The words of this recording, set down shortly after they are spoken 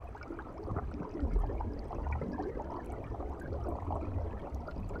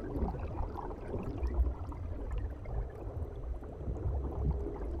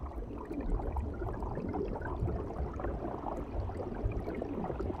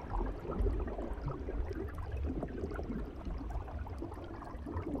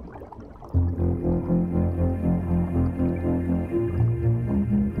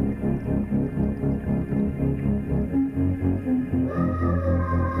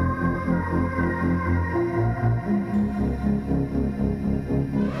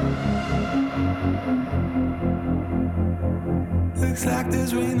like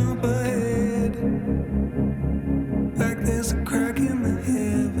there's rain up ahead, like there's a crack in the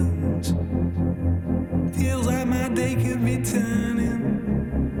heavens. Feels like my day could be turning,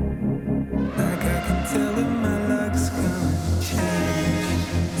 like I can tell that my luck's gonna change.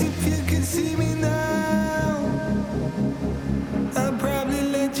 If you could see me now, I'd probably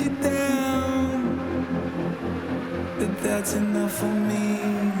let you down, but that's enough for me.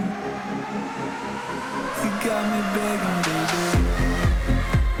 You got me begging, baby.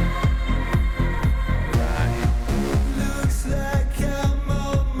 Looks like I'm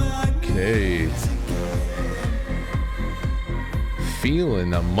on my Okay.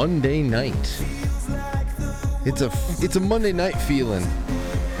 Feeling a Monday night. It's a Monday night feeling.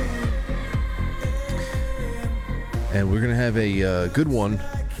 And we're gonna have a good one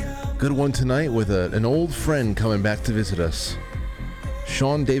tonight with an old friend coming back to visit us.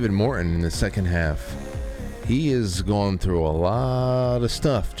 Sean David Morton in the second half. He is going through a lot of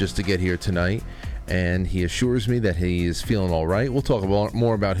stuff just to get here tonight, and he assures me that he is feeling all right. We'll talk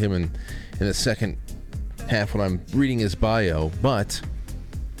more about him in the second half when I'm reading his bio. But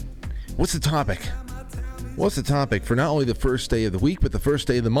what's the topic? What's the topic for not only the first day of the week, but the first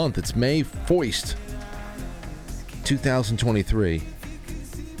day of the month? It's May 1st, 2023.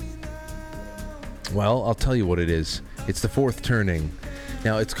 Well, I'll tell you what it is. It's the fourth turning.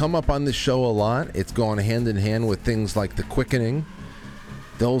 Now, it's come up on this show a lot. It's gone hand in hand with things like the quickening,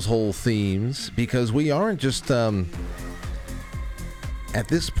 those whole themes, because we aren't just, at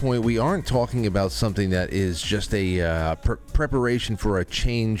this point, we aren't talking about something that is just a preparation for a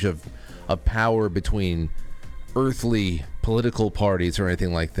change of power between earthly political parties or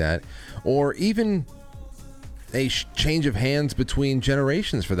anything like that, or even a change of hands between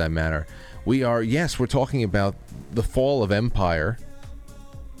generations for that matter. We're talking about the fall of empire,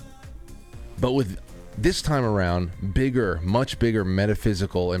 but with this time around, much bigger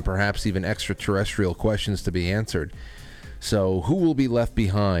metaphysical and perhaps even extraterrestrial questions to be answered. So who will be left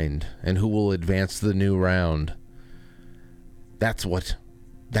behind and who will advance to the new round? That's what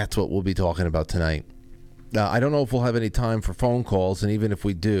we'll be talking about tonight. I don't know if we'll have any time for phone calls, and even if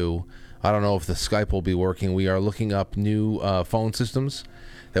we do, I don't know if the Skype will be working. We are looking up new phone systems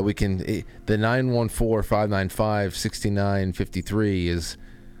that we can. The 914-595-6953 is,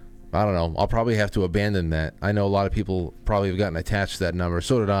 I don't know. I'll probably have to abandon that. I know a lot of people probably have gotten attached to that number.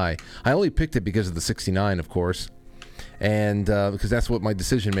 So did I. I only picked it because of the 69, of course, and because that's what my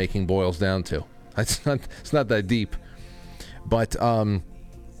decision making boils down to. It's not that deep, but I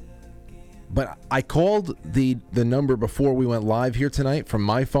called the number before we went live here tonight from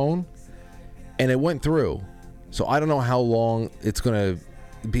my phone, and it went through. So I don't know how long it's going to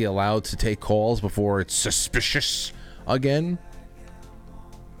be allowed to take calls before it's suspicious again.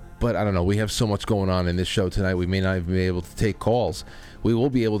 But I don't know. We have so much going on in this show tonight, we may not even be able to take calls. We will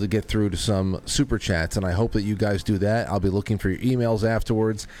be able to get through to some super chats, and I hope that you guys do that. I'll be looking for your emails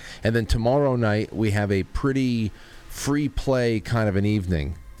afterwards. And then tomorrow night, we have a pretty free play kind of an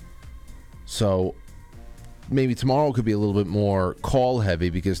evening. So maybe tomorrow could be a little bit more call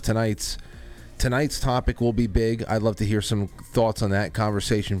heavy, because tonight's topic will be big. I'd love to hear some thoughts on that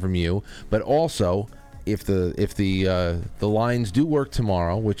conversation from you. But also, if the lines do work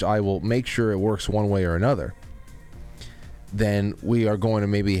tomorrow, which I will make sure it works one way or another, then we are going to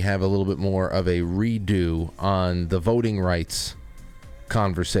maybe have a little bit more of a redo on the voting rights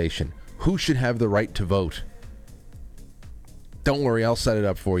conversation. Who should have the right to vote? Don't worry, I'll set it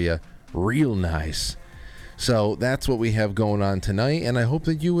up for you real nice. So that's what we have going on tonight, and I hope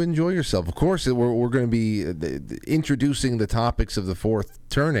that you enjoy yourself. Of course, we're going to be introducing the topics of the fourth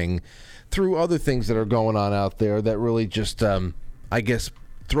turning through other things that are going on out there that really just, I guess,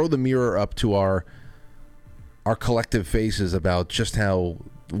 throw the mirror up to our collective faces about just how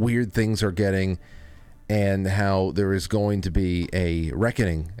weird things are getting and how there is going to be a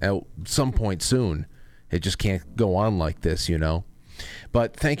reckoning at some point soon. It just can't go on like this, you know.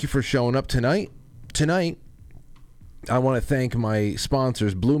 But thank you for showing up tonight. Tonight, I want to thank my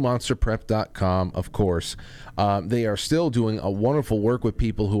sponsors, BlueMonsterPrep.com, of course. They are still doing a wonderful work with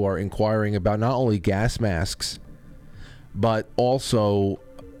people who are inquiring about not only gas masks, but also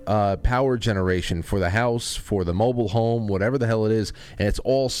power generation for the house, for the mobile home, whatever the hell it is, and it's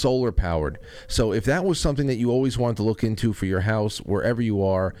all solar powered. So if that was something that you always wanted to look into for your house, wherever you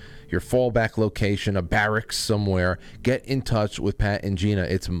are, your fallback location, a barracks somewhere, get in touch with Pat and Gina.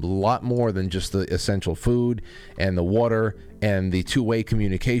 It's a lot more than just the essential food and the water and the two-way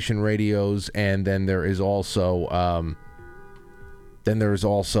communication radios, and then there is also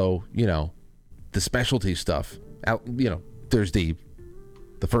you know, the specialty stuff. There's the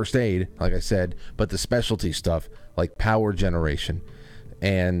the first aid, like I said, but the specialty stuff like power generation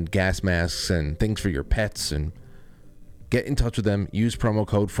and gas masks and things for your pets. And get in touch with them. Use promo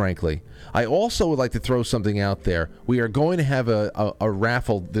code Frankly. I also would like to throw something out there. We are going to have a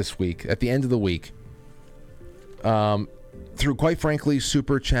raffle this week, at the end of the week, through, quite frankly,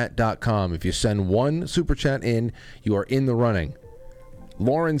 superchat.com. If you send one super chat in, you are in the running.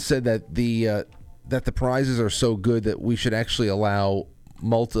 Lauren said that the prizes are so good that we should actually allow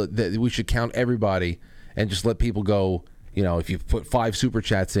that we should count everybody and just let people go. You know, if you put 5 super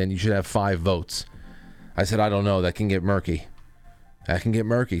chats in, you should have 5 votes. I said, I don't know. That can get murky.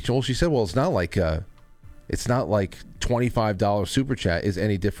 Well, she said, well, it's not like $25 super chat is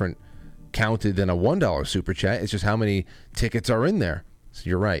any different counted than a $1 super chat. It's just how many tickets are in there. So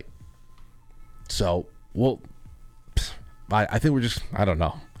you're right. So, well, I think we're just, I don't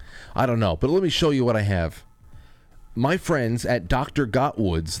know. But let me show you what I have. My friends at Dr.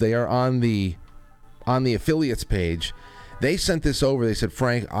 Gottwoods, they are on the affiliates page. They sent this over. They said,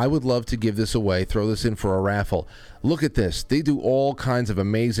 Frank, I would love to give this away, throw this in for a raffle. Look at this. They do all kinds of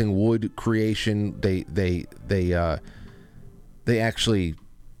amazing wood creation. They actually,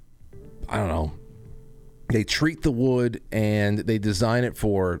 I don't know, they treat the wood and they design it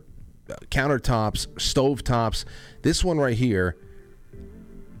for countertops, stovetops. This one right here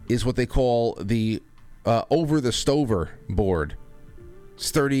is what they call the over the stover board.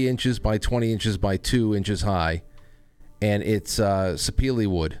 It's 30 inches by 20 inches by 2 inches high. And it's sapele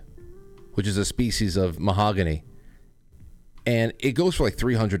wood, which is a species of mahogany. And it goes for like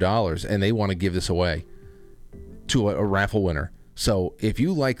 $300, and they want to give this away to a raffle winner. So if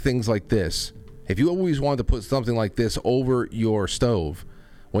you like things like this, if you always wanted to put something like this over your stove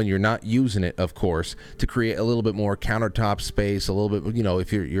when you're not using it, of course, to create a little bit more countertop space, a little bit, you know,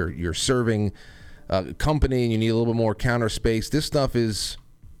 if you're serving company and you need a little bit more counter space, this stuff is,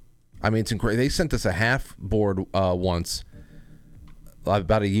 I mean, it's incredible. They sent us a half board once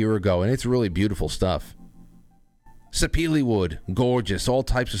about a year ago, and it's really beautiful stuff. Sapele wood, gorgeous, all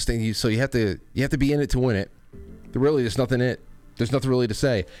types of things. So you have to be in it to win it. There's nothing in it. There's nothing really to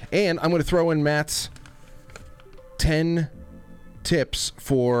say. And I'm going to throw in Matt's 10 tips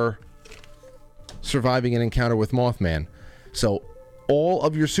for surviving an encounter with Mothman. So all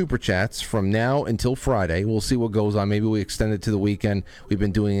of your super chats from now until Friday. We'll see what goes on. Maybe we extend it to the weekend. We've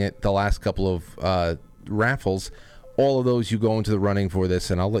been doing it the last couple of raffles. All of those, you go into the running for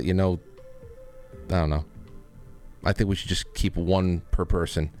this, and I'll let you know. I don't know. I think we should just keep one per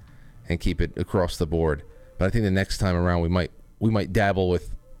person and keep it across the board. But I think the next time around we might dabble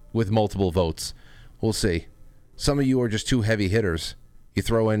with multiple votes. We'll see. Some of you are just too heavy hitters. You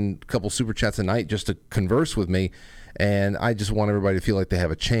throw in a couple super chats a night just to converse with me, and I just want everybody to feel like they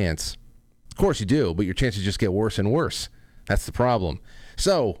have a chance. Of course you do, but your chances just get worse and worse. That's the problem.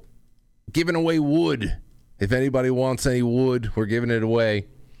 So, giving away wood. If anybody wants any wood, we're giving it away.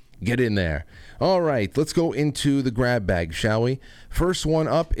 Get in there. All right, let's go into the grab bag, shall we? First one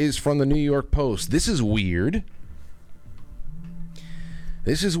up is from the New York Post. This is weird.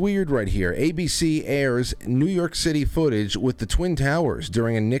 This is weird right here. ABC airs New York City footage with the Twin Towers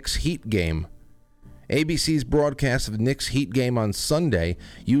during a Knicks Heat game. ABC's broadcast of the Knicks Heat game on Sunday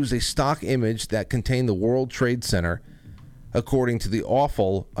used a stock image that contained the World Trade Center, according to the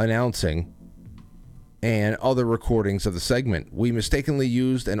Awful announcing and other recordings of the segment. We mistakenly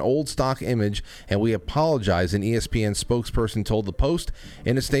used an old stock image, and we apologize, an ESPN spokesperson told the Post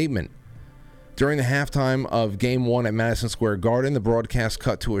in a statement. During the halftime of Game 1 at Madison Square Garden, the broadcast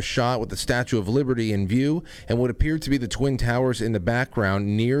cut to a shot with the Statue of Liberty in view and what appeared to be the Twin Towers in the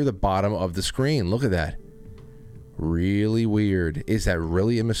background near the bottom of the screen. Look at that. Really weird. Is that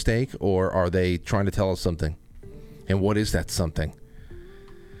really a mistake, or are they trying to tell us something? And what is that something?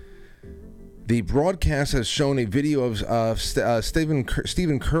 The broadcast has shown a video of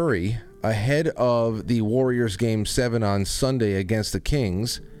Stephen Curry ahead of the Warriors Game 7 on Sunday against the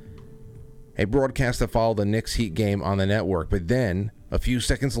Kings. A broadcast that followed the Knicks Heat game on the network. But then, a few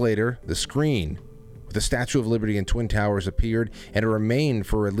seconds later, the screen with the Statue of Liberty and Twin Towers appeared, and it remained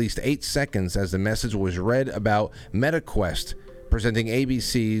for at least 8 seconds as the message was read about MetaQuest, presenting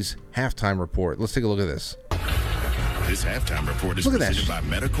ABC's halftime report. Let's take a look at this. This halftime report is presented by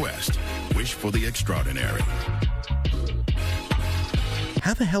MetaQuest. Wish for the extraordinary.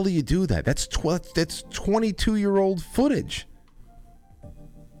 How the hell do you do that? That's 22-year-old footage.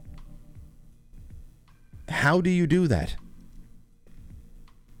 How do you do that?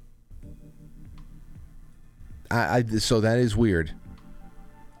 So that is weird.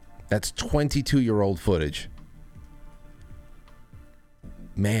 That's 22-year-old footage.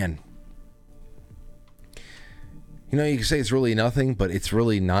 Man. You know, you can say it's really nothing, but it's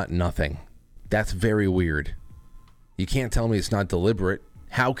really not nothing. That's very weird. You can't tell me it's not deliberate.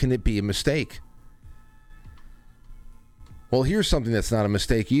 How can it be a mistake? Well, here's something that's not a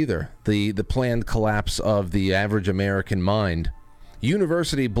mistake either. The planned collapse of the average American mind.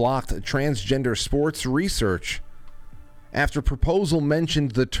 University blocked transgender sports research after proposal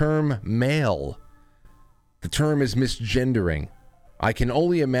mentioned the term male. The term is misgendering. I can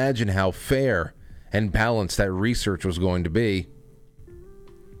only imagine how fair and balanced that research was going to be.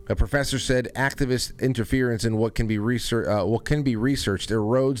 A professor said activist interference in what can be researched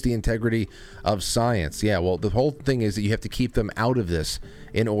erodes the integrity of science. Yeah, well, the whole thing is that you have to keep them out of this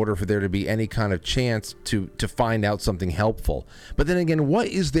in order for there to be any kind of chance to find out something helpful. But then again, what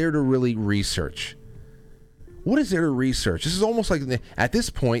is there to really research? What is there to research? This is almost like, at this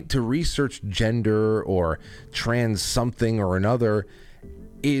point, to research gender or trans something or another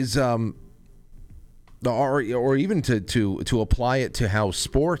is or even to apply it to how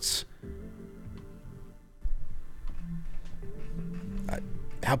sports,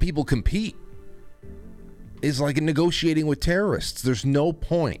 how people compete, is like negotiating with terrorists. There's no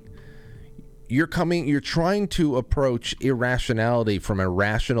point. You're trying to approach irrationality from a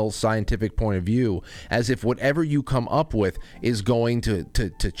rational scientific point of view, as if whatever you come up with is going to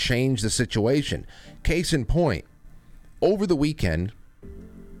change the situation. Case in point, over the weekend,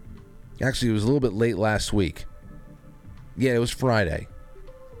 actually it was a little bit late last week. Yeah, it was Friday.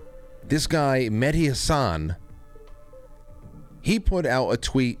 This guy, Mehdi Hassan, he put out a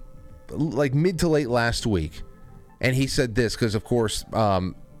tweet like mid to late last week, and he said this because, of course,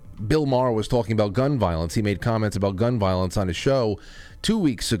 Bill Maher was talking about gun violence. He made comments about gun violence on his show 2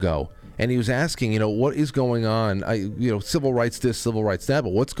 weeks ago, and he was asking, what is going on? Civil rights this, civil rights that,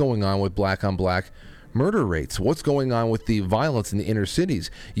 but what's going on with black on black murder rates? What's going on with the violence in the inner cities?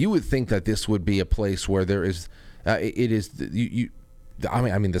 You would think that this would be a place where there is, the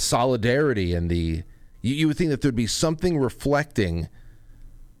solidarity and you would think that there'd be something reflecting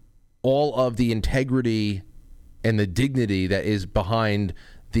all of the integrity and the dignity that is behind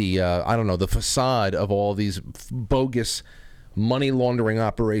the the facade of all these bogus money laundering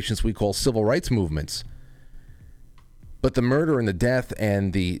operations we call civil rights movements. But the murder and the death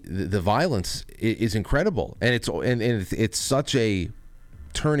and the violence is incredible, and it's such a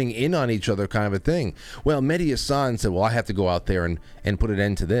turning in on each other kind of a thing. Well, Mehdi Hassan said, "Well, I have to go out there and put an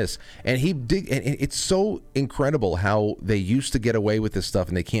end to this," and and it's so incredible how they used to get away with this stuff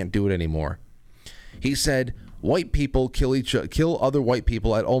and they can't do it anymore. He said, white people kill other white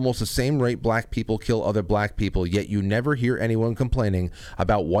people at almost the same rate black people kill other black people, yet you never hear anyone complaining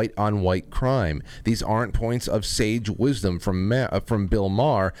about white-on-white crime. These aren't points of sage wisdom from Bill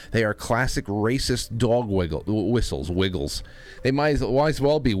Maher. They are classic racist dog wiggles. They might as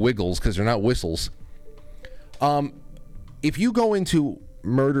well be wiggles because they're not whistles. If you go into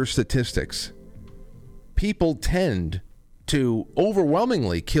murder statistics, people tend to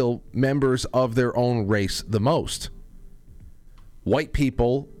overwhelmingly kill members of their own race the most. White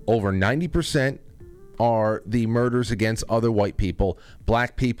people, over 90%, are the murders against other white people.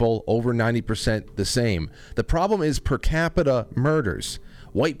 Black people, over 90% the same. The problem is per capita murders.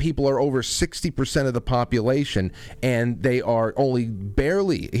 White people are over 60% of the population, and they are only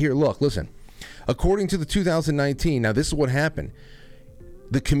barely... Here, look, listen. According to the 2019, now this is what happened.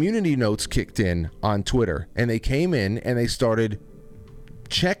 The community notes kicked in on Twitter, and they came in and they started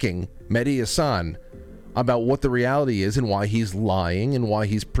checking Mehdi Hassan about what the reality is and why he's lying and why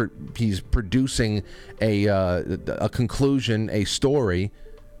he's producing a conclusion, a story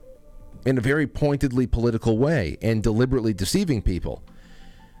in a very pointedly political way and deliberately deceiving people.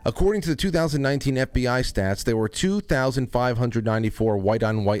 According to the 2019 FBI stats, there were 2,594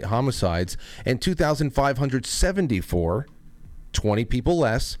 white-on-white homicides and 2,574 20 people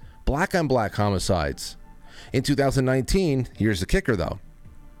less, black-on-black homicides. In 2019, here's the kicker though.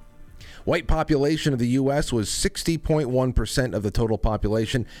 White population of the U.S. was 60.1% of the total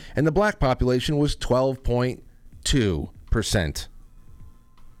population, and the black population was 12.2%.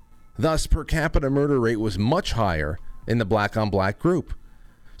 Thus, per capita murder rate was much higher in the black-on-black group.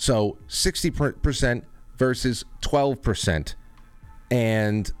 So 60% versus 12%.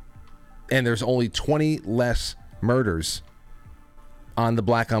 And there's only 20 less murders on the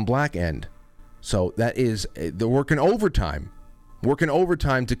black-on-black end. So that is, they're working overtime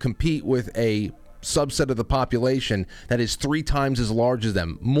to compete with a subset of the population that is 3 times as large as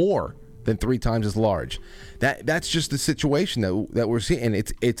them, more than 3 times as large. That's just the situation that we're seeing, and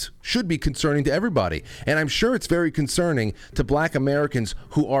it should be concerning to everybody. And I'm sure it's very concerning to black Americans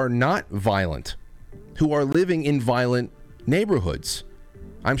who are not violent, who are living in violent neighborhoods.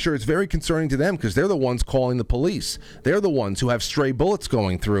 I'm sure it's very concerning to them because they're the ones calling the police. They're the ones who have stray bullets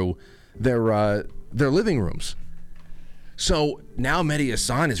going through their living rooms. So now Mehdi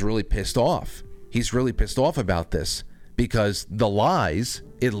Hasan is really pissed off. He's really pissed off about this because the lies,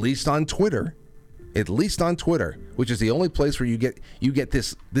 at least on Twitter, which is the only place where you get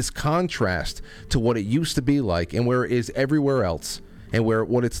this contrast to what it used to be like and where it is everywhere else and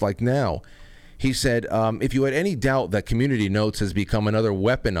what it's like now. He said, if you had any doubt that Community Notes has become another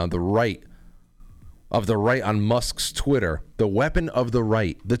weapon on the right on Musk's Twitter, the weapon of the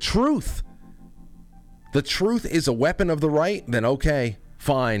right, the truth is a weapon of the right, then okay,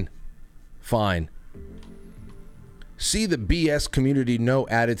 fine. See the BS Community Note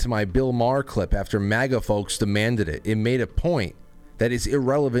added to my Bill Maher clip after MAGA folks demanded it. It made a point that is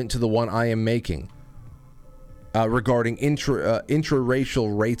irrelevant to the one I am making regarding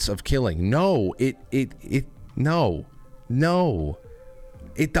intraracial rates of killing. No, it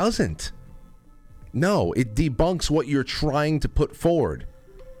doesn't. No, it debunks what you're trying to put forward.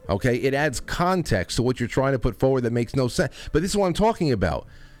 Okay, it adds context to what you're trying to put forward that makes no sense. But this is what I'm talking about.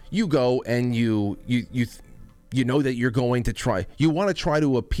 You go and you know that you're going to try. You want to try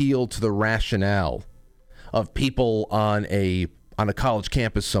to appeal to the rationale of people on a college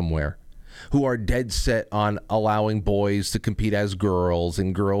campus somewhere who are dead set on allowing boys to compete as girls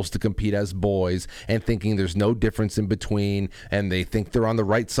and girls to compete as boys and thinking there's no difference in between, and they think they're on the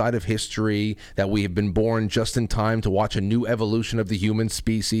right side of history, that we have been born just in time to watch a new evolution of the human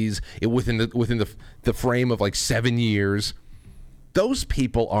species within the frame of like 7 years. Those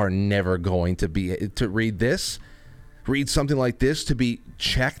people are never going to read something like this, to be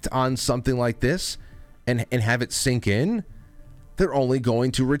checked on something like this and have it sink in. They're only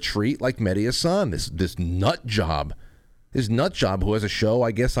going to retreat like Mehdi Hasan, this nut job who has a show,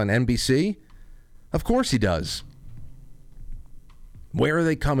 I guess, on NBC. Of course he does. Where are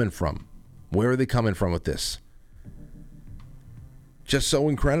they coming from? Where are they coming from with this? Just so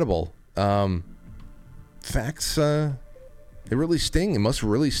incredible. Facts, they really sting. It must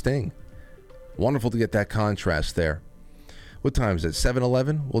really sting. Wonderful to get that contrast there. What time is it?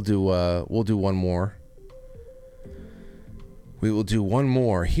 7:11. We'll do one more. We will do one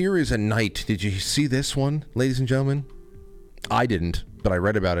more. Here is a night. Did you see this one, ladies and gentlemen? I didn't, but I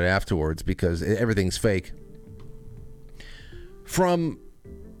read about it afterwards because everything's fake. From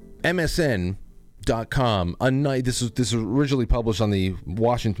MSN.com, a night. This was originally published on the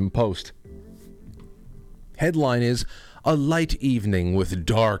Washington Post. Headline is "A Light Evening with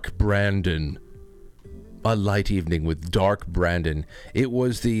Dark Brandon." A light evening with Dark Brandon. It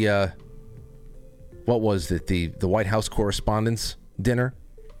was the what was it? The White House Correspondents' Dinner.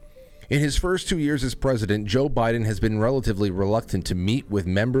 In his first 2 years as president, Joe Biden has been relatively reluctant to meet with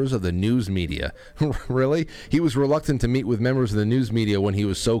members of the news media. Really? He was reluctant to meet with members of the news media when he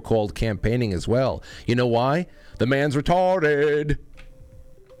was so-called campaigning as well. You know why? The man's retarded.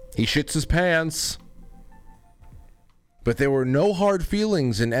 He shits his pants. But there were no hard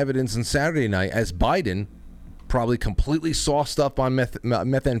feelings in evidence on Saturday night, as Biden probably completely sauced up on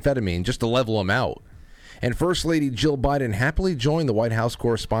methamphetamine just to level him out. And First Lady Jill Biden happily joined the White House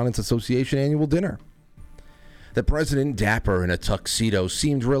Correspondents Association annual dinner. The president, dapper in a tuxedo,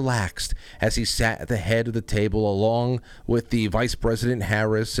 seemed relaxed as he sat at the head of the table along with the Vice President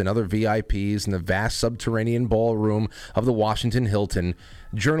Harris and other VIPs in the vast subterranean ballroom of the Washington Hilton.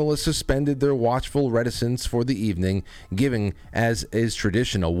 Journalists suspended their watchful reticence for the evening, giving, as is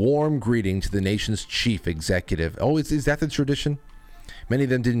tradition, a warm greeting to the nation's chief executive. Oh, is that the tradition? Many of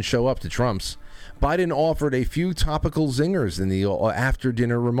them didn't show up to Trump's. Biden offered a few topical zingers in the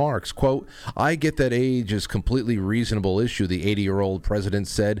after-dinner remarks. Quote, "I get that age is completely reasonable issue," the 80-year-old president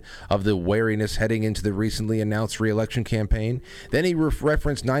said of the wariness heading into the recently announced re-election campaign. Then he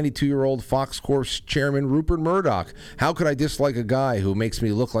referenced 92-year-old Fox Corp's chairman Rupert Murdoch. "How could I dislike a guy who makes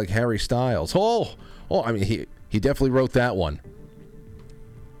me look like Harry Styles?" Oh, I mean, he definitely wrote that one.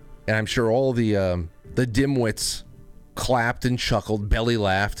 And I'm sure all the dimwits clapped and chuckled, belly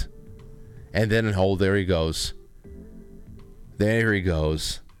laughed. And then, there he goes. There he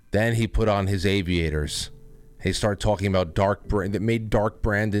goes. Then he put on his aviators. He started talking about that made Dark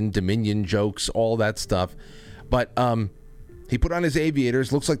Brandon, Dominion jokes, all that stuff. But he put on his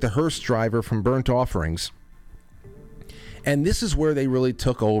aviators, looks like the hearse driver from Burnt Offerings. And this is where they really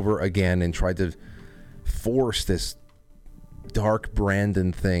took over again and tried to force this Dark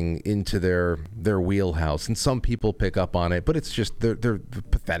Brandon thing into their wheelhouse, and some people pick up on it, but it's just they're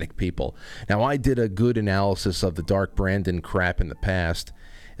pathetic people. Now, I did a good analysis of the Dark Brandon crap in the past.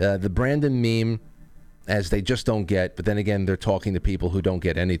 The Brandon meme, as they just don't get, but then again they're talking to people who don't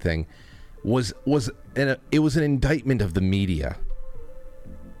get anything, it was an indictment of the media.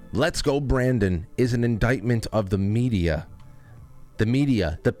 Let's Go Brandon is an indictment of the media. The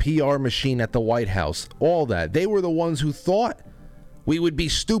media, the PR machine at the White House, all that. They were the ones who thought we would be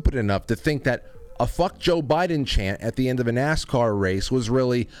stupid enough to think that a fuck Joe Biden chant at the end of a NASCAR race was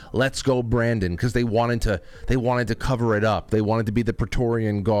really "Let's Go Brandon," because they wanted to cover it up. They wanted to be the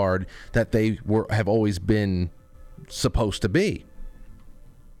Praetorian Guard that they have always been supposed to be.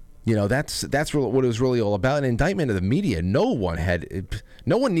 You know, that's what it was really all about. An indictment of the media. No one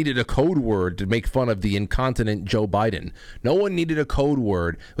needed a code word to make fun of the incontinent Joe Biden. No one needed a code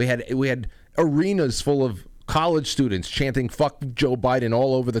word. We had arenas full of college students chanting "fuck Joe Biden"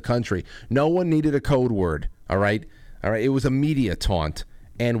 all over the country. No one needed a code word. All right. It was a media taunt.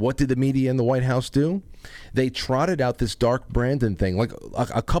 And what did the media in the White House do? They trotted out this Dark Brandon thing, like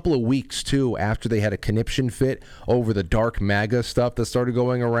a couple of weeks, too, after they had a conniption fit over the dark MAGA stuff that started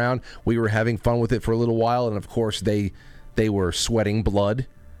going around. We were having fun with it for a little while, and of course they were sweating blood,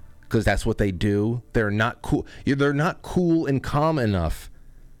 because that's what they do. They're not cool. They're not cool and calm enough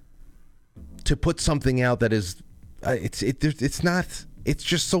to put something out that is, it's not. It's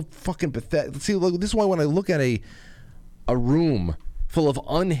just so fucking pathetic. See, look, this is why when I look at a room full of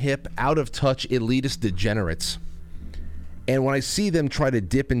unhip, out-of-touch, elitist degenerates, and when I see them try to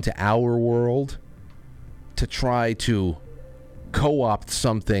dip into our world to try to co-opt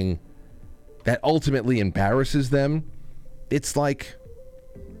something that ultimately embarrasses them, it's like,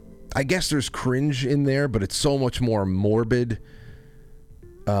 I guess there's cringe in there, but it's so much more morbid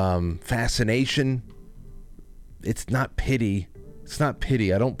fascination. It's not pity.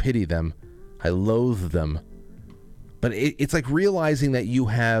 I don't pity them. I loathe them. But it's like realizing that you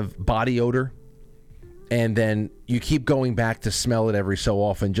have body odor, and then you keep going back to smell it every so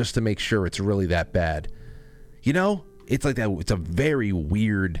often just to make sure it's really that bad. You know? It's like that. It's a very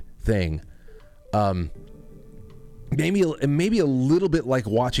weird thing. Maybe a little bit like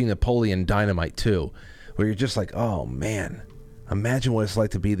watching Napoleon Dynamite too, where you're just like, oh man, imagine what it's like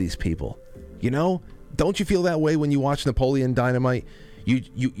to be these people. You know? Don't you feel that way when you watch Napoleon Dynamite?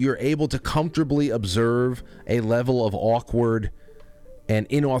 You're able to comfortably observe a level of awkward and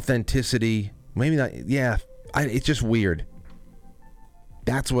inauthenticity. Maybe not. Yeah, it's just weird.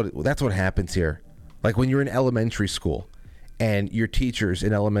 That's what happens here. Like when you're in elementary school, and your teachers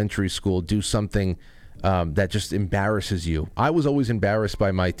in elementary school do something that just embarrasses you. I was always embarrassed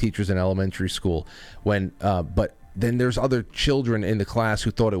by my teachers in elementary school but then there's other children in the class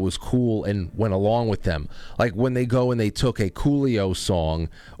who thought it was cool and went along with them. Like when they go and they took a Coolio song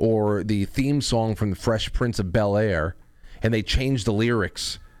or the theme song from the Fresh Prince of Bel-Air and they changed the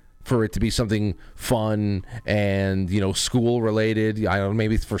lyrics for it to be something fun and, you know, school related. I don't know,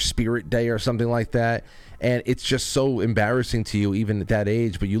 maybe it's for Spirit Day or something like that. And it's just so embarrassing to you even at that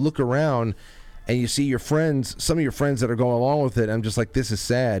age. But you look around and you see your friends, some of your friends that are going along with it. I'm just like, this is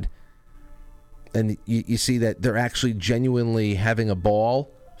sad. And you see that they're actually genuinely having a ball,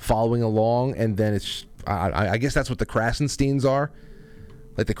 following along, and then it's, I guess that's what the Krasensteins are,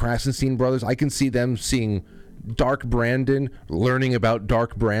 like the Krasenstein brothers. I can see them seeing Dark Brandon, learning about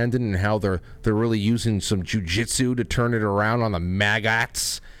Dark Brandon and how they're really using some jujitsu to turn it around on the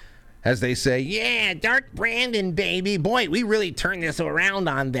maggots, as they say. Yeah, Dark Brandon, baby. Boy, we really turned this around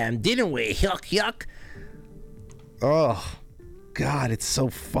on them, didn't we? Yuck. Oh, God, it's so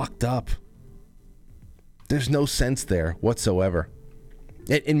fucked up. There's no sense there whatsoever.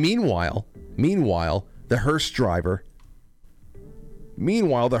 And meanwhile, the hearse driver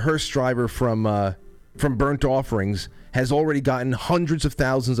from Burnt Offerings has already gotten hundreds of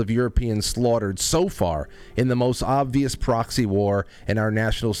thousands of Europeans slaughtered so far in the most obvious proxy war in our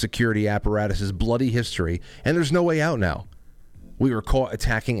national security apparatus's bloody history, and there's no way out now. We were caught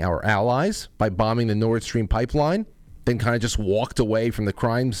attacking our allies by bombing the Nord Stream pipeline, then kind of just walked away from the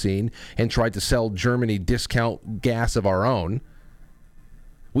crime scene and tried to sell Germany discount gas of our own.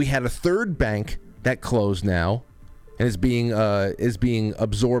 We had a third bank that closed now and is being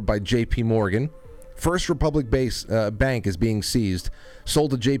absorbed by J.P. Morgan. First Republic Bank is being seized,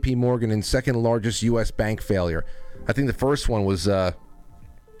 sold to J.P. Morgan, in second largest U.S. bank failure. I think the first one was a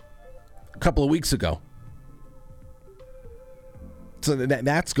couple of weeks ago. So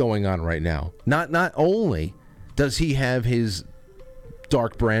that's going on right now. Not only does he have his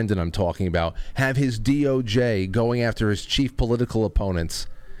Dark Brandon I'm talking about, have his DOJ going after his chief political opponents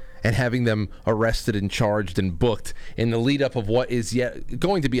and having them arrested and charged and booked in the lead up of what is yet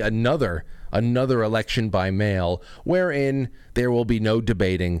going to be another election by mail, wherein there will be no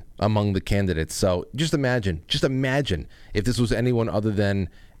debating among the candidates. So just imagine if this was anyone other than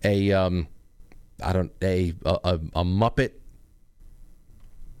a Muppet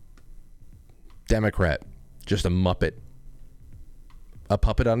Democrat, just a Muppet. a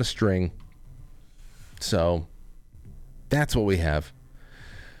puppet on a string. So that's what we have.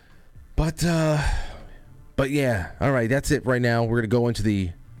 But yeah, all right, that's it right now. We're going to go into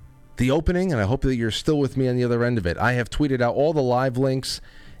the opening, and I hope that you're still with me on the other end of it. I have tweeted out all the live links.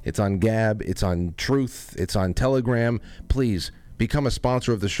 It's on Gab, it's on Truth, it's on Telegram. Please become a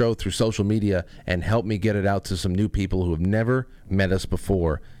sponsor of the show through social media and help me get it out to some new people who have never met us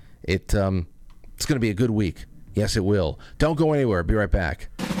before. It's going to be a good week. Yes, it will. Don't go anywhere. Be right back.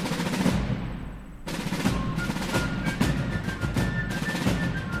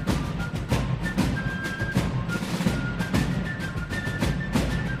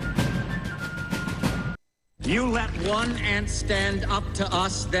 You let one ant stand up to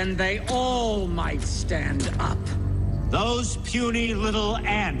us, then they all might stand up. Those puny little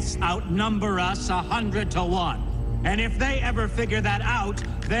ants outnumber us 100 to 1. And if they ever figure that out,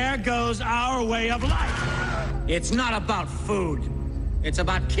 there goes our way of life. It's not about food. It's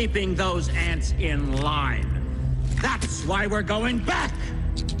about keeping those ants in line. That's why we're going back.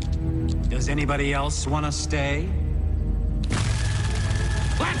 Does anybody else want to stay?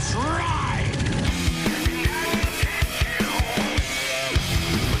 Let's ride!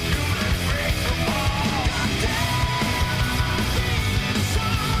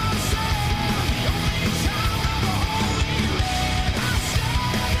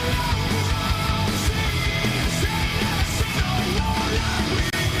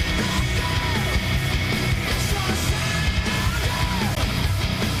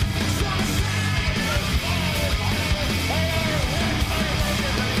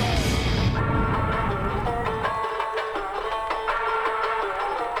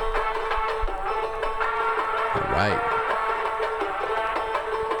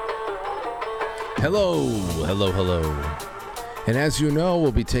 Hello. And as you know,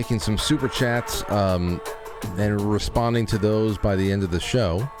 we'll be taking some super chats and responding to those by the end of the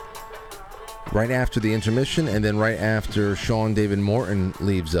show. Right after the intermission, and then right after Sean David Morton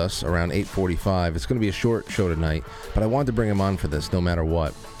leaves us around 8:45. It's going to be a short show tonight, but I wanted to bring him on for this no matter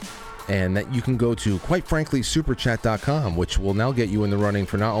what. And that you can go to, quite frankly, superchat.com, which will now get you in the running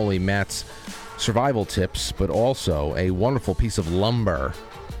for not only Matt's survival tips, but also a wonderful piece of lumber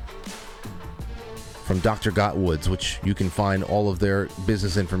from Dr. Gottwoods, which you can find all of their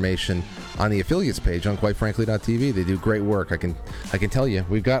business information on the affiliates page on quitefrankly.tv. They do great work. I can tell you,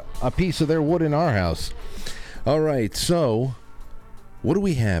 we've got a piece of their wood in our house. All right, so what do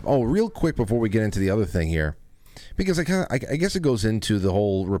we have? Oh, real quick before we get into the other thing here, because I guess it goes into the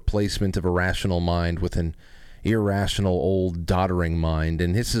whole replacement of a rational mind with an irrational old doddering mind,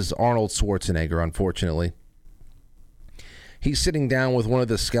 and this is Arnold Schwarzenegger, unfortunately. He's sitting down with one of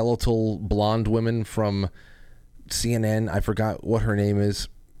the skeletal blonde women from CNN. I forgot what her name is.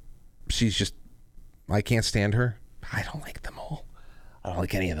 She's just, I can't stand her. I don't like them all. I don't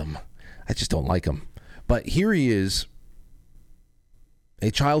like any of them. I just don't like them. But here he is, a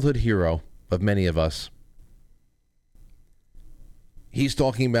childhood hero of many of us. He's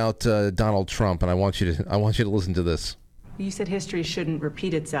talking about Donald Trump, and I want you to listen to this. You said history shouldn't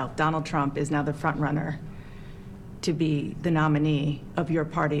repeat itself. Donald Trump is now the front runner to be the nominee of your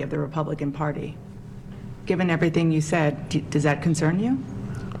party, of the Republican Party. Given everything you said, does that concern you?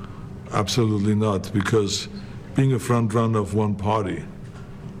 Absolutely not, because being a front runner of one party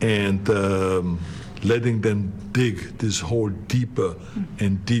and letting them dig this hole deeper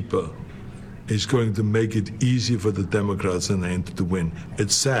and deeper is going to make it easy for the Democrats in the end to win.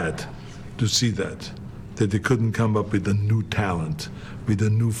 It's sad to see that they couldn't come up with a new talent, with a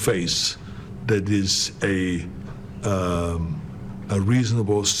new face that is a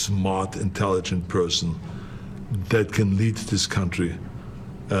reasonable, smart, intelligent person that can lead this country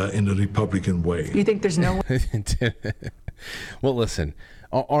in a Republican way. You think there's no way? Well, listen,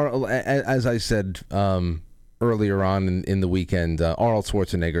 as I said earlier on in the weekend, Arnold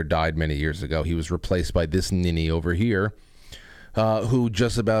Schwarzenegger died many years ago. He was replaced by this ninny over here, who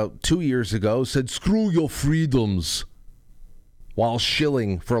just about 2 years ago said, "Screw your freedoms," while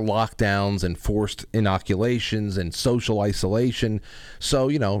shilling for lockdowns and forced inoculations and social isolation. So,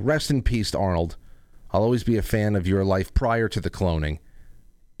 rest in peace, Arnold. I'll always be a fan of your life prior to the cloning.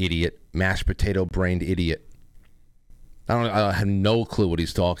 Idiot. Mashed potato-brained idiot. I have no clue what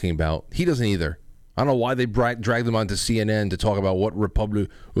he's talking about. He doesn't either. I don't know why they dragged him onto CNN to talk about what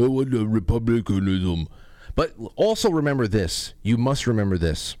republicanism. But also remember this. You must remember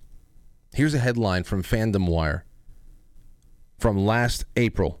this. Here's a headline from Fandom Wire from last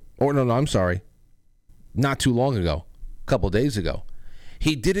April. I'm sorry. Not too long ago. A couple days ago.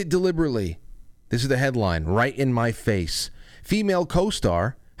 He did it deliberately. This is the headline, right in my face. Female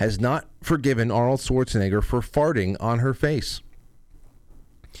co-star has not forgiven Arnold Schwarzenegger for farting on her face.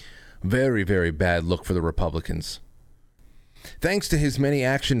 Very, very bad look for the Republicans. Thanks to his many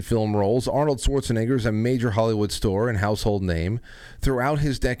action film roles, Arnold Schwarzenegger is a major Hollywood star and household name. Throughout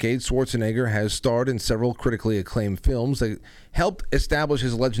his decade, Schwarzenegger has starred in several critically acclaimed films that helped establish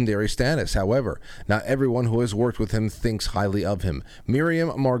his legendary status. However, not everyone who has worked with him thinks highly of him. Miriam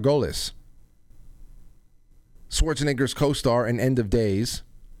Margolyes, Schwarzenegger's co-star in End of Days,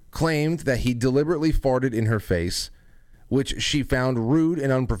 claimed that he deliberately farted in her face, which she found rude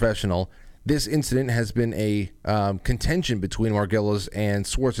and unprofessional. This incident has been a contention between Margolyes and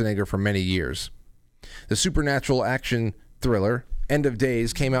Schwarzenegger for many years. The supernatural action thriller End of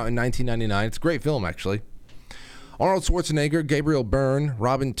Days came out in 1999. It's a great film, actually. Arnold Schwarzenegger, Gabriel Byrne,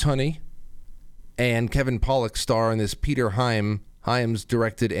 Robin Tunney, and Kevin Pollak star in this Peter Hyams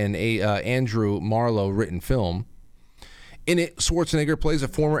directed and Andrew Marlowe written film. In it, Schwarzenegger plays a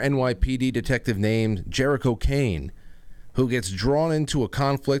former NYPD detective named Jericho Kane, who gets drawn into a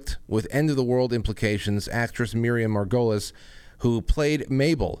conflict with end-of-the-world implications. Actress Miriam Margolyes, who played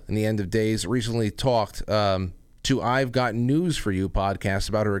Mabel in The End of Days, recently talked to I've Got News for You podcast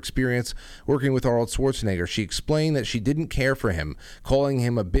about her experience working with Arnold Schwarzenegger. She explained that she didn't care for him, calling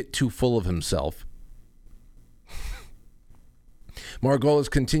him a bit too full of himself. Margolyes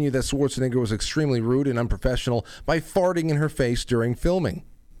continued that Schwarzenegger was extremely rude and unprofessional by farting in her face during filming.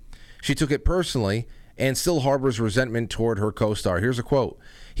 She took it personally and still harbors resentment toward her co-star. Here's a quote.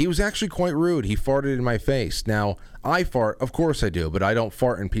 "He was actually quite rude. He farted in my face. Now, I fart, of course I do, but I don't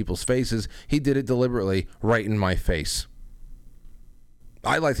fart in people's faces. He did it deliberately, right in my face."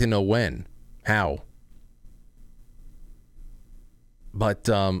 I'd like to know when, how. But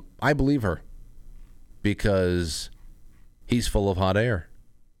I believe her because he's full of hot air.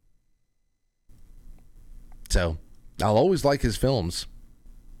 So, I'll always like his films.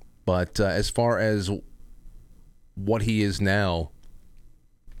 But as far as what he is now,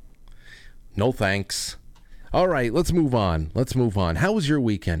 no thanks. All right, let's move on. How was your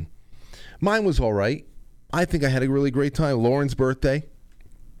weekend? Mine was all right. I think I had a really great time. Lauren's birthday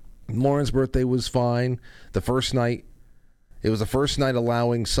was fine. The first night, it was the first night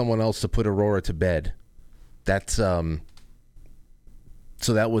allowing someone else to put Aurora to bed. That's, so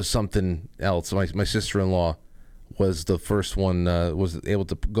that was something else. My sister-in-law was the first one, was able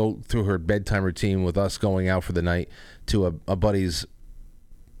to go through her bedtime routine with us going out for the night to a buddy's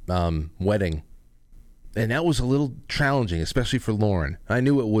wedding. And that was a little challenging, especially for Lauren. I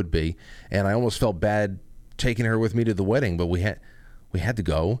knew it would be, and I almost felt bad taking her with me to the wedding, but we had to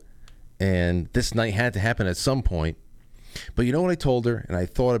go, and this night had to happen at some point. But you know what I told her, and I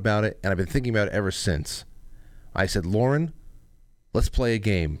thought about it, and I've been thinking about it ever since. I said, Lauren, let's play a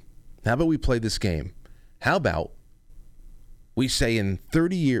game. How about we play this game? How about we say in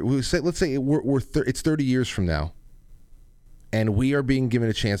 30 years, let's say it's 30 years from now, and we are being given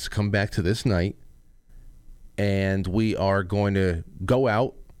a chance to come back to this night, and we are going to go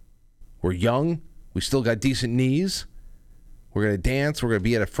out. We're young. We still got decent knees. We're going to dance. We're going to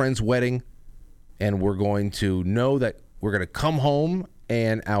be at a friend's wedding, and we're going to know that we're going to come home,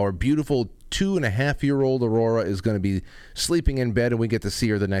 and our beautiful 2.5-year-old Aurora is going to be sleeping in bed, and we get to see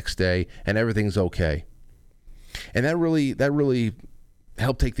her the next day, and everything's okay. And that really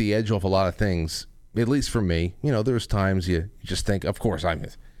helped take the edge off a lot of things, at least for me. You know, there's times you just think, of course,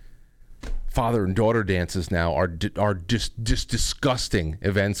 father and daughter dances now are just disgusting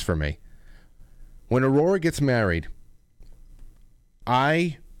events for me. When Aurora gets married,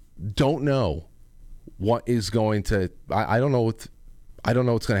 I don't know what is going to. I don't know what's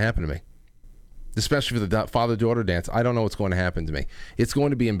going to happen to me, especially for the father-daughter dance. I don't know what's going to happen to me. It's going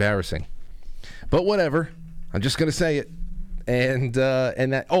to be embarrassing, but whatever. I'm just going to say it. And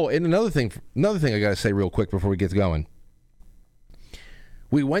another thing I got to say real quick before we get going.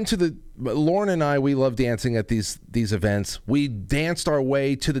 We went to Lauren and I, we love dancing at these events. We danced our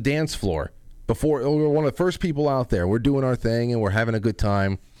way to the dance floor before. We were one of the first people out there. We're doing our thing and we're having a good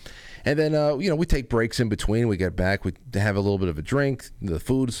time. And then, we take breaks in between. We get back, we have a little bit of a drink. The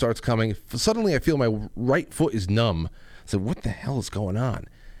food starts coming. Suddenly I feel my right foot is numb. I said, what the hell is going on?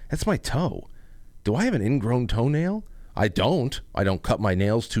 That's my toe. Do I have an ingrown toenail? I don't cut my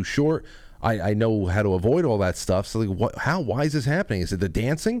nails too short. I know how to avoid all that stuff. So why is this happening? Is it the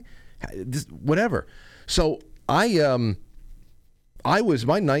dancing? Whatever. So my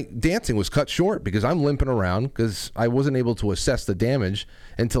night dancing was cut short because I'm limping around because I wasn't able to assess the damage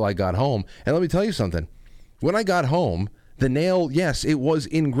until I got home. And let me tell you something. When I got home, the nail, yes, it was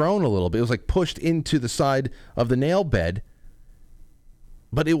ingrown a little bit. It was like pushed into the side of the nail bed.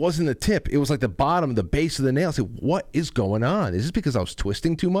 But it wasn't the tip. It was like the bottom, the base of the nail. I said, what is going on? Is this because I was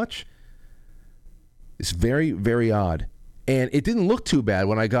twisting too much? It's very, very odd. And it didn't look too bad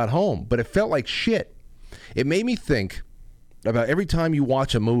when I got home, but it felt like shit. It made me think about every time you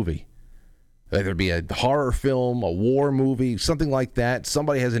watch a movie, whether it be a horror film, a war movie, something like that.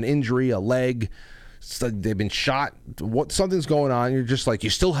 Somebody has an injury, a leg, they've been shot, something's going on. You're just like, you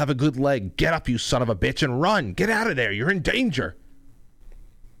still have a good leg. Get up, you son of a bitch, and run. Get out of there. You're in danger.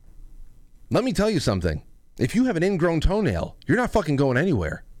 Let me tell you something. If you have an ingrown toenail, you're not fucking going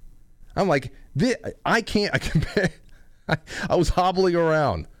anywhere. I'm like, I was hobbling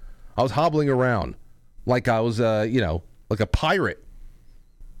around. Like I was, like a pirate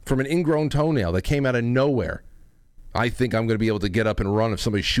from an ingrown toenail that came out of nowhere. I think I'm going to be able to get up and run if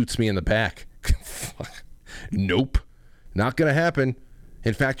somebody shoots me in the back. Nope. Not going to happen.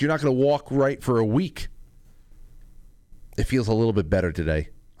 In fact, you're not going to walk right for a week. It feels a little bit better today.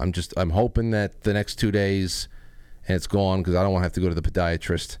 I'm hoping that the next 2 days and it's gone because I don't want to have to go to the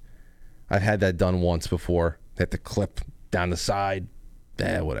podiatrist. I've had that done once before. Had to clip down the side.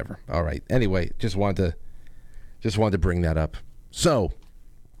 Whatever. All right. Anyway, just wanted to bring that up. So,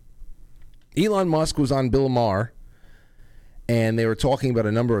 Elon Musk was on Bill Maher, and they were talking about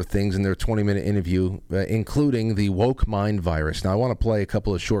a number of things in their 20-minute interview, including the woke mind virus. Now, I want to play a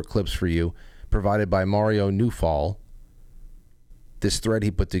couple of short clips for you, provided by Mario Newfall, this thread he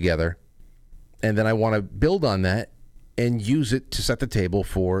put together, and then I want to build on that and use it to set the table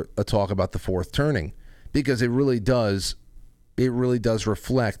for a talk about the fourth turning, because it really does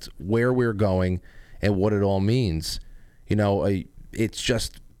reflect where we're going and what it all means. It's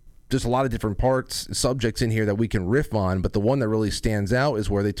just, there's a lot of different subjects in here that we can riff on, but the one that really stands out is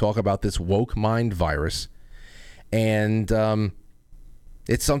where they talk about this woke mind virus. And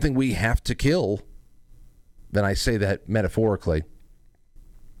it's something we have to kill. Then I say that metaphorically,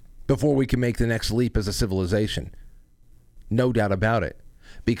 before we can make the next leap as a civilization. No doubt about it.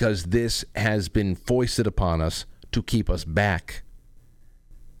 Because this has been foisted upon us to keep us back.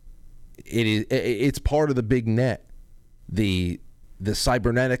 It's part of the big net. The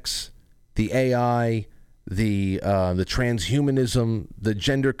cybernetics, the AI, the transhumanism, the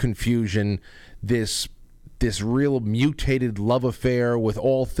gender confusion, this real mutated love affair with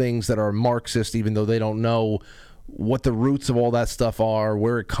all things that are Marxist, even though they don't know what the roots of all that stuff are,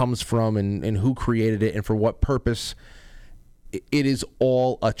 where it comes from, and who created it, and for what purpose. It is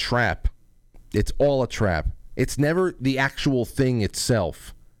all a trap. It's all a trap. It's never the actual thing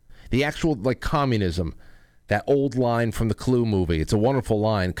itself. The actual, like communism, that old line from the Clue movie. It's a wonderful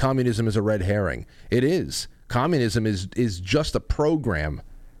line. Communism is a red herring. It is. Communism is just a program.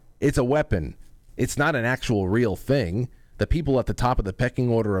 It's a weapon. It's not an actual real thing. The people at the top of the pecking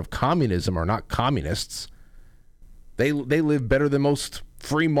order of communism are not communists. They live better than most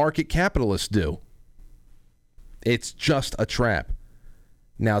free market capitalists do. It's just a trap.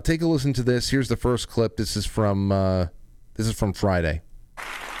 Now take a listen to this. Here's the first clip. This is from Friday.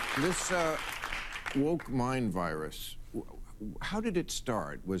 This woke mind virus. How did it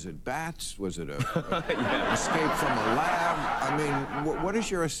start? Was it bats? Was it a escape from a lab? I mean, what is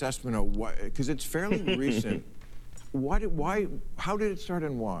your assessment of what? Because it's fairly recent. Why? How did it start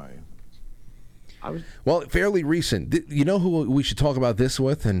and why? Well, fairly recent. You know who we should talk about this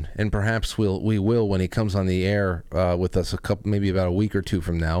with, and perhaps we will when he comes on the air with us maybe about a week or two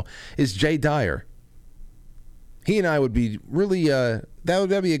from now, is Jay Dyer. He and I would be really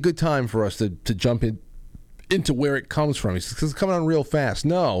that'd be a good time for us to jump into where it comes from. It's coming on real fast.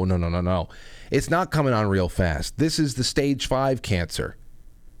 No. It's not coming on real fast. This is the stage 5 cancer.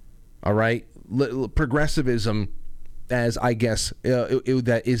 All right, progressivism, as I guess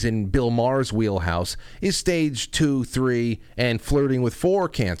that is in Bill Maher's wheelhouse, is stage 2, 3, and flirting with 4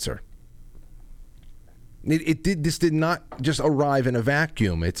 cancer. This did not just arrive in a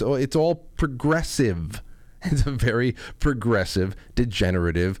vacuum. It's all progressive. It's a very progressive,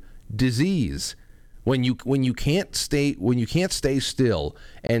 degenerative disease. When you can't stay still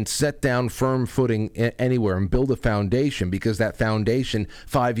and set down firm footing anywhere and build a foundation, because that foundation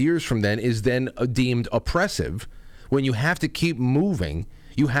 5 years from then is then deemed oppressive. When you have to keep moving,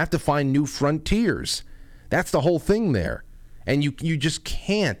 you have to find new frontiers. That's the whole thing there. And you just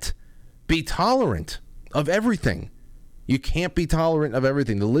can't be tolerant of everything. You can't be tolerant of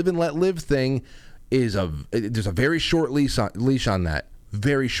everything. The live and let live thing there's a very short leash on that.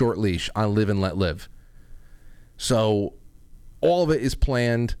 Very short leash on live and let live. So all of it is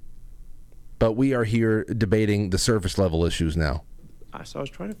planned, but we are here debating the surface level issues now. So I was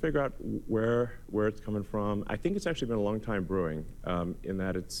trying to figure out where it's coming from. I think it's actually been a long time brewing, in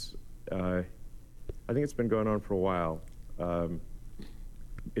that I think it's been going on for a while.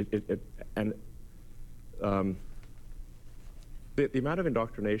 The amount of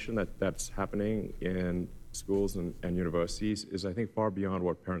indoctrination that's happening in schools and universities is, I think, far beyond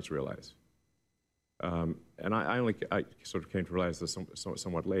what parents realize. And I sort of came to realize this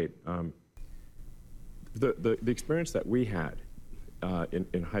somewhat late. The experience that we had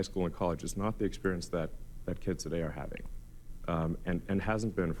in high school and college is not the experience that kids today are having, and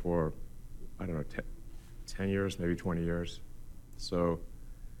hasn't been for, I don't know, 10 years, maybe 20 years. So,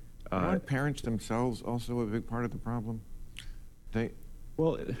 aren't parents themselves also a big part of the problem?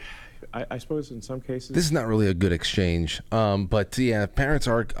 Well, I suppose in some cases... This is not really a good exchange, but yeah, parents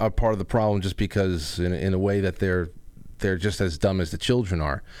are part of the problem just because in a way that they're just as dumb as the children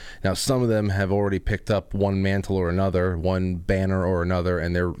are. Now, some of them have already picked up one mantle or another, one banner or another,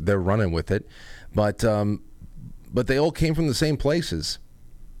 and they're running with it. But they all came from the same places.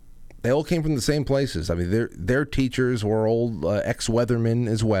 They all came from the same places. I mean, their teachers were old ex-weathermen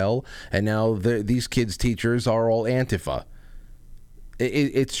as well, and now these kids' teachers are all Antifa.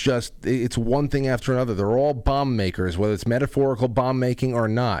 It's one thing after another. They're all bomb makers, whether it's metaphorical bomb making or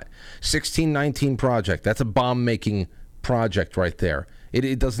not. 1619 Project, that's a bomb making project right there.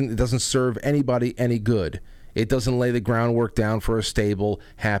 It doesn't serve anybody any good. It doesn't lay the groundwork down for a stable,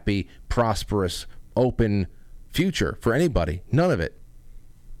 happy, prosperous, open future for anybody. None of it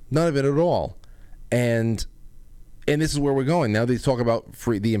at all. And this is where we're going. Now they talk about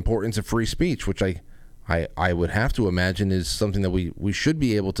the importance of free speech, which I would have to imagine is something that we should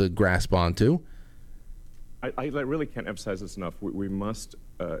be able to grasp onto. I really can't emphasize this enough. We must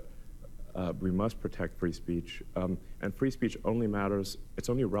protect free speech, and free speech only matters. It's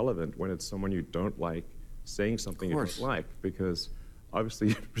only relevant when it's someone you don't like saying something you don't like, because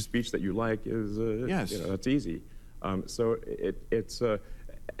obviously speech that you like is yes, that's easy. So it's the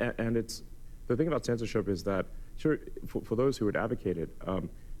thing about censorship is that sure for those who would advocate it.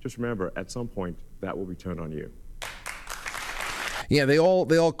 Just remember, at some point, that will be turned on you. Yeah, they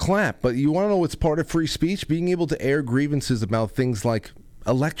all clap, but you want to know what's part of free speech? Being able to air grievances about things like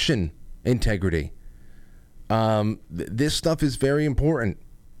election integrity. This stuff is very important.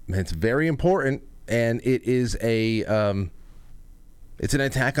 It's very important, and it is it's an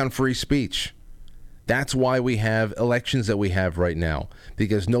attack on free speech. That's why we have elections that we have right now,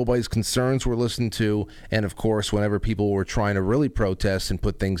 because nobody's concerns were listened to, and of course, whenever people were trying to really protest and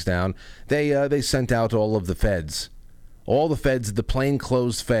put things down, they sent out all of the feds, the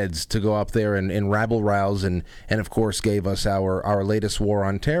plainclothes feds, to go up there and rabble rouse, and of course gave us our latest war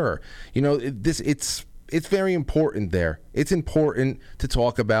on terror. You know, it's very important there. It's important to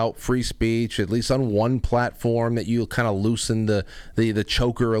talk about free speech, at least on one platform, that you kind of loosen the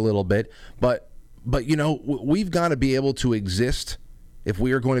choker a little bit, But, you know, we've got to be able to exist if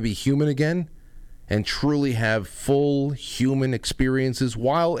we are going to be human again and truly have full human experiences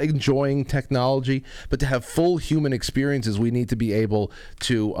while enjoying technology. But to have full human experiences, we need to be able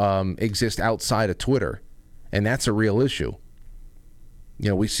to exist outside of Twitter. And that's a real issue. You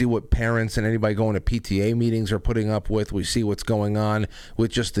know, we see what parents and anybody going to PTA meetings are putting up with. We see what's going on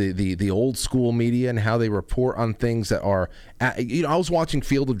with just the old school media and how they report on things that are... You know, I was watching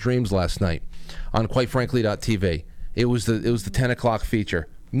Field of Dreams last night on quitefrankly.tv. It was the 10 o'clock feature.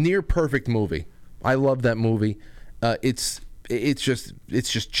 Near perfect movie. I love that movie. It's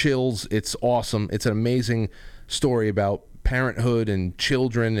just chills. It's awesome. It's an amazing story about parenthood and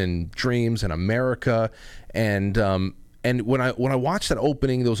children and dreams and America. And when I watched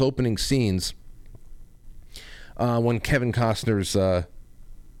those opening scenes, when Kevin Costner's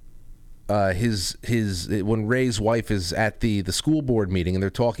when Ray's wife is at the school board meeting and they're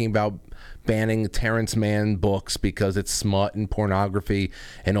talking about banning Terrence Mann books because it's smut and pornography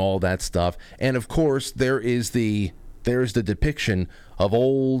and all that stuff, and of course there's the depiction of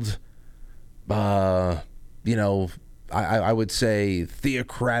old, I would say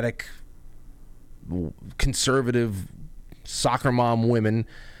theocratic, conservative soccer mom women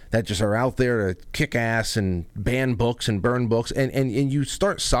that just are out there to kick ass and ban books and burn books, and you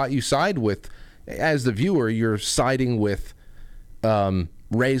side with, as the viewer, you're siding with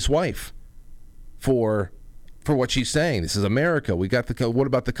Ray's wife for what she's saying. This is America. We got what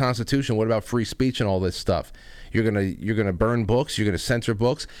about the Constitution? What about free speech and all this stuff? You're gonna burn books. You're gonna censor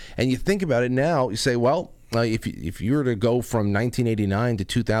books. And you think about it now. You say, well, if you were to go from 1989 to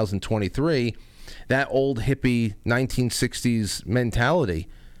 2023, that old hippie 1960s mentality.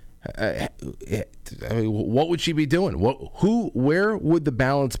 What would she be doing? Where would the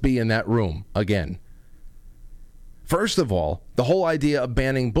balance be in that room again? First of all, the whole idea of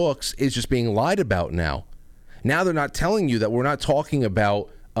banning books is just being lied about now. Now they're not telling you that we're not talking about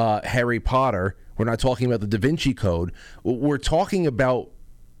Harry Potter. We're not talking about the Da Vinci Code. We're talking about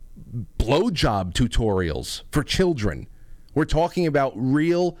blowjob tutorials for children. We're talking about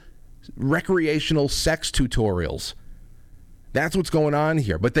real recreational sex tutorials. That's what's going on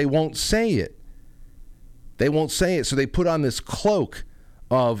here, but they won't say it. They won't say it, so they put on this cloak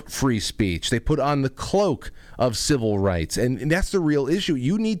of free speech. They put on the cloak of civil rights, and that's the real issue.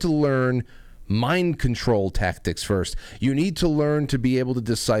 You need to learn mind control tactics first. You need to learn to be able to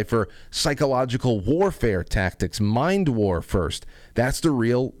decipher psychological warfare tactics, mind war first. That's the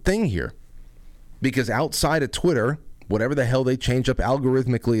real thing here. Because outside of Twitter, whatever the hell they change up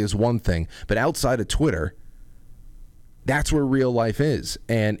algorithmically is one thing, but outside of Twitter, that's where real life is.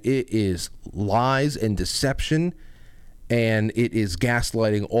 And it is lies and deception, and it is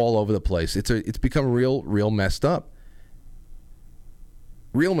gaslighting all over the place. It's become real messed up.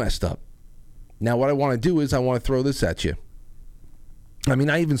 Real messed up. Now, what I want to do is I want to throw this at you. I mean,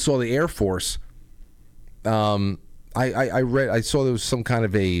 I even saw the Air Force. I saw there was some kind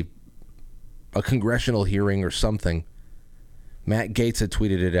of a congressional hearing or something. Matt Gaetz had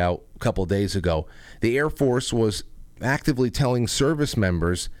tweeted it out a couple of days ago. The Air Force was actively telling service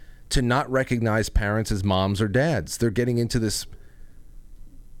members to not recognize parents as moms or dads. They're getting into this.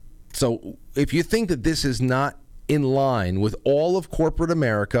 So if you think that this is not in line with all of corporate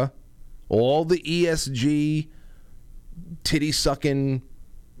America, all the ESG, titty-sucking,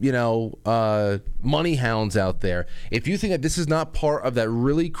 money hounds out there, if you think that this is not part of that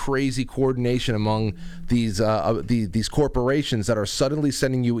really crazy coordination among these corporations that are suddenly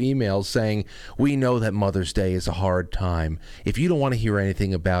sending you emails saying, we know that Mother's Day is a hard time. If you don't want to hear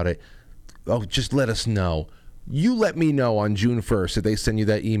anything about it, just let us know. You let me know on June 1st if they send you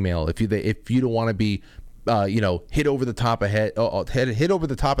that email. If you don't want to be hit over the top of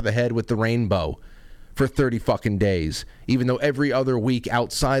the head with the rainbow for 30 fucking days, even though every other week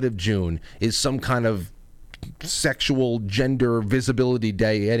outside of June is some kind of sexual gender visibility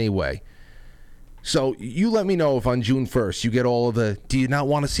day anyway. So you let me know if on June 1st you get all of the, do you not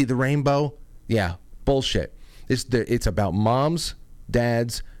want to see the rainbow? Yeah, bullshit. It's about moms,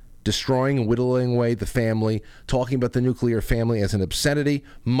 dads, destroying and whittling away the family, talking about the nuclear family as an obscenity,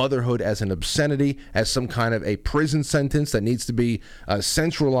 motherhood as an obscenity, as some kind of a prison sentence that needs to be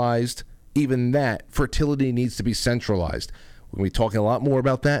centralized. Even that, fertility needs to be centralized. We're going to be talking a lot more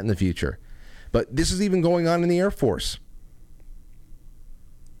about that in the future. But this is even going on in the Air Force.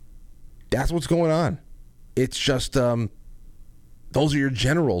 That's what's going on. It's just, those are your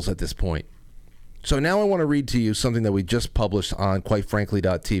generals at this point. So now I want to read to you something that we just published on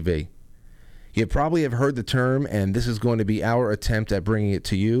quitefrankly.tv. You probably have heard the term, and this is going to be our attempt at bringing it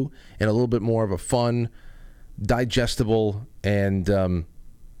to you in a little bit more of a fun, digestible, and an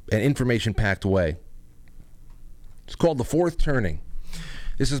information-packed way. It's called The Fourth Turning.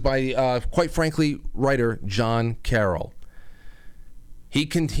 This is by, quite frankly, writer John Carroll.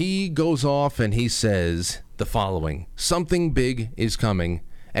 He goes off and he says the following: something big is coming.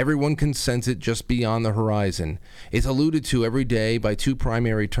 Everyone can sense it just beyond the horizon. It's alluded to every day by two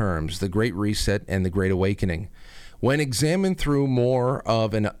primary terms, the Great Reset and the Great Awakening. When examined through more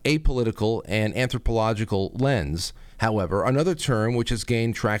of an apolitical and anthropological lens, however, another term which has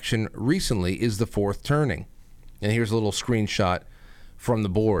gained traction recently is the fourth turning. And here's a little screenshot from the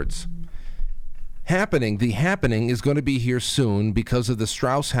boards. The happening is going to be here soon because of the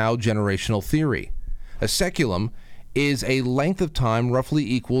Strauss-Howe generational theory. A seculum is a length of time roughly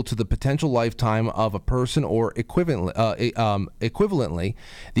equal to the potential lifetime of a person, or equivalently,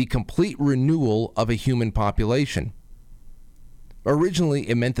 the complete renewal of a human population. Originally,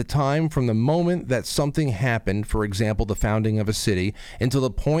 it meant the time from the moment that something happened, for example, the founding of a city, until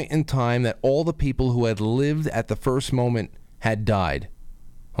the point in time that all the people who had lived at the first moment had died.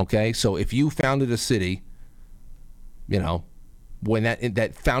 Okay, so if you founded a city, when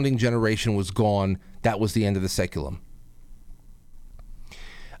that founding generation was gone, that was the end of the seculum.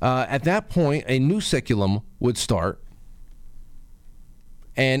 At that point, a new seculum would start,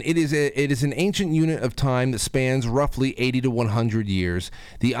 and it is an ancient unit of time that spans roughly 80 to 100 years.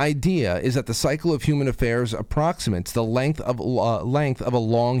 The idea is that the cycle of human affairs approximates the length of a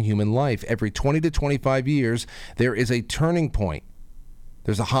long human life. Every 20 to 25 years, there is a turning point.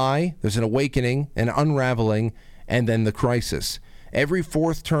 There's a high, there's an awakening, an unraveling, and then the crisis. Every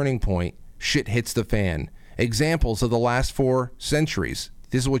fourth turning point, shit hits the fan. Examples of the last 4 centuries.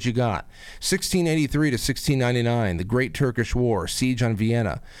 This is what you got. 1683 to 1699, the Great Turkish War, siege on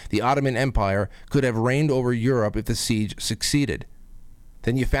Vienna. The Ottoman Empire could have reigned over Europe if the siege succeeded.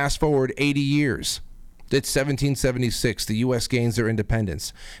 Then you fast forward 80 years. It's 1776, the U.S. gains their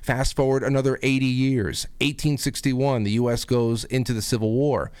independence. Fast forward another 80 years. 1861, the U.S. goes into the Civil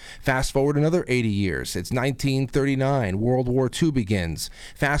War. Fast forward another 80 years. It's 1939, World War II begins.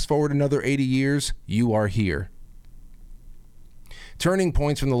 Fast forward another 80 years, you are here. Turning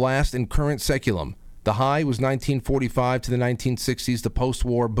points from the last and current seculum. The high was 1945 to the 1960s, the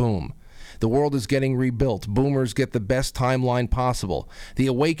post-war boom. The world is getting rebuilt. Boomers get the best timeline possible. The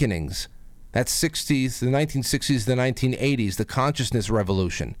awakenings, that's the 1960s, the 1980s, the consciousness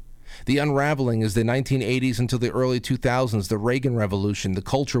revolution. The unraveling is the 1980s until the early 2000s, the Reagan Revolution, the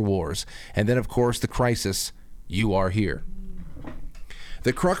culture wars, and then, of course, the crisis. You are here.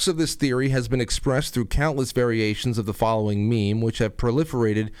 The crux of this theory has been expressed through countless variations of the following meme, which have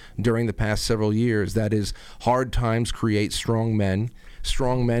proliferated during the past several years. That is, hard times create strong men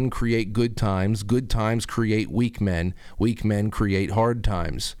create good times create weak men create hard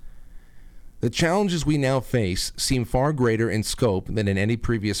times. The challenges we now face seem far greater in scope than in any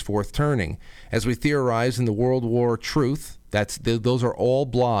previous fourth turning. As we theorize in the World War Truth, those are all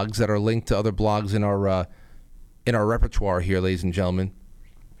blogs that are linked to other blogs in our repertoire here, ladies and gentlemen.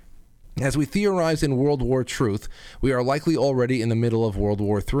 As we theorize in World War Truth, we are likely already in the middle of World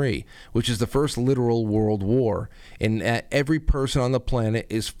War III, which is the first literal world war, and every person on the planet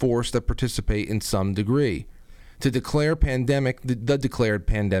is forced to participate in some degree. The declared pandemic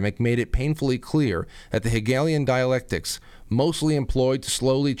made it painfully clear that the Hegelian dialectics, mostly employed to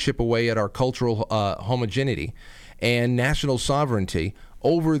slowly chip away at our cultural homogeneity and national sovereignty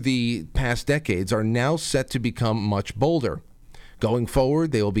over the past decades, are now set to become much bolder. Going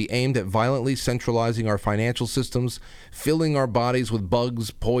forward, they will be aimed at violently centralizing our financial systems, filling our bodies with bugs,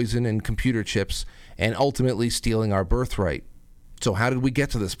 poison, and computer chips, and ultimately stealing our birthright. So how did we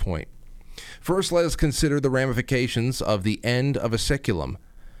get to this point? First, let us consider the ramifications of the end of a seculum.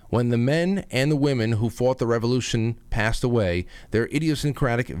 When the men and the women who fought the revolution passed away, their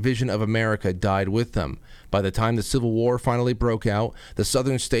idiosyncratic vision of America died with them. By the time the Civil War finally broke out, the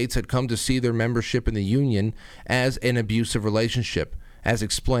southern states had come to see their membership in the Union as an abusive relationship, as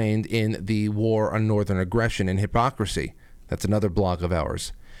explained in the War on Northern Aggression and Hypocrisy. That's another blog of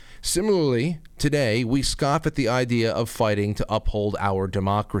ours. Similarly, today, we scoff at the idea of fighting to uphold our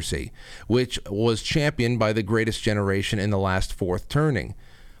democracy, which was championed by the greatest generation in the last fourth turning,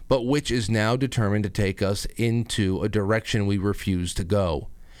 but which is now determined to take us into a direction we refuse to go.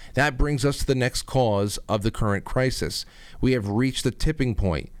 That brings us to the next cause of the current crisis. We have reached the tipping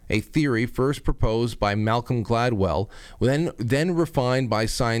point, a theory first proposed by Malcolm Gladwell, then refined by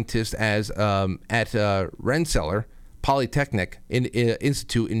scientists at Rensselaer Polytechnic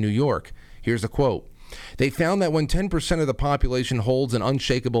Institute in New York. Here's a quote. They found that when 10% of the population holds an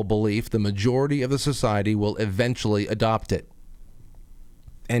unshakable belief, the majority of the society will eventually adopt it.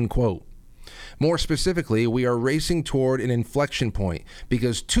 End quote. More specifically, we are racing toward an inflection point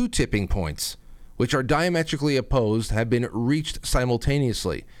because two tipping points, which are diametrically opposed, have been reached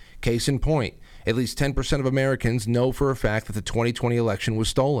simultaneously. Case in point, at least 10% of Americans know for a fact that the 2020 election was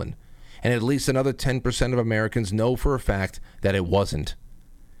stolen, and at least another 10% of Americans know for a fact that it wasn't.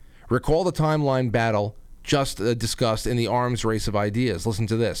 Recall the timeline battle just discussed in the arms race of ideas. Listen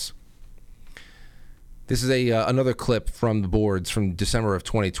to this. This is another clip from the boards from December of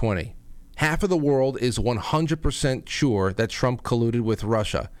 2020. Half of the world is 100% sure that Trump colluded with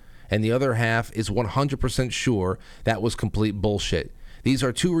Russia, and the other half is 100% sure that was complete bullshit. These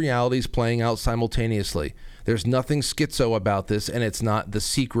are two realities playing out simultaneously. There's nothing schizo about this, and it's not the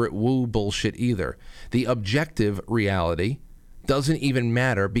secret woo bullshit either. The objective reality doesn't even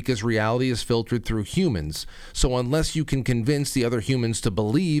matter because reality is filtered through humans. So unless you can convince the other humans to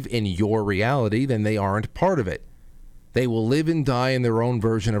believe in your reality, then they aren't part of it. They will live and die in their own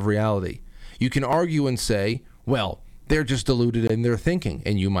version of reality. You can argue and say, well, they're just deluded in their thinking,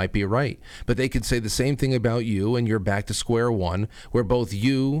 and you might be right. But they could say the same thing about you, and you're back to square one, where both of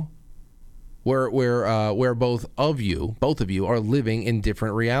you are living in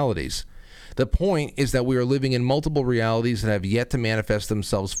different realities. The point is that we are living in multiple realities that have yet to manifest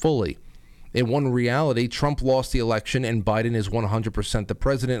themselves fully. In one reality, Trump lost the election and Biden is 100% the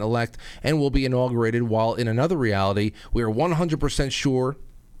president-elect and will be inaugurated, while in another reality, we are 100% sure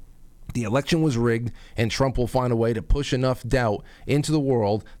the election was rigged and Trump will find a way to push enough doubt into the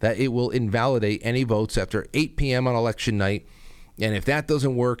world that it will invalidate any votes after 8 p.m. on election night. And if that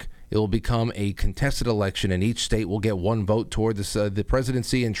doesn't work, it will become a contested election and each state will get one vote toward the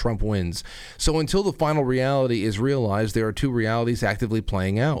presidency and Trump wins. So until the final reality is realized, there are two realities actively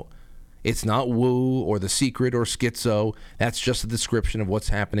playing out. It's not woo or the secret or schizo. That's just a description of what's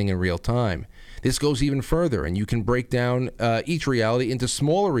happening in real time. This goes even further, and you can break down each reality into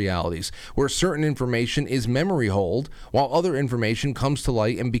smaller realities where certain information is memory hold while other information comes to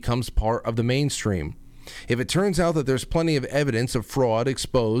light and becomes part of the mainstream. If it turns out that there's plenty of evidence of fraud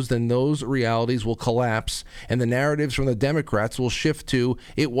exposed, then those realities will collapse, and the narratives from the Democrats will shift to,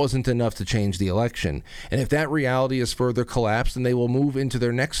 it wasn't enough to change the election. And if that reality is further collapsed, then they will move into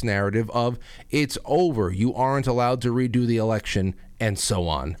their next narrative of, it's over, you aren't allowed to redo the election, and so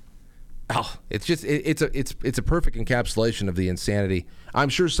on. Oh, it's a perfect encapsulation of the insanity. I'm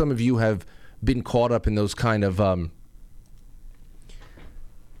sure some of you have been caught up in those kind of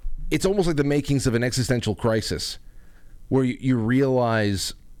it's almost like the makings of an existential crisis, where you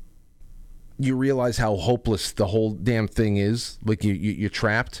realize how hopeless the whole damn thing is. Like you're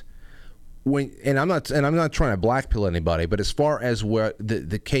trapped. And I'm not trying to blackpill anybody, but as far as where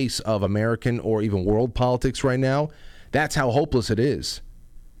the case of American or even world politics right now, that's how hopeless it is.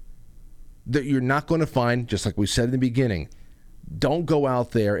 That you're not going to find, just like we said in the beginning, don't go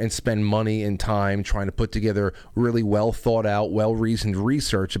out there and spend money and time trying to put together really well thought out, well-reasoned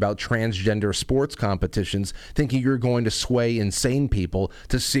research about transgender sports competitions, thinking you're going to sway insane people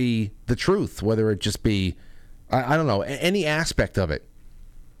to see the truth, whether it just be, I don't know, any aspect of it.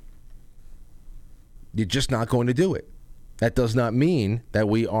 You're just not going to do it. That does not mean that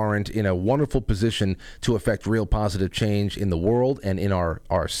we aren't in a wonderful position to affect real positive change in the world and in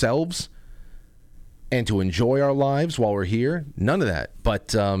ourselves, and to enjoy our lives while we're here. None of that.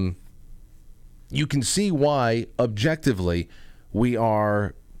 But you can see why, objectively, we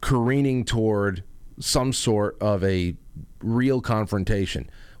are careening toward some sort of a real confrontation,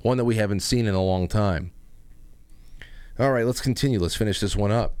 one that we haven't seen in a long time. All right, let's continue. Let's finish this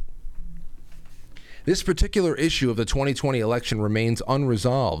one up. This particular issue of the 2020 election remains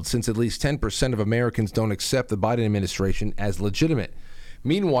unresolved, since at least 10% of Americans don't accept the Biden administration as legitimate.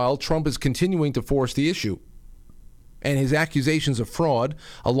 Meanwhile, Trump is continuing to force the issue, and his accusations of fraud,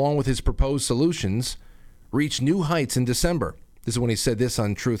 along with his proposed solutions, reached new heights in December. This is when he said this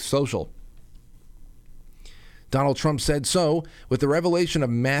on Truth Social. Donald Trump said, so, with the revelation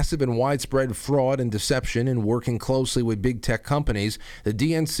of massive and widespread fraud and deception in working closely with big tech companies, the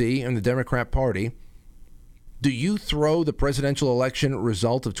DNC and the Democrat Party, do you throw the presidential election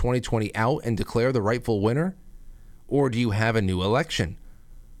result of 2020 out and declare the rightful winner? Or do you have a new election?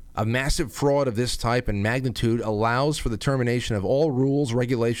 A massive fraud of this type and magnitude allows for the termination of all rules,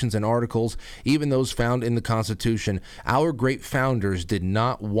 regulations, and articles, even those found in the Constitution. Our great founders did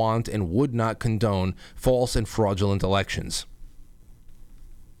not want and would not condone false and fraudulent elections.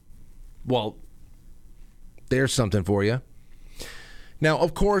 Well, there's something for you. Now,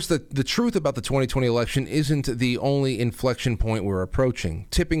 of course, the truth about the 2020 election isn't the only inflection point we're approaching.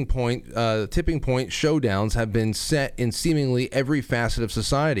 Tipping point showdowns have been set in seemingly every facet of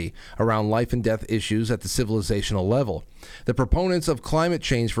society around life and death issues at the civilizational level. The proponents of climate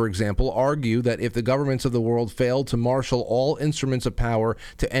change, for example, argue that if the governments of the world fail to marshal all instruments of power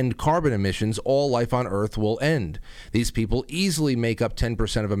to end carbon emissions, all life on Earth will end. These people easily make up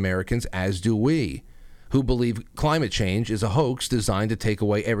 10% of Americans, as do we, who believe climate change is a hoax designed to take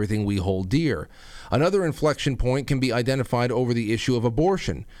away everything we hold dear. Another inflection point can be identified over the issue of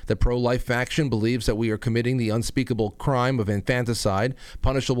abortion. The pro-life faction believes that we are committing the unspeakable crime of infanticide,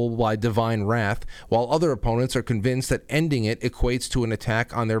 punishable by divine wrath, while other opponents are convinced that ending it equates to an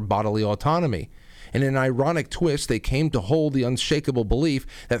attack on their bodily autonomy. In an ironic twist, they came to hold the unshakable belief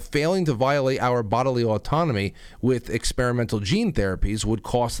that failing to violate our bodily autonomy with experimental gene therapies would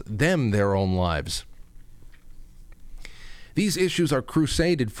cost them their own lives. These issues are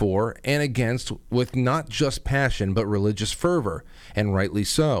crusaded for and against with not just passion but religious fervor, and rightly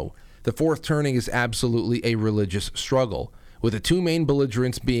so. The fourth turning is absolutely a religious struggle, with the two main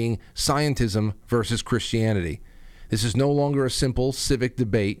belligerents being scientism versus Christianity. This is no longer a simple civic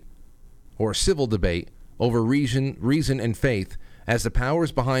debate or civil debate over reason and faith, as the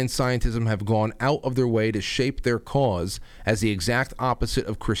powers behind scientism have gone out of their way to shape their cause as the exact opposite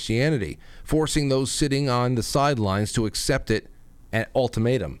of Christianity, forcing those sitting on the sidelines to accept it at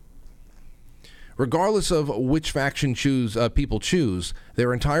ultimatum. Regardless of which faction people choose,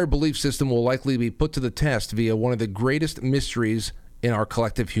 their entire belief system will likely be put to the test via one of the greatest mysteries in our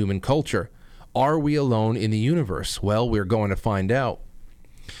collective human culture. Are we alone in the universe? Well, we're going to find out.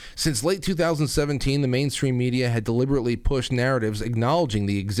 Since late 2017, the mainstream media had deliberately pushed narratives acknowledging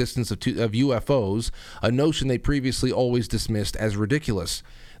the existence of UFOs, a notion they previously always dismissed as ridiculous.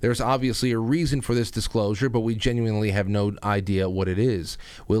 There's obviously a reason for this disclosure, but we genuinely have no idea what it is.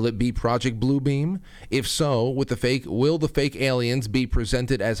 Will it be Project Bluebeam? If so, will the fake aliens be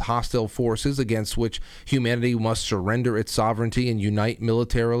presented as hostile forces against which humanity must surrender its sovereignty and unite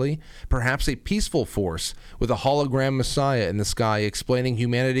militarily? Perhaps a peaceful force with a hologram messiah in the sky explaining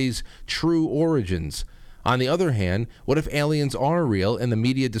humanity's true origins. On the other hand, what if aliens are real and the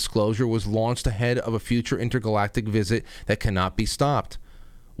media disclosure was launched ahead of a future intergalactic visit that cannot be stopped?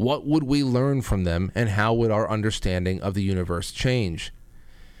 What would we learn from them, and how would our understanding of the universe change?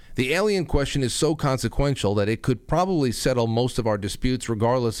 The alien question is so consequential that it could probably settle most of our disputes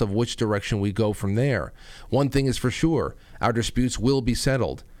regardless of which direction we go from there. One thing is for sure, our disputes will be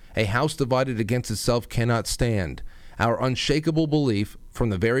settled. A house divided against itself cannot stand. Our unshakable belief from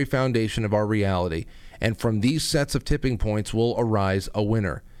the very foundation of our reality, and from these sets of tipping points will arise a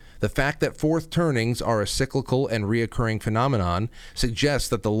winner. The fact that fourth turnings are a cyclical and reoccurring phenomenon suggests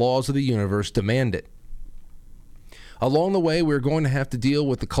that the laws of the universe demand it. Along the way, we're going to have to deal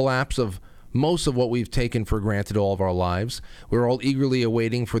with the collapse of most of what we've taken for granted all of our lives. We're all eagerly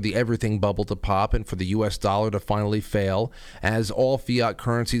awaiting for the everything bubble to pop and for the U.S. dollar to finally fail, as all fiat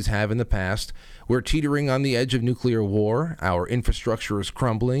currencies have in the past. We're teetering on the edge of nuclear war. Our infrastructure is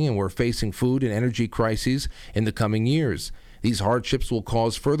crumbling, and we're facing food and energy crises in the coming years. These hardships will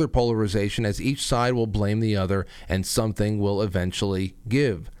cause further polarization as each side will blame the other, and something will eventually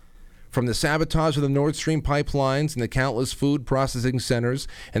give. From the sabotage of the Nord Stream pipelines and the countless food processing centers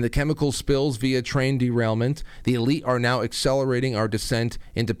and the chemical spills via train derailment, the elite are now accelerating our descent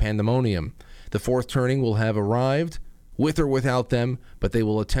into pandemonium. The fourth turning will have arrived, with or without them, but they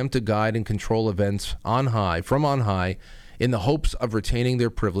will attempt to guide and control events on high, in the hopes of retaining their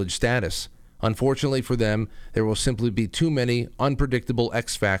privileged status. Unfortunately for them, there will simply be too many unpredictable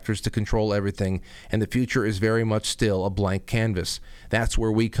X factors to control everything, and the future is very much still a blank canvas. That's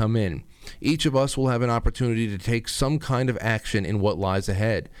where we come in. Each of us will have an opportunity to take some kind of action in what lies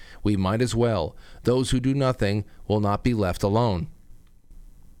ahead. We might as well. Those who do nothing will not be left alone.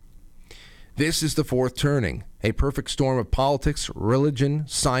 This is the fourth turning, a perfect storm of politics, religion,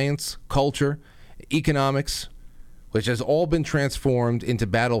 science, culture, economics, which has all been transformed into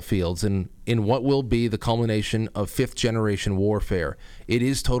battlefields in what will be the culmination of fifth-generation warfare. It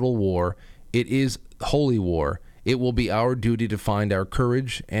is total war. It is holy war. It will be our duty to find our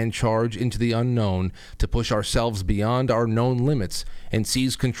courage and charge into the unknown, to push ourselves beyond our known limits and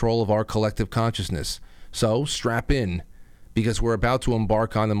seize control of our collective consciousness. So, strap in, because we're about to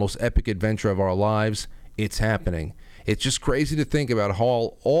embark on the most epic adventure of our lives. It's happening. It's just crazy to think about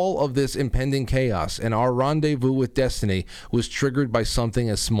how all of this impending chaos and our rendezvous with destiny was triggered by something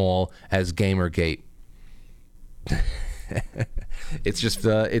as small as Gamergate. It's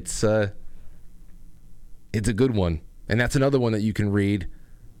a good one. And that's another one that you can read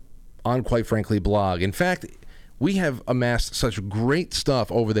on Quite Frankly blog. In fact, we have amassed such great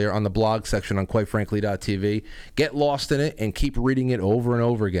stuff over there on the blog section on quitefrankly.tv. Get lost in it and keep reading it over and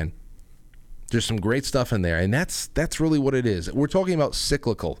over again. There's some great stuff in there, and that's really what it is. We're talking about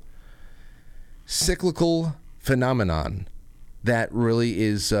cyclical phenomenon that really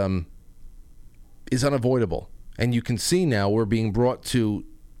is unavoidable. And you can see now we're being brought to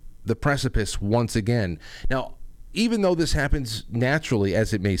the precipice once again. Now, even though this happens naturally,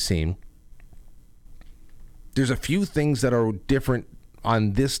 as it may seem, there's a few things that are different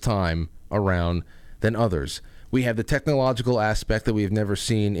on this time around than others. We have the technological aspect that we've never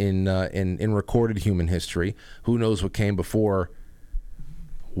seen in recorded human history. Who knows what came before,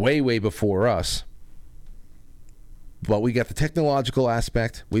 way before us. But we got the technological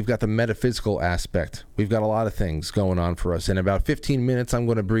aspect. We've got the metaphysical aspect. We've got a lot of things going on for us. In about 15 minutes, I'm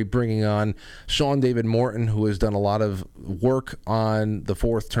going to be bringing on Sean David Morton, who has done a lot of work on the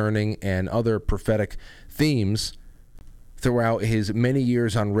fourth turning and other prophetic themes throughout his many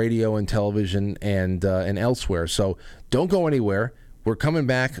years on radio and television and elsewhere. So don't go anywhere. We're coming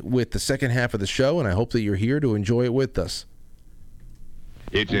back with the second half of the show, and I hope that you're here to enjoy it with us.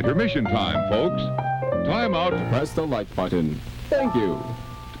 It's intermission time, folks. Time out. Press the like button. Thank you.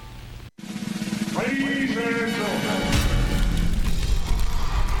 Ladies and gentlemen.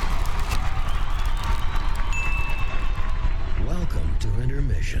 Welcome to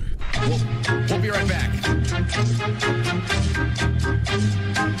intermission. We'll be right back.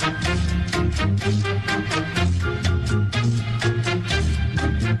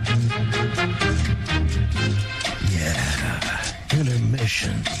 Yeah,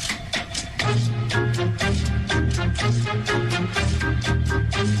 intermission.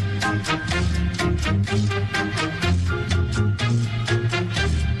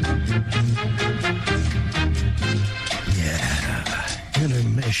 Yeah,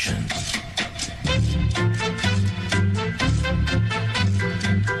 intermission.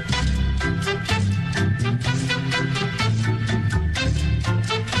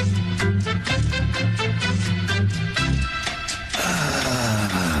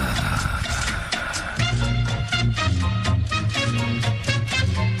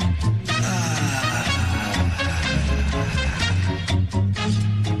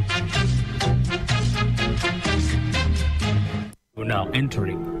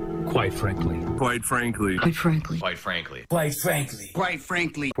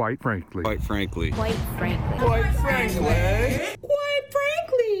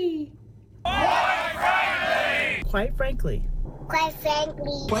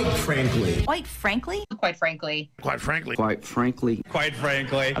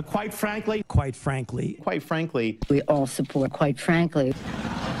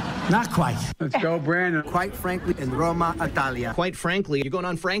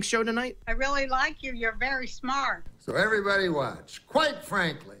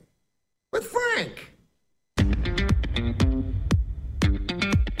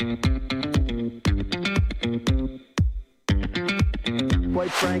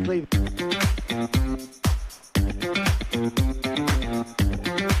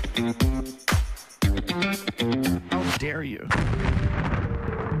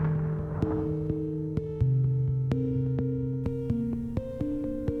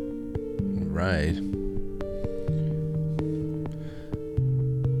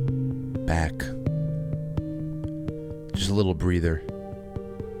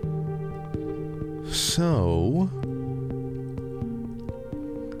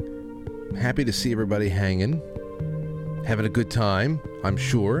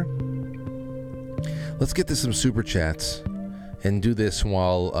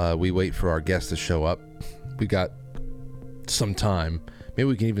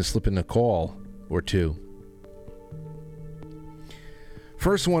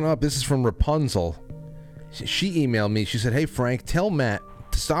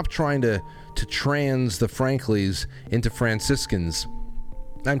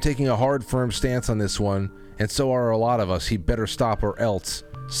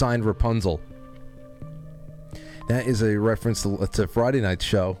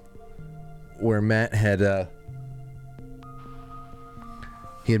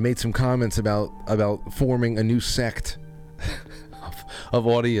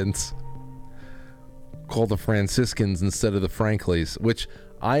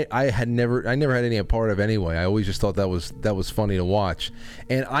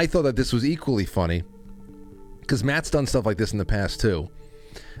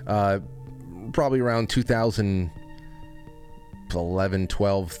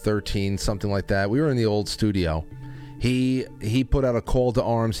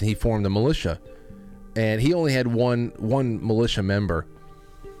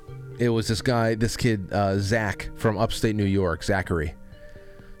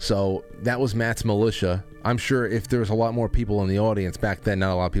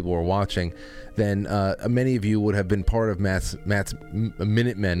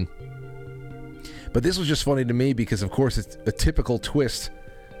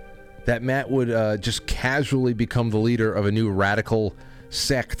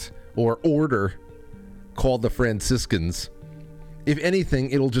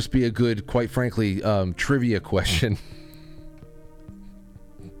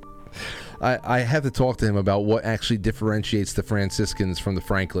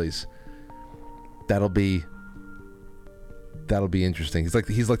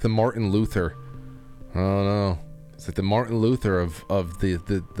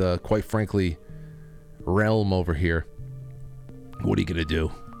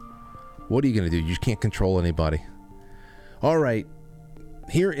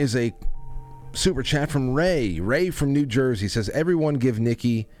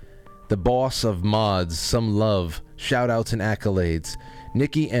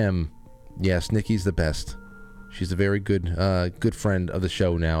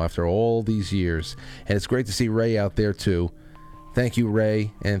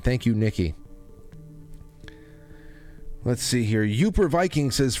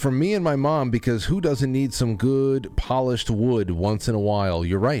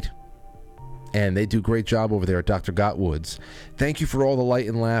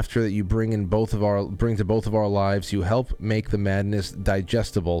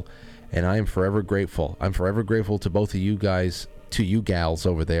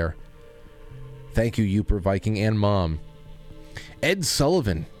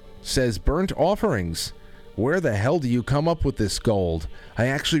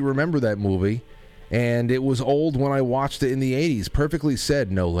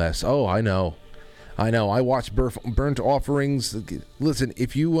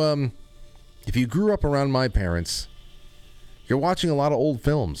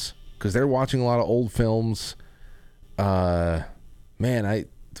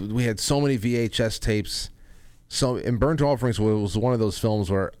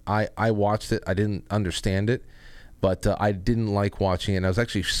 but I didn't like watching it. And I was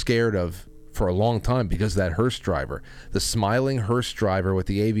actually scared of for a long time because of that hearse driver, the smiling hearse driver with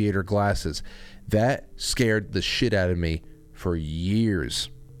the aviator glasses. That scared the shit out of me for years.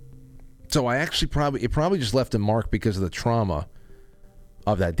 So I actually probably just left a mark because of the trauma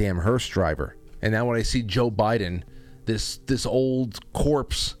of that damn hearse driver. And now when I see Joe Biden, this old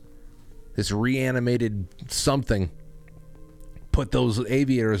corpse, this reanimated something, put those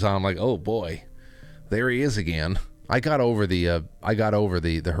aviators on, I'm like, oh boy, there he is again. I got over the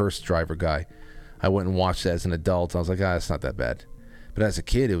hearse driver guy. I went and watched it as an adult. I was like, it's not that bad. But as a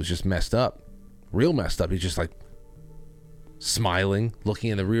kid, it was just messed up, real messed up. He's just like smiling,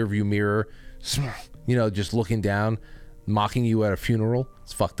 looking in the rearview mirror, just looking down, mocking you at a funeral.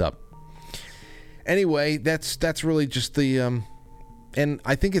 It's fucked up. Anyway, that's really just the and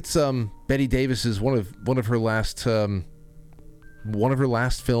I think it's Bette Davis's one of her last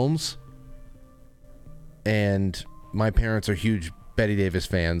films. And my parents are huge Bette Davis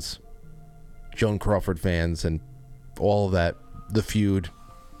fans, Joan Crawford fans, and all of that, The Feud.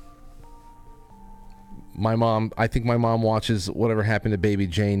 I think my mom watches Whatever Happened to Baby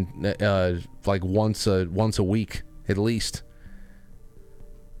Jane like once a week at least.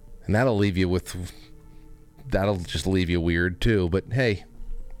 And that'll just leave you weird too. But hey,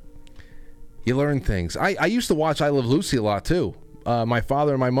 you learn things. I used to watch I Love Lucy a lot too. My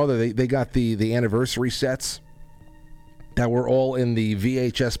father and my mother, they got the anniversary sets that were all in the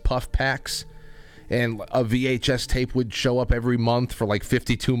VHS puff packs. And a VHS tape would show up every month for like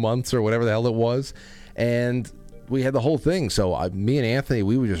 52 months or whatever the hell it was. And we had the whole thing. So me and Anthony,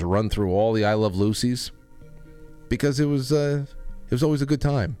 we would just run through all the I Love Lucy's because it was always a good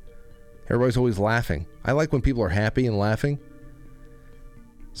time. Everybody's always laughing. I like when people are happy and laughing.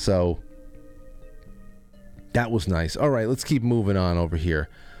 So that was nice. All right, let's keep moving on over here.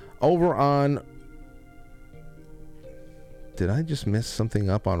 Over on... Did I just miss something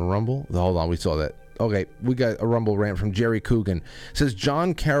up on Rumble? Hold on, we saw that. Okay, we got a Rumble rant from Jerry Coogan. Says,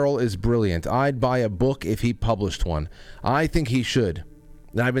 John Carroll is brilliant. I'd buy a book if he published one. I think he should.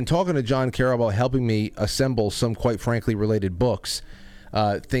 Now, I've been talking to John Carroll about helping me assemble some, quite frankly, related books.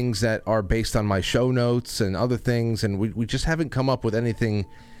 Things that are based on my show notes and other things, and we just haven't come up with anything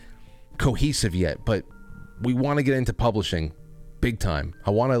cohesive yet, but we want to get into publishing big time.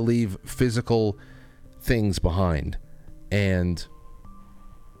 I want to leave physical things behind, and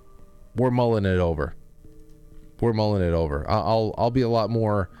we're mulling it over. I'll be a lot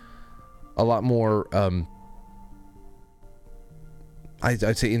more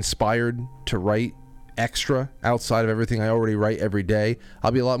I'd say inspired to write extra outside of everything I already write every day.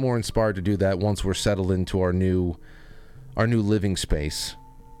 I'll be a lot more inspired to do that once we're settled into our new living space.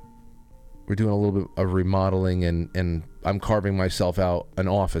 We're doing a little bit of remodeling, and I'm carving myself out an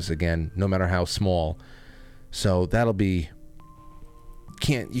office again, no matter how small. So that'll be...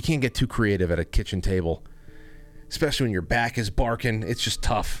 You can't get too creative at a kitchen table, especially when your back is barking. It's just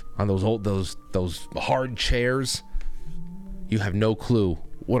tough on those hard chairs. You have no clue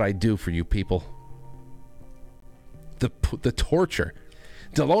what I do for you people. The torture.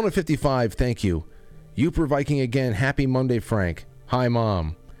 Delona 55, thank you. Youper Viking again. Happy Monday, Frank. Hi,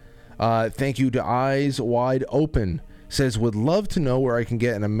 Mom. Thank you to Eyes Wide Open. Says, would love to know where I can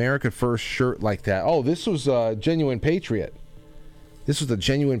get an America First shirt like that. Oh, this was Genuine Patriot. This was the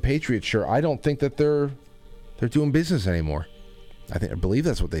Genuine Patriot shirt. I don't think that they're doing business anymore. I believe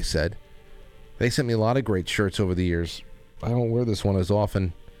that's what they said. They sent me a lot of great shirts over the years. I don't wear this one as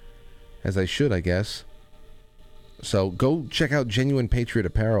often as I should, I guess. So go check out Genuine Patriot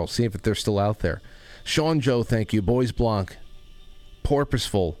Apparel. See if they're still out there. Sean Joe, thank you. Boys Blanc.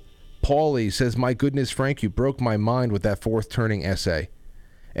 Porpoiseful. Paulie says, my goodness, Frank, you broke my mind with that fourth turning essay.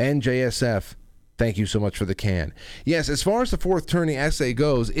 And JSF, thank you so much for the can. Yes, as far as the fourth turning essay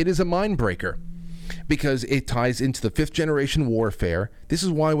goes, it is a mind breaker because it ties into the fifth generation warfare. This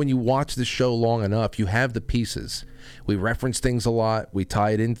is why when you watch the show long enough, you have the pieces. We reference things a lot. We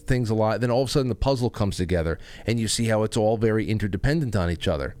tie it into things a lot. Then all of a sudden the puzzle comes together and you see how it's all very interdependent on each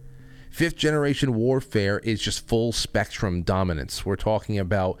other. Fifth generation warfare is just full spectrum dominance. We're talking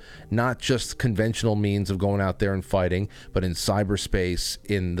about not just conventional means of going out there and fighting, but in cyberspace,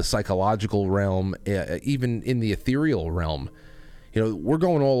 in the psychological realm, even in the ethereal realm. You know, we're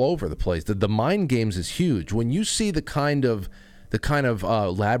going all over the place. The mind games is huge. When you see the kind of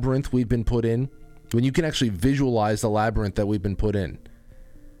labyrinth we've been put in, when you can actually visualize the labyrinth that we've been put in,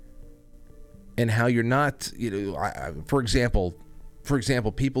 and how you're not, for example,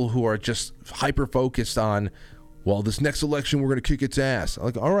 people who are just hyper-focused on, well, this next election, we're going to kick its ass. I'm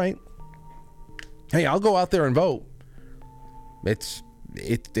like, all right. Hey, I'll go out there and vote. It's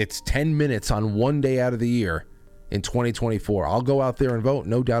 10 minutes on one day out of the year. in 2024. I'll go out there and vote,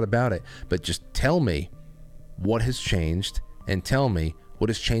 no doubt about it. But just tell me what has changed, and tell me what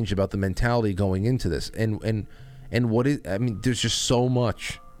has changed about the mentality going into this. And what is, I mean, there's just so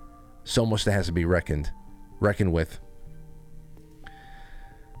much that has to be reckoned with.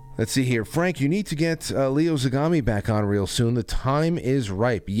 Let's see here. Frank, you need to get Leo Zagami back on real soon. The time is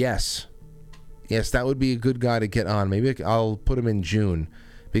ripe. Yes, that would be a good guy to get on. Maybe I'll put him in June,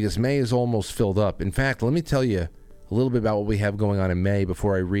 because May is almost filled up. In fact, let me tell you a little bit about what we have going on in May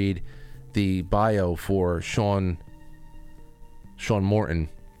before I read the bio for Sean Morton.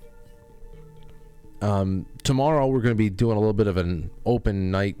 Tomorrow we're going to be doing a little bit of an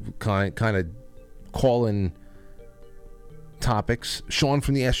open night kind of call-in topics. Sean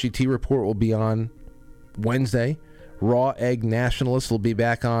from the SGT Report will be on Wednesday. Raw Egg Nationalists will be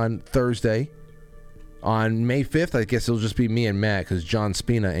back on Thursday. On May 5th, I guess it'll just be me and Matt, because John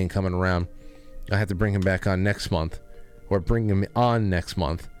Spina ain't coming around. I have to bring him back on next month, or bring him on next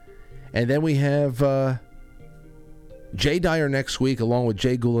month. And then we have Jay Dyer next week, along with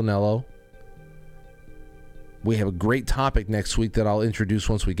Jay Gulanello. We have a great topic next week that I'll introduce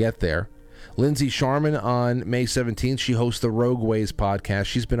once we get there. Lindsay Sharman on May 17th. She hosts the Rogue Ways podcast.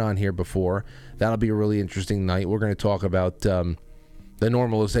 She's been on here before. That'll be a really interesting night. We're going to talk about the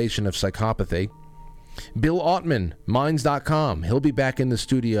normalization of psychopathy. Bill Ottman, Minds.com. He'll be back in the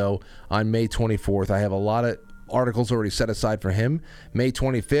studio on May 24th. I have a lot of articles already set aside for him. May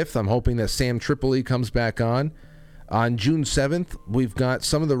 25th, I'm hoping that Sam Tripoli comes back on. On June 7th, we've got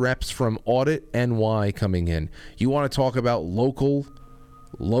some of the reps from Audit NY coming in. You want to talk about local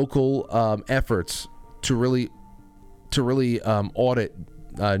efforts to really audit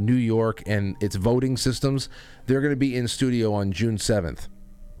New York and its voting systems. They're going to be in studio on June 7th.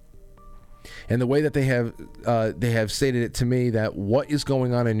 And the way that they have stated it to me, that what is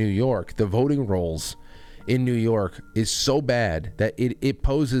going on in New York, the voting rolls in New York, is so bad that it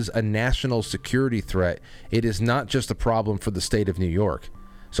poses a national security threat. It is not just a problem for the state of New York.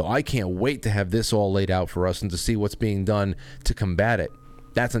 So I can't wait to have this all laid out for us and to see what's being done to combat it.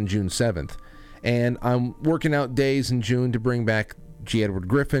 That's on June 7th. And I'm working out days in June to bring back G. Edward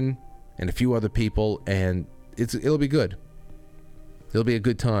Griffin and a few other people, and it'll be good. It'll be a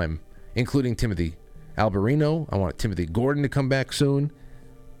good time, including Timothy Alberino. I want Timothy Gordon to come back soon.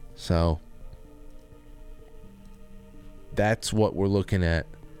 So that's what we're looking at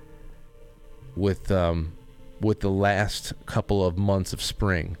with the last couple of months of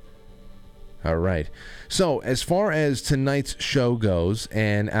spring. All right. So as far as tonight's show goes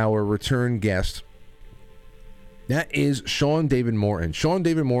and our return guest, that is Sean David Morton. Sean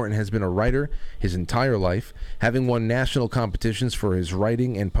David Morton has been a writer his entire life, having won national competitions for his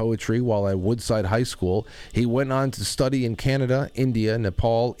writing and poetry while at Woodside High School. He went on to study in Canada, India,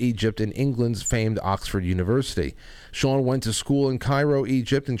 Nepal, Egypt, and England's famed Oxford University. Sean went to school in Cairo,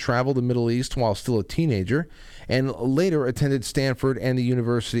 Egypt, and traveled the Middle East while still a teenager, and later attended Stanford and the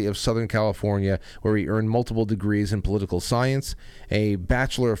University of Southern California, where he earned multiple degrees in political science, a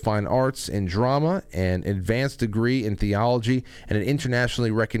Bachelor of Fine Arts in drama, an advanced degree in theology, and an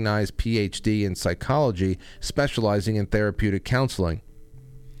internationally recognized PhD in psychology, specializing in therapeutic counseling.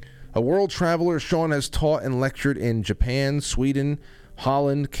 A world traveler, Sean has taught and lectured in Japan, Sweden,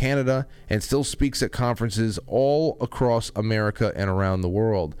 Holland, Canada, and still speaks at conferences all across America and around the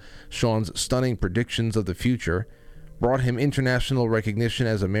world. Sean's stunning predictions of the future brought him international recognition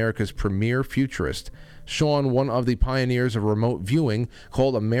as America's premier futurist. Sean, one of the pioneers of remote viewing,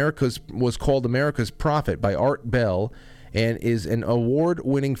 was called America's Prophet by Art Bell, and is an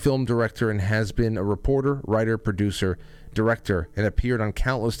award-winning film director and has been a reporter, writer, producer, director, and appeared on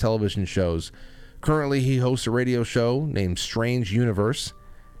countless television shows. Currently, he hosts a radio show named Strange Universe,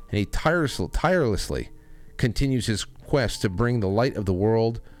 and he tirelessly continues his quest to bring the light of the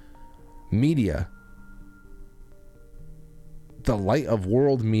world media, to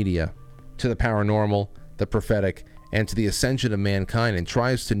the paranormal, the prophetic, and to the ascension of mankind, and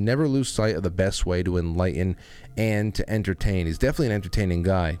tries to never lose sight of the best way to enlighten and to entertain. He's definitely an entertaining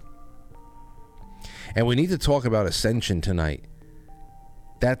guy. And we need to talk about ascension tonight.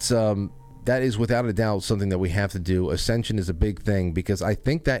 That is without a doubt something that we have to do. Ascension is a big thing, because I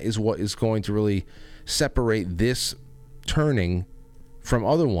think that is what is going to really separate this turning from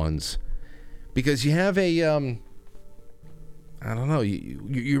other ones. Because you have a, I don't know,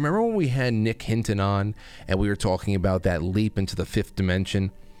 you remember when we had Nick Hinton on and we were talking about that leap into the fifth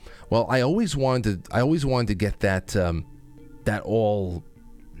dimension? Well, I always wanted to get that all,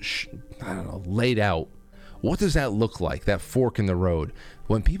 I don't know, laid out. What does that look like, that fork in the road?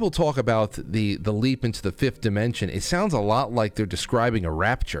 When people talk about the leap into the fifth dimension, it sounds a lot like they're describing a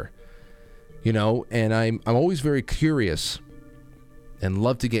rapture. You know, and I'm always very curious and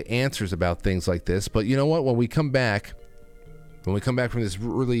love to get answers about things like this. But you know what? When we come back from this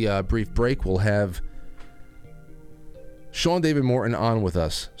really brief break, we'll have Sean David Morton on with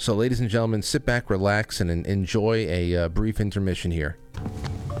us. So, ladies and gentlemen, sit back, relax, and enjoy a brief intermission here.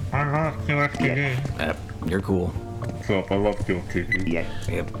 I love QFTV. Yep, you're cool. What's up? I love QFTV. Yeah.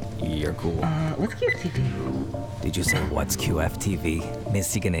 Yep, you're cool. What's QFTV? Did you say what's QFTV?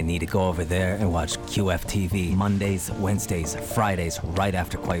 Miss, you're gonna need to go over there and watch QFTV Mondays, Wednesdays, Fridays, right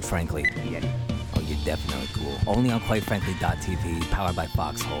after Quite Frankly. Yeah. Oh, you're definitely cool. Only on QuiteFrankly.tv, powered by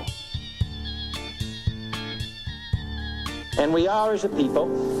Foxhole. And we are, as a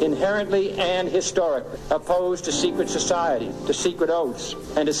people, inherently and historically opposed to secret society, to secret oaths,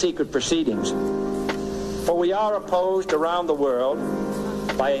 and to secret proceedings. For we are opposed around the world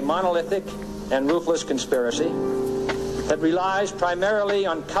by a monolithic and ruthless conspiracy that relies primarily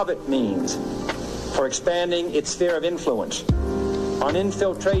on covert means for expanding its sphere of influence, on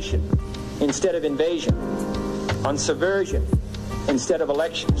infiltration instead of invasion, on subversion instead of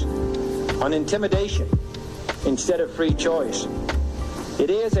elections, on intimidation instead of free choice.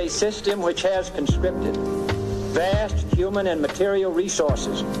 It is a system which has conscripted vast human and material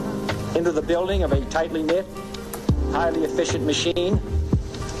resources into the building of a tightly knit, highly efficient machine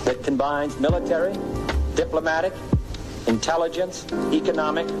that combines military, diplomatic, intelligence,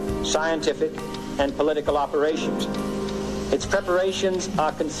 economic, scientific, and political operations. Its preparations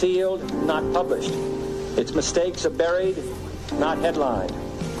are concealed, not published. Its mistakes are buried, not headlined.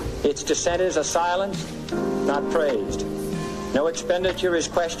 Its dissenters are silenced, not praised. No expenditure is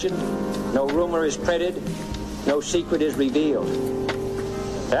questioned, no rumor is printed, no secret is revealed.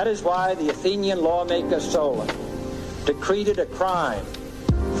 That is why the Athenian lawmaker Solon decreed it a crime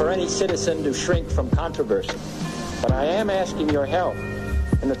for any citizen to shrink from controversy. But I am asking your help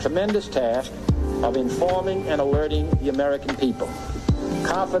in the tremendous task of informing and alerting the American people,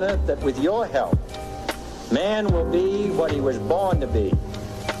 confident that with your help, man will be what he was born to be,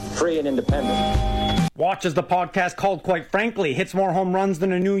 free and independent. Watches the podcast called Quite Frankly. Hits more home runs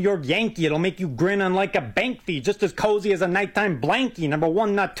than a New York Yankee. It'll make you grin unlike a bank fee. Just as cozy as a nighttime blankie. Number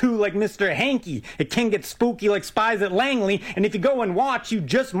one, not two, like Mr. Hanky. It can get spooky like spies at Langley. And if you go and watch, you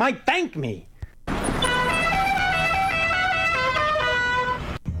just might thank me.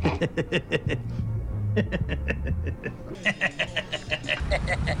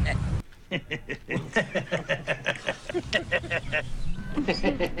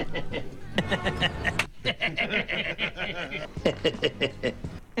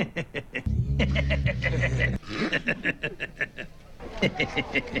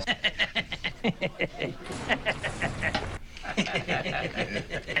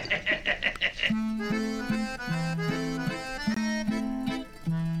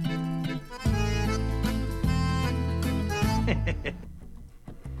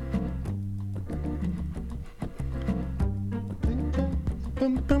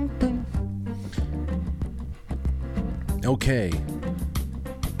 Okay,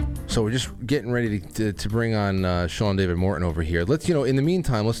 so we're just getting ready to bring on Sean David Morton over here. Let's, in the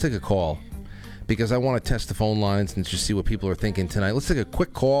meantime, let's take a call because I want to test the phone lines and just see what people are thinking tonight. Let's take a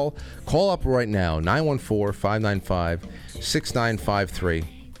quick call. Call up right now, 914-595-6953.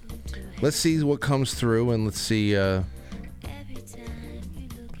 Let's see what comes through, and let's see.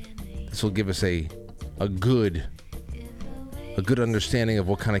 This will give us a good understanding of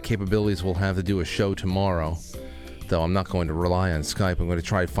what kind of capabilities we'll have to do a show tomorrow. Though I'm not going to rely on Skype. I'm going to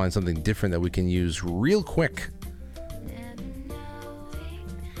try to find something different that we can use real quick.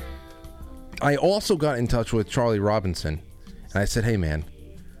 I also got in touch with Charlie Robinson, and I said, hey man,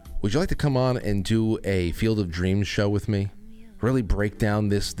 would you like to come on and do a Field of Dreams show with me? Really break down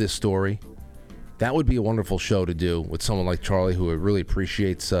this story? That would be a wonderful show to do with someone like Charlie, who really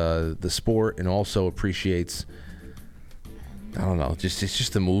appreciates the sport and also appreciates, I don't know, it's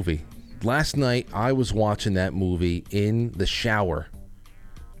just a movie. Last night, I was watching that movie in the shower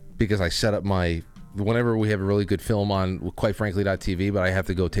because I set up whenever we have a really good film on QuiteFrankly.tv, but I have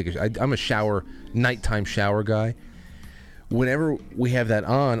to go take I'm a nighttime shower guy. Whenever we have that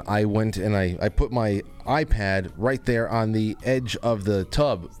on, I went and I put my iPad right there on the edge of the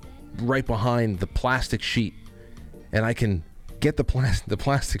tub, right behind the plastic sheet, and I can get the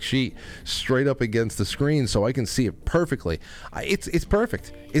plastic sheet straight up against the screen so I can see it perfectly. It's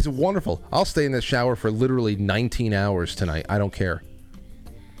perfect. It's wonderful. I'll stay in the shower for literally 19 hours tonight. I don't care.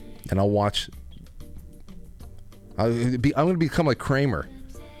 And I'll watch. I'm going to become like Kramer.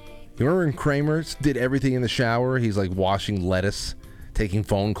 You remember when Kramer did everything in the shower? He's like washing lettuce, taking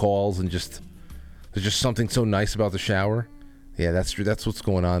phone calls, and there's just something so nice about the shower. Yeah, that's true. That's what's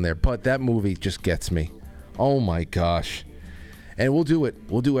going on there. But that movie just gets me. Oh my gosh. And we'll do it.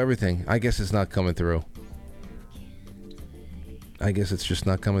 We'll do everything. I guess it's not coming through. I guess it's just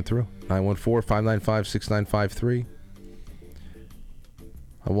not coming through. 914-595-6953.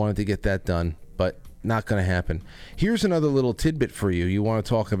 I wanted to get that done, but not going to happen. Here's another little tidbit for you. You want to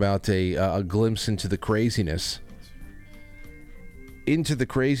talk about a glimpse into the craziness. Into the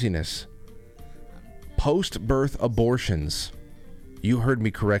craziness. Post-birth abortions. You heard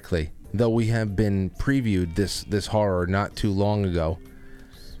me correctly. Though we have been previewed this horror not too long ago.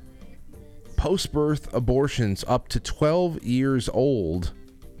 Post-birth abortions up to 12 years old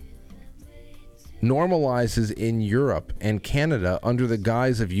normalizes in Europe and Canada under the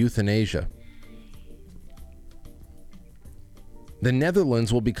guise of euthanasia. The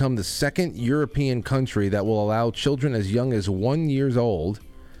Netherlands will become the second European country that will allow children as young as 1 year old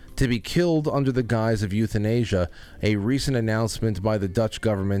to be killed under the guise of euthanasia, a recent announcement by the Dutch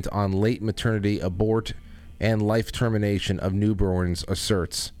government on late maternity, abort, and life termination of newborns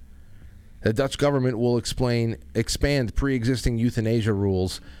asserts. The Dutch government will expand pre-existing euthanasia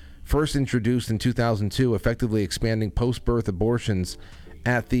rules, first introduced in 2002, effectively expanding post-birth abortions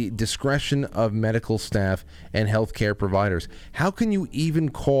at the discretion of medical staff and healthcare providers. How can you even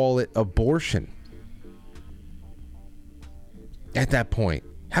call it abortion at that point?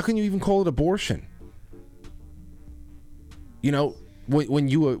 How can you even call it abortion? You know, when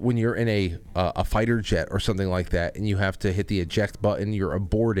you're in a fighter jet or something like that, and you have to hit the eject button, you're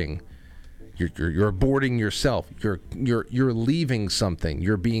aborting. You're aborting yourself. You're leaving something.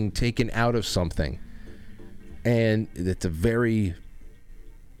 You're being taken out of something, and it's a very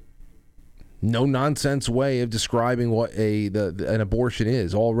no nonsense way of describing what an abortion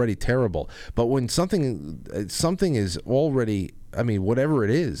is. Already terrible. But when something is already, I mean, whatever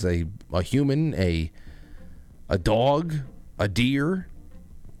it is, a human, a dog, a deer,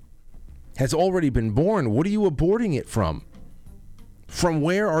 has already been born, what are you aborting it from? From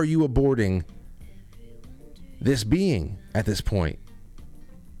where are you aborting this being at this point?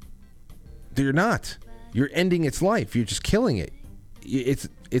 You're not. You're ending its life. You're just killing it.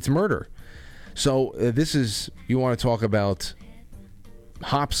 It's murder. So this is, you want to talk about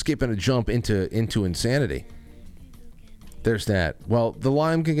hop, skip, and a jump into insanity. There's that. Well,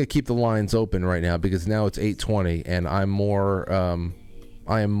 I'm going to keep the lines open right now because now it's 8:20, and I am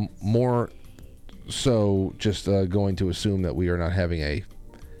more so just going to assume that we are not having a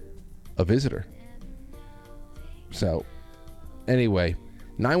visitor. So, anyway,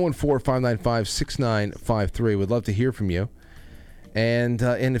 914-595-6953. Would love to hear from you. And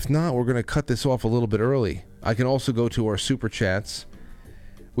if not, we're going to cut this off a little bit early. I can also go to our super chats.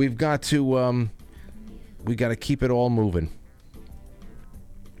 We've got to keep it all moving.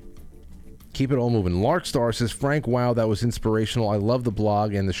 Keep it all moving. Larkstar says, Frank, wow, that was inspirational. I love the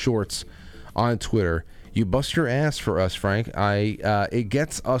blog and the shorts on Twitter. You bust your ass for us, Frank. It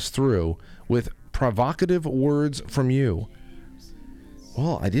gets us through with provocative words from you.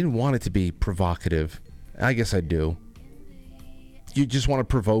 Well, I didn't want it to be provocative. I guess I do. You just want to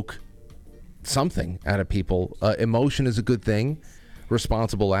provoke something out of people. Emotion is a good thing.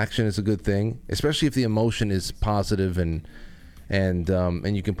 Responsible action is a good thing, especially if the emotion is positive and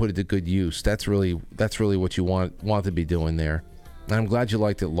you can put it to good use. That's really what you want to be doing there. And I'm glad you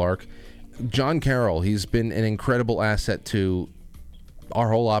liked it, Lark. John Carroll, he's been an incredible asset to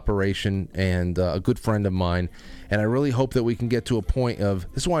our whole operation and a good friend of mine. And I really hope that we can get to a point of,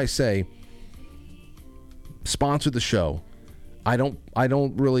 this is why I say, sponsor the show. I don't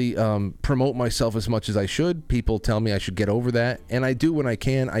really promote myself as much as I should. People tell me I should get over that, and I do when I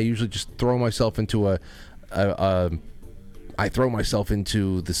can. I usually just throw myself into I throw myself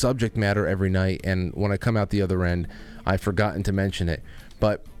into the subject matter every night, and when I come out the other end, I've forgotten to mention it.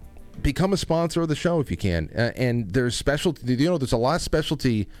 But become a sponsor of the show if you can. And there's specialty. There's a lot of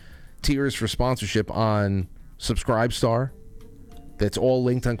specialty tiers for sponsorship on Subscribestar. That's all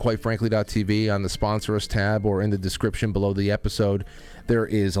linked on quitefrankly.tv on the Sponsor Us tab or in the description below the episode. There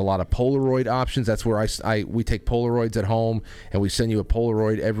is a lot of Polaroid options. That's where we take Polaroids at home, and we send you a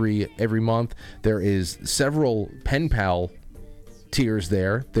Polaroid every month. There is several Pen Pal tiers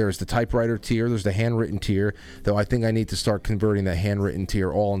there. There's the typewriter tier. There's the handwritten tier, though I think I need to start converting that handwritten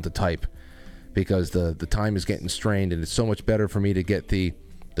tier all into type because the time is getting strained, and it's so much better for me to get the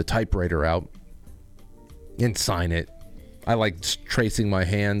typewriter out and sign it. I like tracing my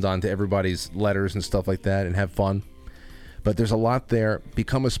hand onto everybody's letters and stuff like that and have fun. But there's a lot there.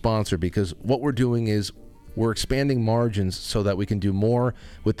 Become a sponsor, because what we're doing is we're expanding margins so that we can do more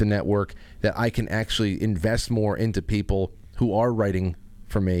with the network, that I can actually invest more into people who are writing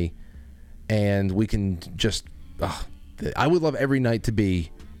for me, and we can just I would love every night to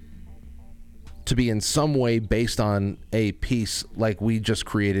be in some way based on a piece like we just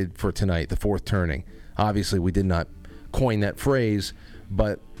created for tonight, The Fourth Turning. Obviously, we did not coin that phrase,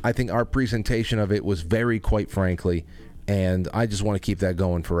 but I think our presentation of it was very, quite frankly, and I just want to keep that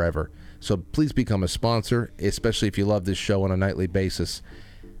going forever. So please become a sponsor, especially if you love this show on a nightly basis.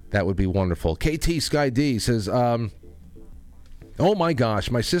 That would be wonderful. KT Sky D says, oh my gosh,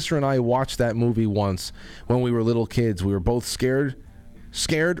 my sister and I watched that movie once when we were little kids. We were both scared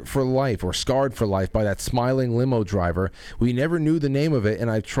for life, or scarred for life, by that smiling limo driver. We never knew the name of it,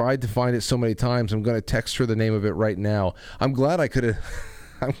 and I've tried to find it so many times. I'm going to text her the name of it right now. I'm glad I could have...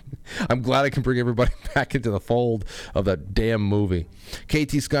 I'm glad I can bring everybody back into the fold of that damn movie.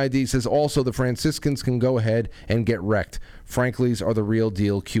 KT Sky D says, also, the Franciscans can go ahead and get wrecked. Franklies are the real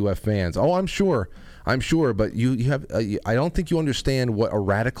deal QF fans. Oh, I'm sure, but you have... I don't think you understand what a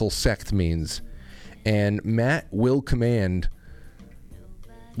radical sect means. And Matt will command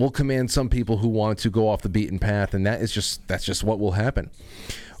some people who want to go off the beaten path, and that's just what will happen.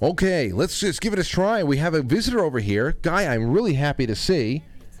 Okay, let's just give it a try. We have a visitor over here, guy I'm really happy to see.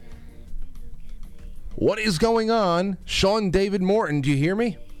 What is going on? Sean David Morton, do you hear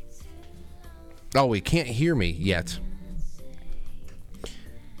me? Oh, he can't hear me yet.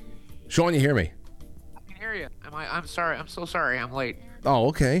 Sean, you hear me? I can hear you. I'm sorry. I'm so sorry. I'm late. Oh,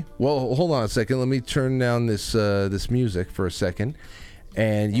 okay. Well, hold on a second. Let me turn down this music for a second.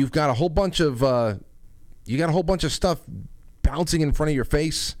 And you've got a whole bunch of stuff bouncing in front of your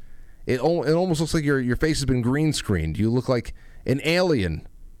face. It almost looks like your face has been green screened. You look like an alien.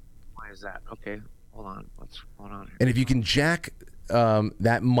 Why is that? Okay, hold on. What's going on here? And if you can jack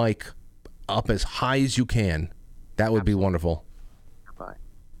that mic up as high as you can, that would be wonderful. Bye.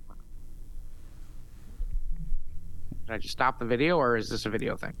 Did I just stop the video, or is this a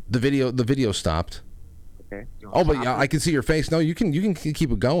video thing? The video stopped. Okay. Oh, but yeah, I can see your face. No, you can keep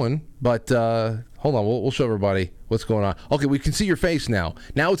it going. But hold on, we'll show everybody what's going on. Okay, we can see your face now.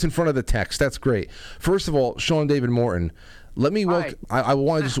 Now it's in front of the text. That's great. First of all, Sean David Morton, let me I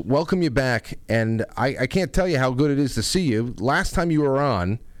want to just welcome you back. And I can't tell you how good it is to see you. Last time you were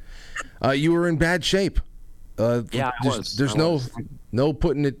on, you were in bad shape. Yeah, there's no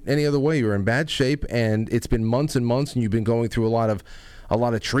putting it any other way. You're in bad shape, and it's been months and months, and you've been going through a lot of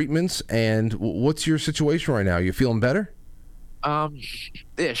treatments. And what's your situation right now? You feeling better?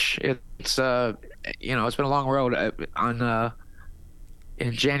 Ish. It's it's been a long road.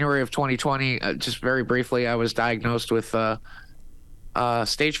 In January of 2020, just very briefly, I was diagnosed with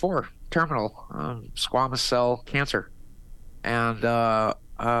stage 4 terminal squamous cell cancer, and I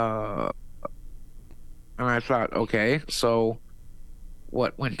thought, okay, so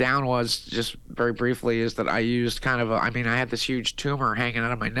what went down was, just very briefly, is that I used I had this huge tumor hanging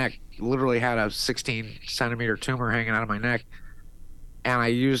out of my neck. Literally had a 16-centimeter tumor hanging out of my neck. And I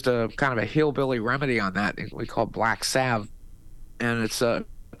used a kind of a hillbilly remedy on that. We call it black salve. And it's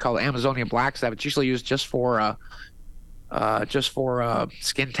called Amazonia black salve. It's usually used just for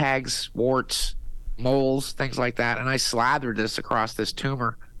skin tags, warts, moles, things like that. And I slathered this across this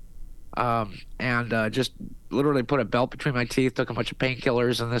tumor. And just literally put a belt between my teeth, took a bunch of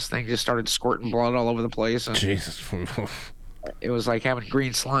painkillers, and this thing just started squirting blood all over the place. And Jesus. It was like having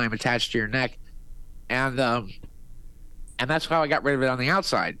green slime attached to your neck. And that's how I got rid of it on the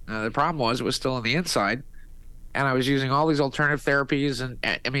outside. The problem was it was still on the inside, and I was using all these alternative therapies, and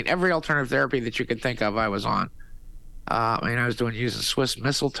every alternative therapy that you could think of I was on. I was using Swiss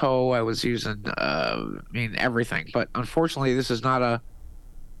mistletoe. I was using everything. But unfortunately, this is not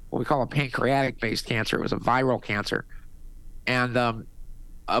what we call a pancreatic-based cancer. It was a viral cancer. And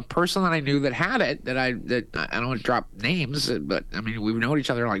a person that I knew that had it, that I don't want to drop names, but we've known each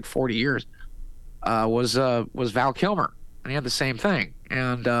other like 40 years, was Val Kilmer, and he had the same thing.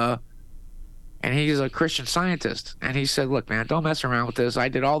 And he's a Christian Scientist, and he said, "Look, man, don't mess around with this. I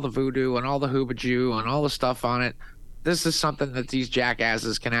did all the voodoo and all the hoobajoo and all the stuff on it. This is something that these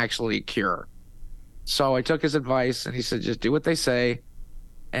jackasses can actually cure." So I took his advice, and he said, "Just do what they say."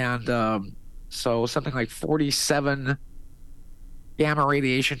 And so something like 47 gamma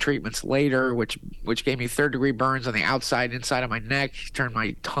radiation treatments later, which gave me 3rd-degree burns on the outside, inside of my neck, turned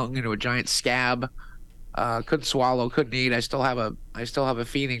my tongue into a giant scab. Couldn't swallow, couldn't eat. I still have a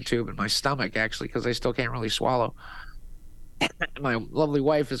feeding tube in my stomach, actually, because I still can't really swallow. My lovely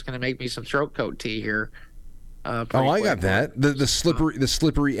wife is going to make me some throat coat tea here. I got that. The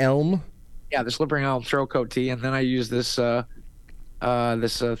slippery elm. Yeah, the slippery elm throat coat tea, and then I use this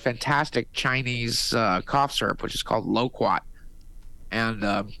fantastic Chinese cough syrup, which is called Loquat. And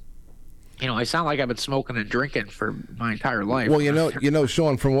I sound like I've been smoking and drinking for my entire life. Well,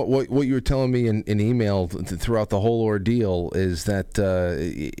 Sean, from what you were telling me in email throughout the whole ordeal is that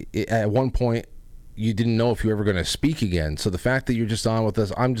at one point you didn't know if you were ever going to speak again. So the fact that you're just on with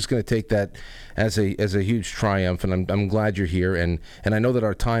us, I'm just going to take that as a huge triumph, and I'm glad you're here. And I know that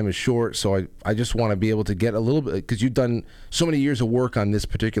our time is short, so I just want to be able to get a little bit, because you've done so many years of work on this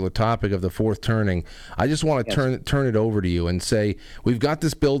particular topic of the fourth turning. I just want to turn it over to you and say, we've got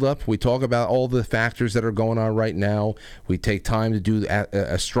this buildup. We talk about all the factors that are going on right now. We take time to do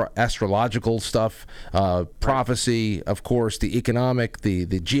astrological stuff, prophecy, of course, the economic, the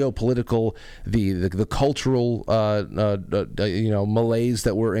geopolitical, the cultural malaise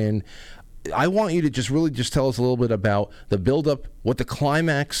that we're in. I want you to just tell us a little bit about the buildup, what the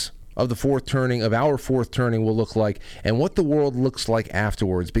climax of the fourth turning, of our fourth turning, will look like, and what the world looks like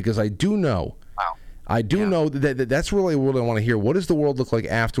afterwards. Because I do know, know that's really what I want to hear. What does the world look like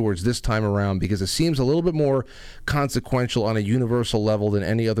afterwards this time around? Because it seems a little bit more consequential on a universal level than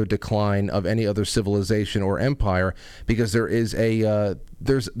any other decline of any other civilization or empire. Because there is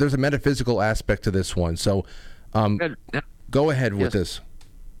there's a metaphysical aspect to this one. So, go ahead with this.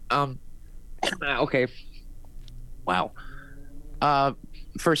 Okay. Wow.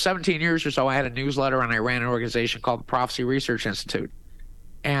 For 17 years or so, I had a newsletter, and I ran an organization called the Prophecy Research Institute.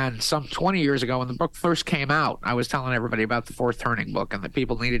 And some 20 years ago, when the book first came out, I was telling everybody about the Fourth Turning book and that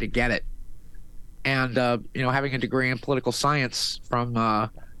people needed to get it. And having a degree in political science from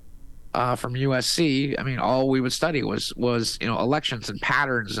USC, I mean, all we would study was elections and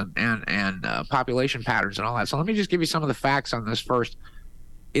patterns and population patterns and all that. So let me just give you some of the facts on this first.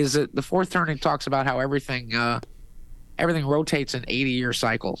 Is that the Fourth Turning talks about how everything rotates in 80-year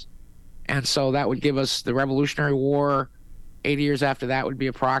cycles. And so that would give us the Revolutionary War. 80 years after that would be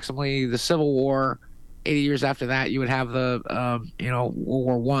approximately the Civil War. 80 years after that, you would have the World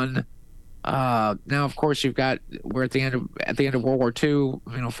War One. Now, of course, we're at the end of World War II.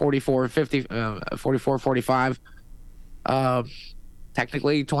 44, 50, 44, 45.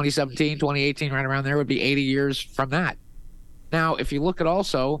 Technically, 2017, 2018, right around there would be 80 years from that. Now, if you look at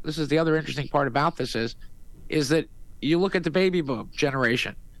also, this is the other interesting part about this is that you look at the baby boom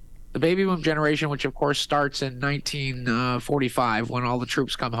generation. The baby boom generation, which of course starts in 1945 when all the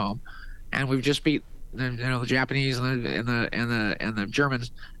troops come home, and we've just beat the Japanese and the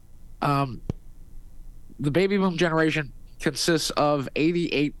Germans. The baby boom generation consists of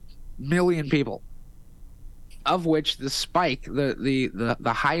 88 million people, of which the spike, the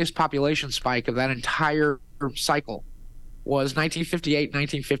highest population spike of that entire cycle was 1958,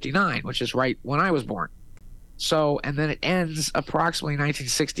 1959, which is right when I was born. So, and then it ends approximately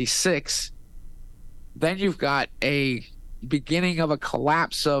 1966. Then you've got a beginning of a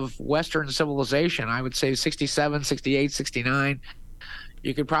collapse of Western civilization. I would say 67, 68, 69.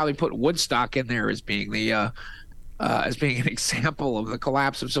 You could probably put Woodstock in there as being an example of the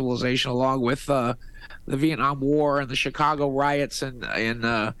collapse of civilization, along with the Vietnam War and the Chicago riots in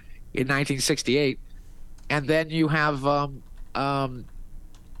 1968. And then you have,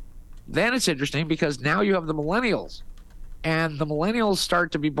 then it's interesting because now you have the millennials, and the millennials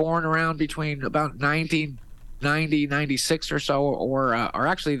start to be born around between about 1990, 96 or so, or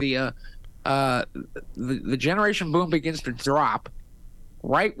actually the generation boom begins to drop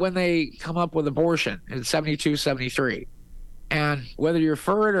right when they come up with abortion in 72, 73. And whether you're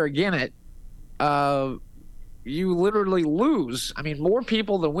for it or against it, you literally lose. I mean, more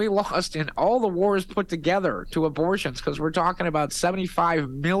people than we lost in all the wars put together to abortions, because we're talking about 75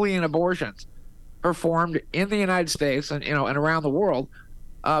 million abortions performed in the United States and around the world,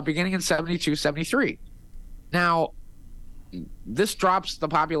 beginning in 72, 73. Now, this drops the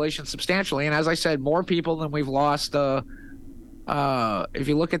population substantially, and as I said, more people than we've lost. If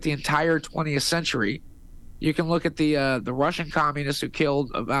you look at the entire 20th century, you can look at the Russian communists who killed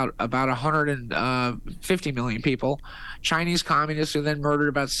about 150 million people, Chinese communists who then murdered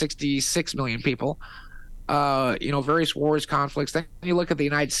about 66 million people, various wars, conflicts. Then you look at the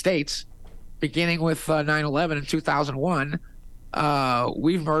United States, beginning with 9/11 in 2001,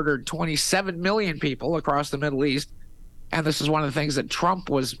 we've murdered 27 million people across the Middle East. And this is one of the things that Trump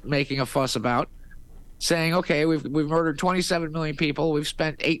was making a fuss about, saying, okay, we've murdered 27 million people. We've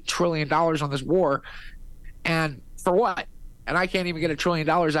spent $8 trillion on this war. And for what? And I can't even get $1 trillion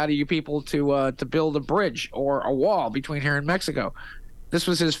out of you people to build a bridge or a wall between here and Mexico. This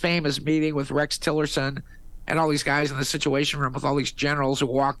was his famous meeting with Rex Tillerson and all these guys in the Situation Room with all these generals who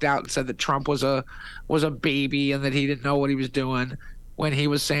walked out and said that Trump was a baby and that he didn't know what he was doing, when he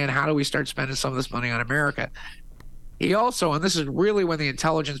was saying, how do we start spending some of this money on America? He also, and this is really when the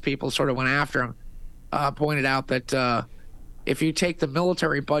intelligence people sort of went after him, pointed out that if you take the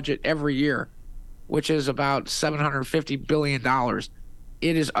military budget every year, which is about $750 billion,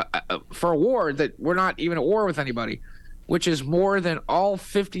 it is for a war that we're not even at war with anybody, which is more than all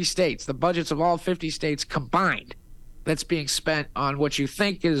 50 states, the budgets of all 50 states combined, that's being spent on what you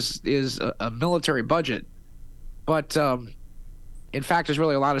think is a military budget. But in fact, there's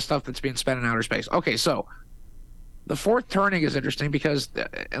really a lot of stuff that's being spent in outer space. Okay, so the fourth turning is interesting because,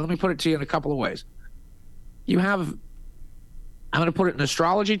 let me put it to you in a couple of ways. You have, I'm going to put it in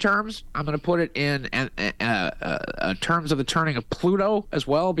astrology terms. I'm going to put it in terms of the turning of Pluto as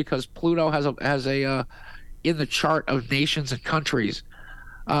well, because Pluto has a in the chart of nations and countries,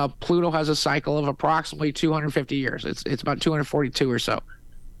 Pluto has a cycle of approximately 250 years. It's about 242 or so.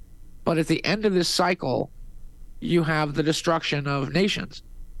 But at the end of this cycle, you have the destruction of nations.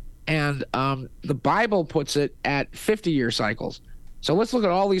 And the Bible puts it at 50-year cycles. So let's look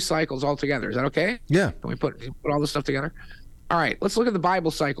at all these cycles all together. Is that okay? Yeah. Can we put all this stuff together? All right, let's look at the Bible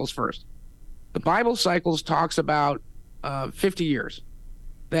cycles first. The Bible cycles talks about 50 years.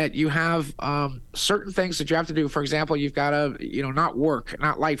 That you have certain things that you have to do. For example, you've got to, not work,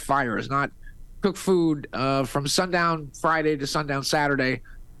 not light fires, not cook food from sundown Friday to sundown Saturday.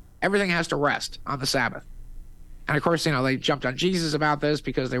 Everything has to rest on the Sabbath. And of course, they jumped on Jesus about this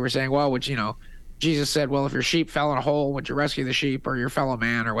because they were saying, well, Jesus said, well, if your sheep fell in a hole, would you rescue the sheep or your fellow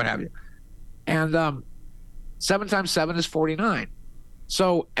man or what have you? And 7 times 7 is 49.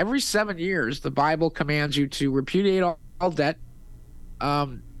 So every 7 years, the Bible commands you to repudiate all debt.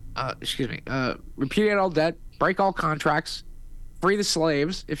 Repudiate all debt, break all contracts, free the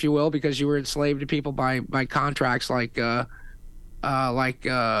slaves, if you will, because you were enslaved to people by contracts like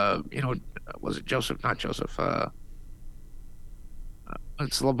was it Joseph? Not Joseph.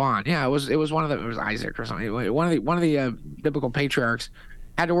 It's Laban. Yeah, it was one of it was Isaac or something. One of the biblical patriarchs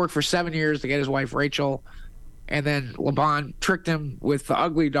had to work for 7 years to get his wife Rachel, and then Laban tricked him with the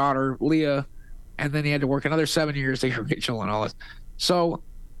ugly daughter Leah, and then he had to work another 7 years to get Rachel and all this. So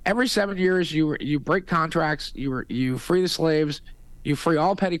every 7 years, you break contracts, you free the slaves, you free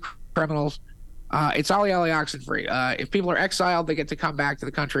all petty criminals. It's ollie oxen free. If people are exiled, they get to come back to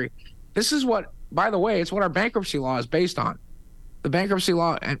the country. This is what, by the way, it's what our bankruptcy law is based on. The bankruptcy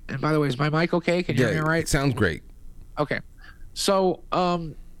law, and by the way, is my mic okay? Can you hear me all right? It sounds great. Okay. So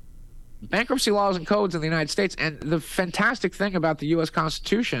bankruptcy laws and codes in the United States, and the fantastic thing about the U.S.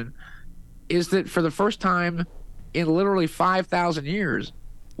 Constitution is that for the first time in literally 5,000 years,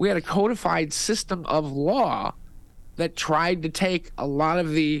 we had a codified system of law that tried to take a lot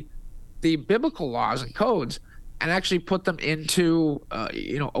of the biblical laws and codes and actually put them into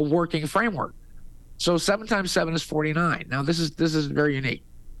a working framework. So 7 times 7 is 49. Now this is very unique.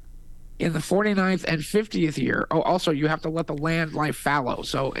 In the 49th and 50th year, also you have to let the land lie fallow.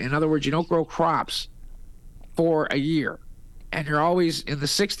 So in other words, you don't grow crops for a year. And you're always, in the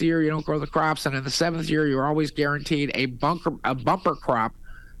 6th year, you don't grow the crops, and in the 7th year, you're always guaranteed a bumper crop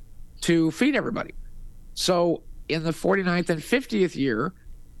to feed everybody. So in the 49th and 50th year,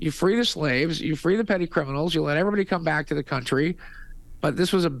 you free the slaves, you free the petty criminals, you let everybody come back to the country, but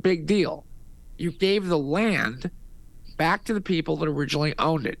this was a big deal. You gave the land back to the people that originally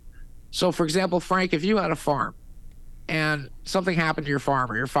owned it. So, for example, Frank, if you had a farm, and something happened to your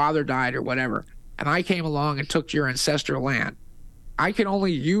farm, or your father died or whatever, and I came along and took your ancestral land, I can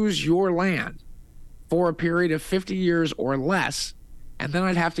only use your land for a period of 50 years or less, and then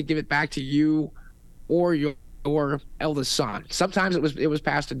I'd have to give it back to you or your eldest son. Sometimes it was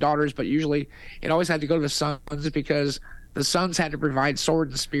passed to daughters, but usually it always had to go to the sons because the sons had to provide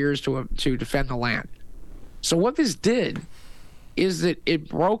swords and spears to defend the land. So what this did is that it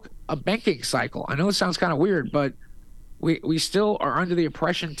broke a banking cycle. I know it sounds kind of weird, but we still are under the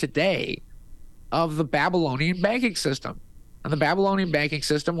oppression today of the Babylonian banking system. And the Babylonian banking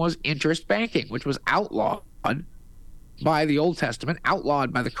system was interest banking, which was outlawed by the Old Testament,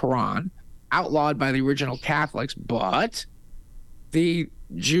 outlawed by the Quran, outlawed by the original Catholics, but the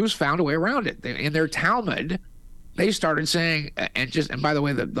Jews found a way around it. In their Talmud, they started saying, and by the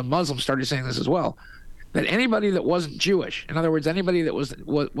way, the Muslims started saying this as well, that anybody that wasn't Jewish, in other words, anybody that was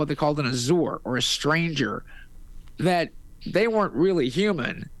what they called an azur or a stranger, that they weren't really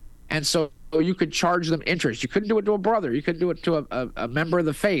human, and so you could charge them interest. You couldn't do it to a brother. You couldn't do it to a member of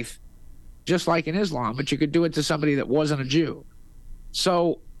the faith, just like in Islam, but you could do it to somebody that wasn't a Jew.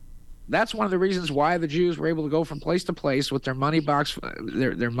 So that's one of the reasons why the Jews were able to go from place to place with their money box,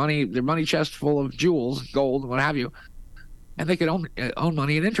 their money chest full of jewels, gold, and what have you, and they could own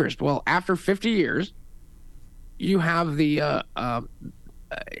money at interest. Well, after 50 years, you have the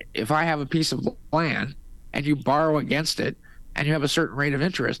if I have a piece of land and you borrow against it and you have a certain rate of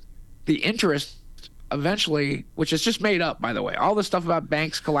interest, the interest eventually, which is just made up, by the way, all the stuff about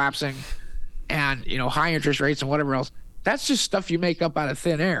banks collapsing and, high interest rates and whatever else, that's just stuff you make up out of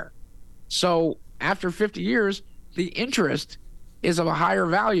thin air. So after 50 years, the interest is of a higher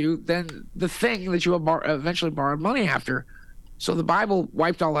value than the thing that you eventually borrowed money after. So the Bible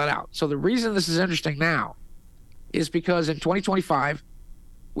wiped all that out. So the reason this is interesting now is because in 2025,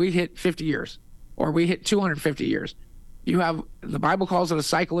 we hit 50 years, or we hit 250 years. The Bible calls it a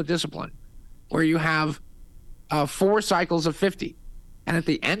cycle of discipline, where you have 4 cycles of 50. And at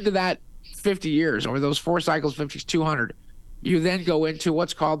the end of that 50 years, or those 4 cycles, 50 is 200, you then go into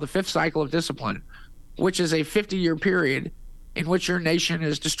what's called the 5th cycle of discipline, which is a 50-year period in which your nation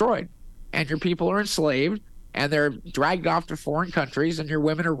is destroyed and your people are enslaved and they're dragged off to foreign countries and your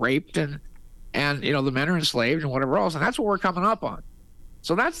women are raped and the men are enslaved and whatever else. And that's what we're coming up on.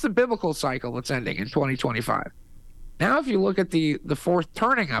 So that's the biblical cycle that's ending in 2025. Now, if you look at the fourth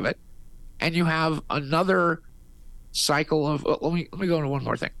turning of it, and you have another cycle of, let me go into one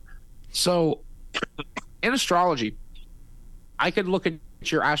more thing. So in astrology, I could look at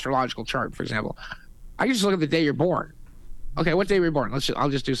your astrological chart, for example. I can just look at the day you're born. Okay, what day were you born? I'll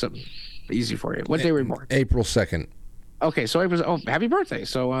just do something easy for you. What day were you born? April 2nd. Okay, so happy birthday.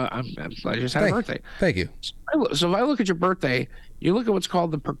 So I just had a birthday. Thank you. So if I look at your birthday, you look at what's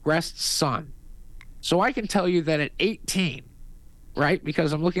called the progressed sun. So I can tell you that at 18, right?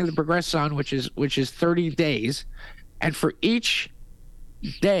 Because I'm looking at the progressed sun, which is 30 days, and for each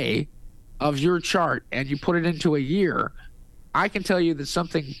day of your chart, and you put it into a year, I can tell you that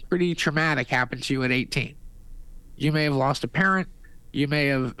something pretty traumatic happened to you at 18. You may have lost a parent. You may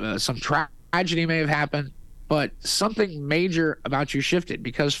have some tragedy may have happened, but something major about you shifted,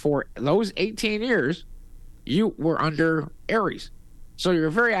 because for those 18 years, you were under Aries. So you're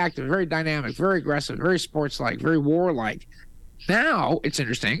very active, very dynamic, very aggressive, very sports-like, very warlike. Now it's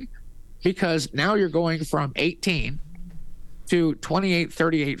interesting because now you're going from 18 to 28,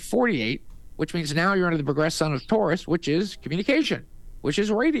 38, 48, which means now you're under the progressed sun of Taurus, which is communication, which is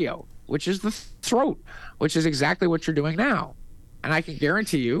radio, which is the throat, which is exactly what you're doing now. And I can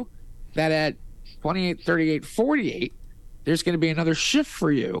guarantee you that at 28, 38, 48, there's going to be another shift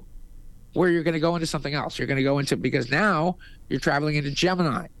for you where you're going to go into something else. You're going to go into, because now you're traveling into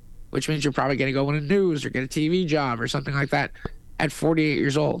Gemini, which means you're probably going to go into news or get a TV job or something like that at 48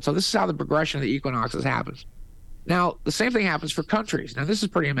 years old. So this is how the progression of the equinoxes happens. Now, the same thing happens for countries. Now, this is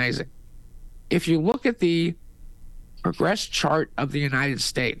pretty amazing. If you look at the progressed chart of the United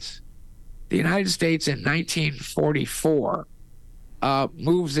States in 1944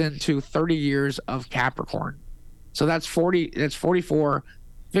 moves into 30 years of Capricorn. So that's 44,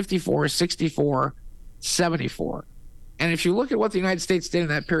 54, 64, 74. And if you look at what the United States did in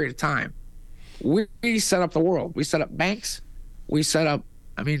that period of time, we set up the world. We set up banks. We set up,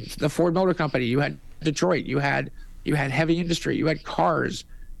 the Ford Motor Company. You had Detroit. You had heavy industry. You had cars.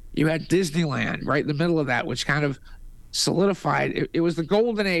 You had Disneyland right in the middle of that, which kind of solidified. It was the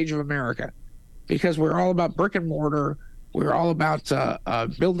golden age of America, because we're all about brick and mortar. We're all about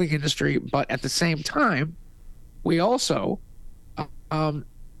building industry. But at the same time, we also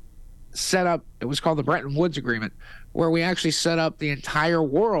set up, it was called the Bretton Woods Agreement, where we actually set up the entire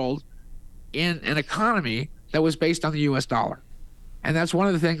world in an economy that was based on the U.S. dollar. And that's one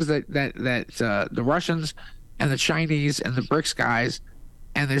of the things that the Russians and the Chinese and the BRICS guys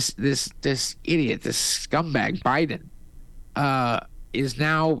and this idiot, this scumbag Biden is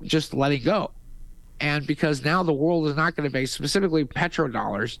now just letting go. And because now the world is not going to be specifically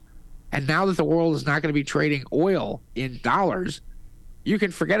petrodollars, and now that the world is not going to be trading oil in dollars, you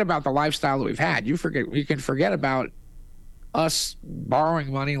can forget about the lifestyle that we've had. You can forget about us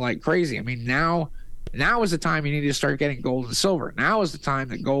borrowing money like crazy. Now is the time you need to start getting gold and silver. Now is the time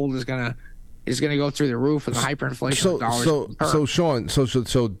that gold is gonna go through the roof with the hyperinflation of dollars. So Sean, so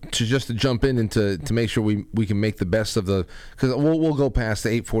to just to jump in and to make sure we can make the best of the, because we'll go past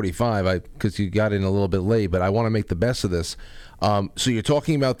the 8:45 because you got in a little bit late, but I want to make the best of this. So you're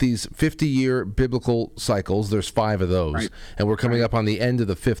talking about these 50-year biblical cycles. There's 5 of those, right, and we're coming up on the end of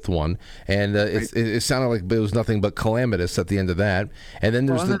the 5th one. And it sounded like it was nothing but calamitous at the end of that. And then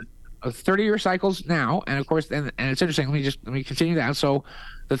there's 30-year cycles now, and of course, and it's interesting. Let me continue that. So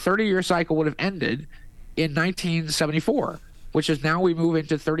the 30-year cycle would have ended in 1974, which is now we move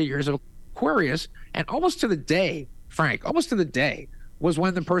into 30 years of Aquarius, and almost to the day, Frank, was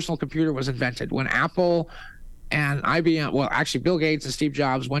when the personal computer was invented, when Apple and IBM, well, actually Bill Gates and Steve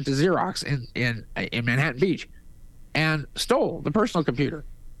Jobs went to Xerox in Manhattan Beach and stole the personal computer.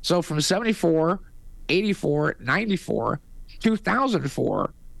 So from 74, 84, 94,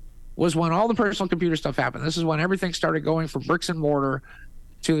 2004 was when all the personal computer stuff happened. This is when everything started going from bricks and mortar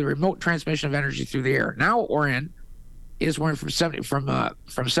to the remote transmission of energy through the air. Now what we're in is we're in from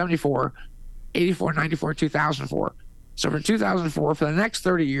 74, 84, 94, 2004. So from 2004, for the next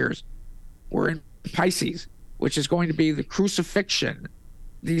 30 years, we're in Pisces, which is going to be the crucifixion,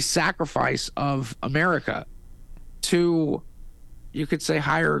 the sacrifice of America to, you could say,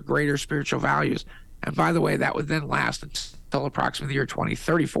 higher, greater spiritual values. And by the way, that would then last until approximately the year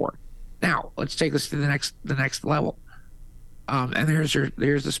 2034. Now, let's take this to the next level. And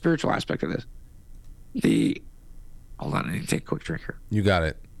here's the spiritual aspect of this. Hold on, I need to take a quick drink here. You got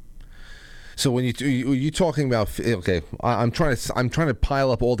it. So when you talking about, okay, I'm trying to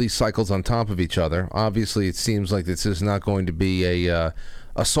pile up all these cycles on top of each other. Obviously, it seems like this is not going to be a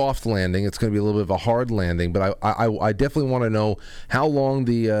soft landing. It's going to be a little bit of a hard landing. But I definitely want to know how long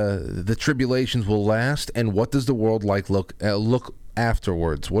the tribulations will last, and what does the world look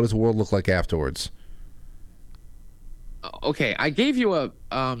afterwards? What does the world look like afterwards? Okay, I gave you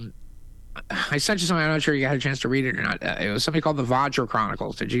I sent you something. I'm not sure you had a chance to read it or not. It was something called the Vajra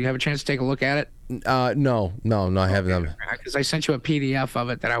Chronicles. Did you have a chance to take a look at it? No, I haven't. Because I sent you a PDF of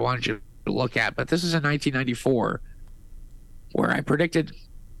it that I wanted you to look at. But this is in 1994, where I predicted.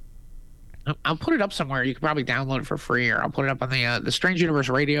 I'll put it up somewhere. You can probably download it for free, or I'll put it up on the Strange Universe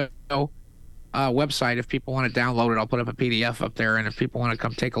Radio website. If people want to download it, I'll put up a PDF up there. And if people want to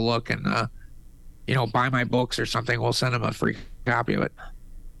come take a look and buy my books or something, we'll send them a free copy of it.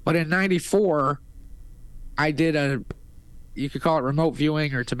 But in 94, I did you could call it remote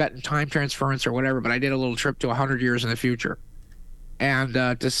viewing or Tibetan time transference or whatever, but I did a little trip to 100 years in the future, and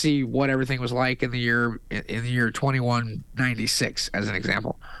to see what everything was like in the year 2196, as an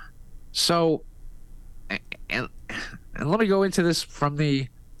example. So, and let me go into this from the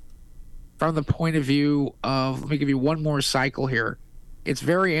point of view of, let me give you one more cycle here. It's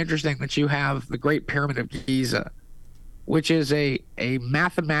very interesting that you have the Great Pyramid of Giza, which is a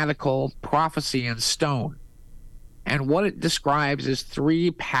mathematical prophecy in stone. And what it describes is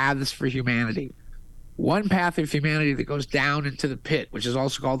 3 paths for humanity. One path of humanity that goes down into the pit, which is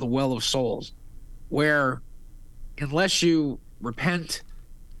also called the Well of Souls, where unless you repent,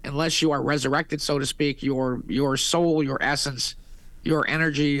 unless you are resurrected, so to speak, your soul, your essence, your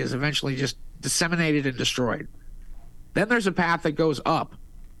energy is eventually just disseminated and destroyed. Then there's a path that goes up.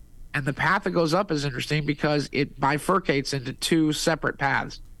 And the path that goes up is interesting because it bifurcates into 2 separate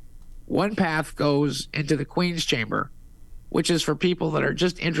paths. One path goes into the Queen's Chamber, which is for people that are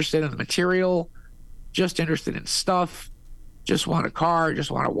just interested in the material, just interested in stuff, just want a car,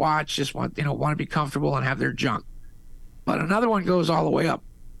 just want to watch, just want to be comfortable and have their junk. But another one goes all the way up.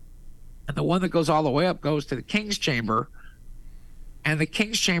 And the one that goes all the way up goes to the King's Chamber. And the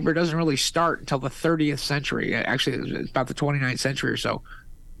King's Chamber doesn't really start until the 30th century. Actually, it's about the 29th century or so,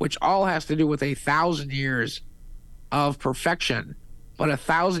 which all has to do with 1,000 years of perfection, but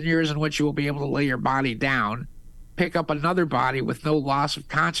 1,000 years in which you will be able to lay your body down, pick up another body with no loss of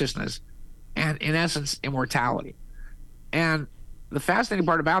consciousness, and in essence, immortality. And the fascinating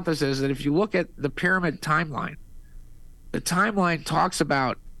part about this is that if you look at the pyramid timeline, the timeline talks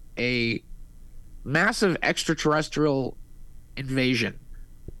about a massive extraterrestrial invasion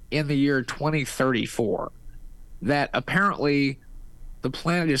in the year 2034 that apparently the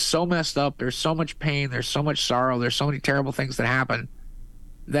planet is so messed up, there's so much pain, there's so much sorrow, there's so many terrible things that happen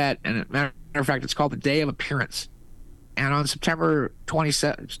that, and as a matter of fact, it's called the Day of Appearance. And on September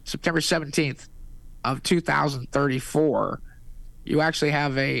 17th of 2034, you actually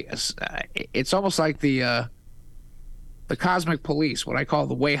have it's almost like the cosmic police, what I call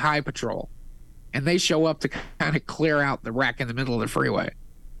the Way High Patrol. And they show up to kind of clear out the wreck in the middle of the freeway.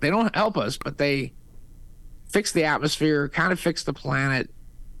 They don't help us, but they fix the atmosphere, kind of fix the planet,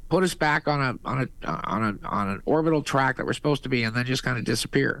 put us back on an orbital track that we're supposed to be, and then just kind of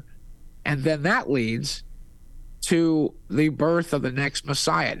disappear. And then that leads to the birth of the next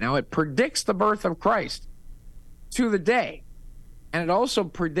Messiah. Now, it predicts the birth of Christ to the day, and it also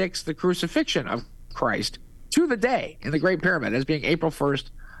predicts the crucifixion of Christ to the day in the Great Pyramid as being April 1st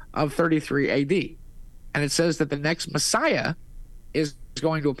of 33 AD. And it says that the next Messiah is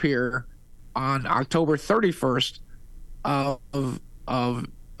going to appear on October 31st of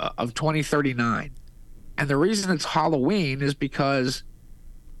 2039. And the reason it's Halloween is because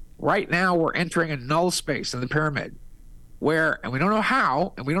right now we're entering a null space in the pyramid where, and we don't know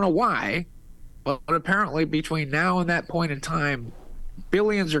how, and we don't know why, but apparently between now and that point in time,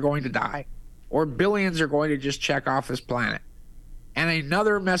 billions are going to die, or billions are going to just check off this planet. And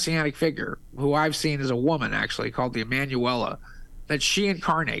another messianic figure, who I've seen as a woman actually, called the Emanuela, that she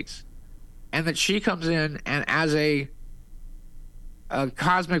incarnates, and that she comes in and as a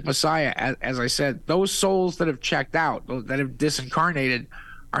cosmic Messiah, as I said, those souls that have checked out, that have disincarnated,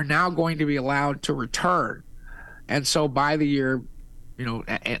 are now going to be allowed to return. And so by the year,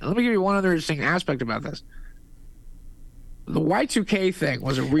 and let me give you one other interesting aspect about this. The Y2K thing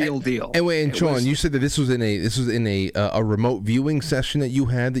was a real deal. And Sean, you said that this was in a remote viewing session that you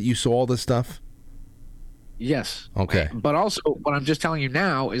had, that you saw all this stuff? Yes. Okay. But also, what I'm just telling you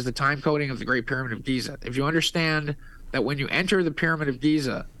now is the time coding of the Great Pyramid of Giza. If you understand that when you enter the Pyramid of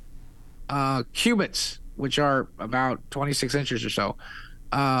Giza, cubits, which are about 26 inches or so,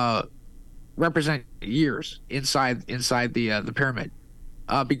 represent years inside the pyramid.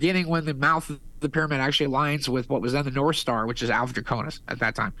 Beginning when the mouth of the pyramid actually aligns with what was then the North Star, which is Alpha Draconis at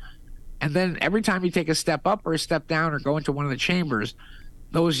that time. And then every time you take a step up or a step down or go into one of the chambers,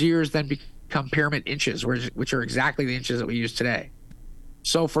 those years then become pyramid inches, which are exactly the inches that we use today.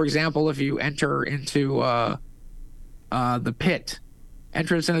 So, for example, if you enter into the pit,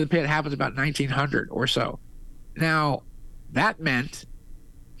 entrance into the pit happens about 1900 or so. Now, that meant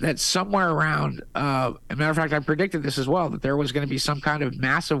that somewhere around, as a matter of fact, I predicted this as well, that there was going to be some kind of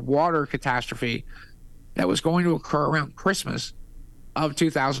massive water catastrophe that was going to occur around Christmas of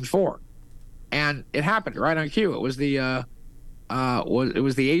 2004. And it happened right on cue. It was the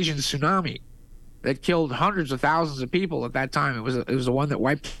Asian tsunami that killed hundreds of thousands of people at that time. It was the one that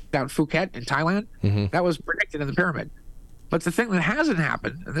wiped out Phuket in Thailand. Mm-hmm. That was predicted in the pyramid. But the thing that hasn't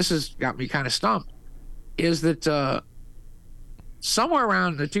happened, and this has got me kind of stumped, is that somewhere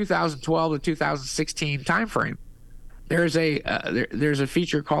around the 2012 to 2016 timeframe, there's a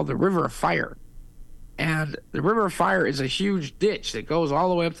feature called the River of Fire. And the River of Fire is a huge ditch that goes all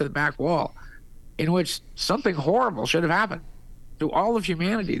the way up to the back wall, in which something horrible should have happened to all of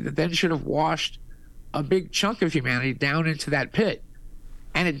humanity that then should have washed a big chunk of humanity down into that pit.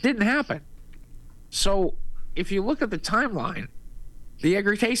 And it didn't happen. So if you look at the timeline, the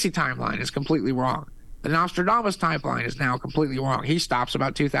Edgar Cayce timeline is completely wrong. The Nostradamus timeline is now completely wrong. He stops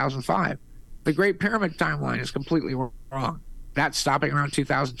about 2005. The Great Pyramid timeline is completely wrong. That's stopping around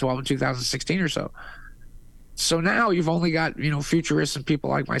 2012 and 2016 or so. So now you've only got, futurists and people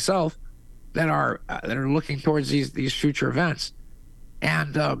like myself that are looking towards these future events.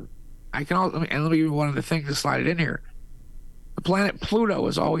 And let me give you one other thing to slide it in here. The planet Pluto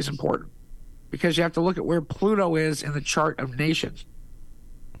is always important because you have to look at where Pluto is in the chart of nations.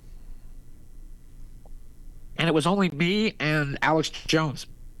 And it was only me and Alex Jones,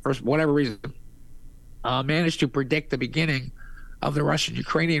 for whatever reason, managed to predict the beginning of the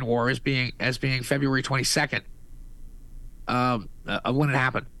Russian-Ukrainian war as being February 22nd of when it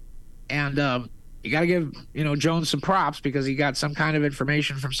happened. And you got to give Jones some props because he got some kind of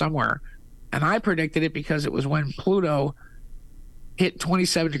information from somewhere. And I predicted it because it was when Pluto hit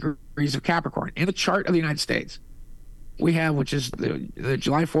 27 degrees of Capricorn in the chart of the United States. We have, which is the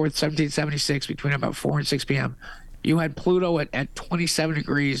July 4th, 1776, between about 4 and 6 p.m. You had Pluto at 27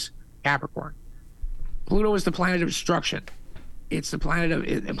 degrees Capricorn. Pluto is the planet of destruction. It's the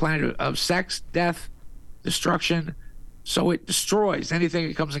planet of sex, death, destruction. So it destroys anything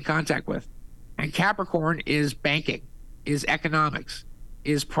it comes in contact with. And Capricorn is banking, is economics,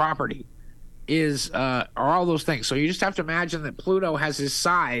 is property, are all those things. So you just have to imagine that Pluto has his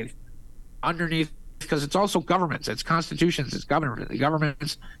scythe underneath, because it's also governments, it's constitutions, it's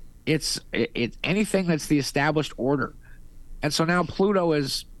governments, it's anything that's the established order. And so now Pluto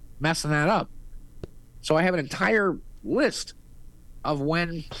is messing that up. So I have an entire list of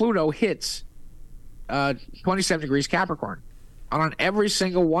when Pluto hits 27 degrees Capricorn on every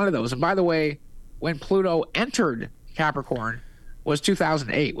single one of those. And by the way, when Pluto entered Capricorn was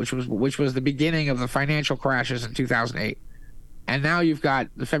 2008, which was the beginning of the financial crashes in 2008. And now you've got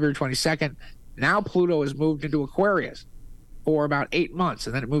the February 22nd. Now Pluto has moved into Aquarius for about 8 months,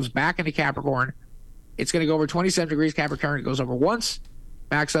 and then it moves back into Capricorn. It's going to go over 27 degrees Capricorn. It goes over once,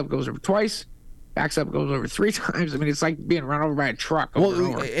 backs up, goes over twice, backs up, goes over 3 times. I mean, it's like being run over by a truck. And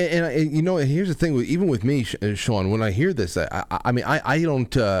here's the thing. Even with me, Sean, when I hear this, I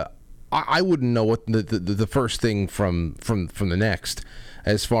don't. I wouldn't know what the first thing from the next,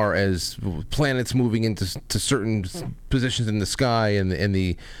 as far as planets moving into certain positions in the sky and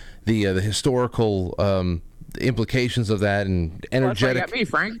the historical implications of that and energetic. Well, that's why you got me,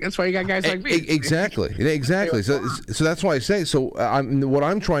 Frank. That's why you got guys like me. Exactly. So that's why I say. So what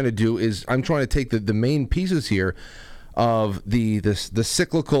I'm trying to do is I'm trying to take the main pieces here of the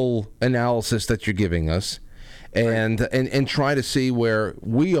cyclical analysis that you're giving us, and try to see where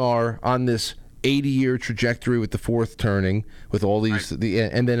we are on this 80-year trajectory with the fourth turning, with all these,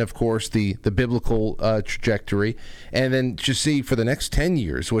 and then of course the biblical trajectory, and then just see for the next 10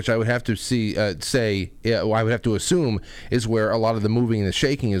 years, which I would have to I would have to assume is where a lot of the moving and the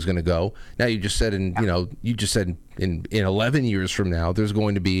shaking is going to go. Now you just said in 11 years from now, there's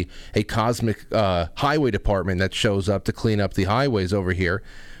going to be a cosmic highway department that shows up to clean up the highways over here.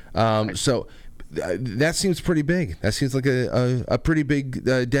 So. That seems pretty big. That seems like a pretty big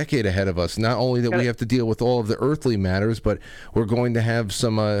decade ahead of us. Not only that we have to deal with all of the earthly matters, but we're going to have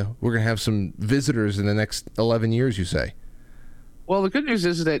some visitors in the next 11 years. You say? Well, the good news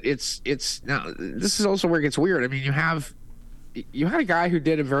is that it's now. This is also where it gets weird. I mean, you had a guy who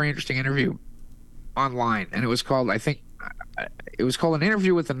did a very interesting interview online, and it was called An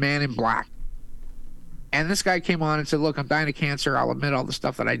Interview with the Man in Black. And this guy came on and said, look, I'm dying of cancer. I'll admit all the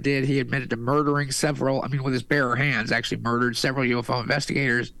stuff that I did. He admitted to murdering with his bare hands, actually murdered several UFO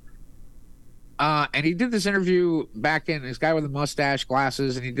investigators. And he did this interview this guy with a mustache,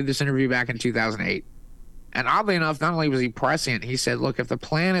 glasses, and he did this interview back in 2008. And oddly enough, not only was he prescient, he said, look, if the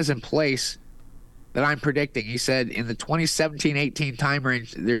plan is in place that I'm predicting, he said in the 2017-18 time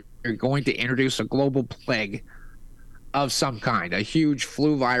range, they're going to introduce a global plague of some kind, a huge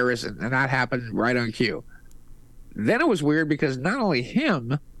flu virus, and that happened right on cue. Then it was weird because not only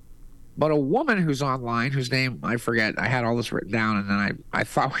him, but a woman who's online, whose name I forget. I had all this written down, and then I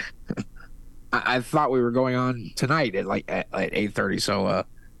thought I thought we were going on tonight at 8:30, so a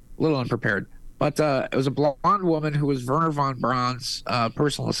little unprepared. But it was a blonde woman who was Werner von Braun's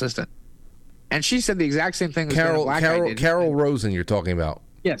personal assistant, and she said the exact same thing. Carol Rosen, you're talking about?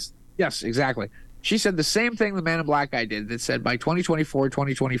 Yes, exactly. She said the same thing the Man in Black guy did, that said by 2024,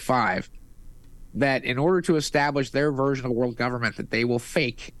 2025, that in order to establish their version of world government that they will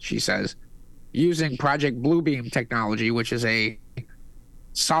fake, she says, using Project Bluebeam technology, which is a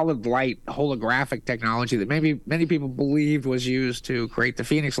solid light holographic technology that many people believed was used to create the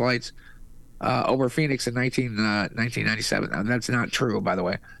Phoenix lights over Phoenix in 1997. Now, that's not true, by the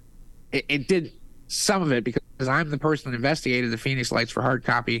way. It did some of it because I'm the person that investigated the Phoenix lights for hard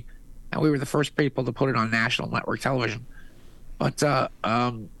copy, and we were the first people to put it on national network television. But that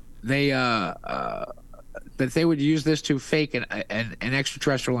they would use this to fake an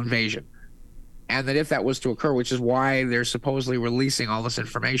extraterrestrial invasion, and that if that was to occur, which is why they're supposedly releasing all this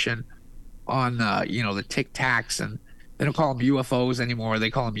information on the Tic Tacs, and they don't call them UFOs anymore, they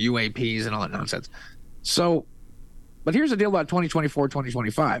call them UAPs and all that nonsense. So, but here's the deal about 2024,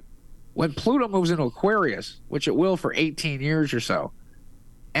 2025. When Pluto moves into Aquarius, which it will for 18 years or so,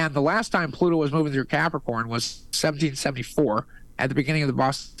 and the last time Pluto was moving through Capricorn was 1774 at the beginning of the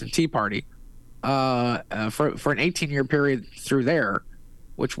Boston Tea Party, for an 18-year period through there,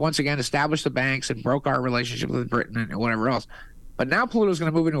 which once again established the banks and broke our relationship with Britain and whatever else. But now Pluto's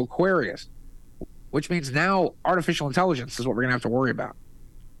going to move into Aquarius, which means now artificial intelligence is what we're going to have to worry about.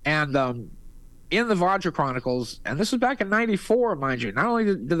 And in the Vajra Chronicles, and this was back in 94, mind you, not only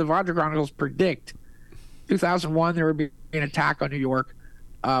did the Vajra Chronicles predict 2001 there would be an attack on New York,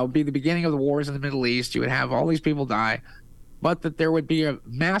 would be the beginning of the wars in the Middle East. You would have all these people die, but that there would be a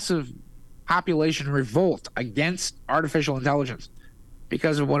massive population revolt against artificial intelligence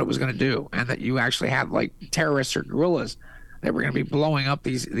because of what it was going to do, and that you actually had like terrorists or guerrillas that were going to be blowing up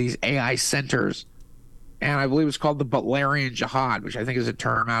these AI centers. And I believe it's called the Butlerian Jihad, which I think is a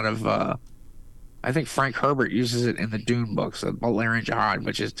term out of I think Frank Herbert uses it in the Dune books, the Butlerian Jihad,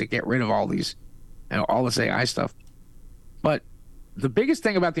 which is to get rid of all these, all this AI stuff. But the biggest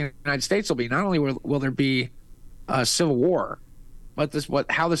thing about the United States will be not only will there be a civil war, but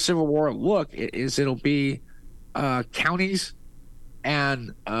how the civil war will look is it'll be counties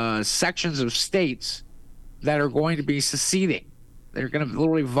and sections of states that are going to be seceding. They're going to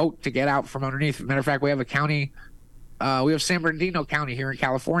literally vote to get out from underneath. As a matter of fact, we have a county, we have San Bernardino County here in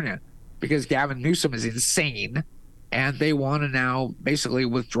California because Gavin Newsom is insane, and they want to now basically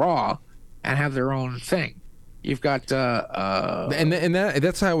withdraw and have their own thing. You've got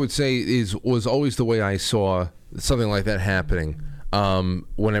that's how I would say was always the way I saw something like that happening.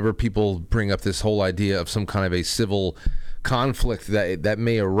 Whenever people bring up this whole idea of some kind of a civil conflict that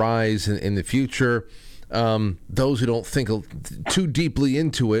may arise in the future, those who don't think too deeply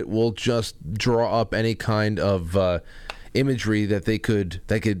into it will just draw up any kind of imagery that they can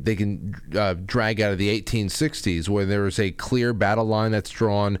drag out of the 1860s, where there is a clear battle line that's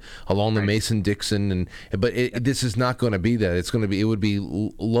drawn along the Mason-Dixon, but this is not going to be that. It would be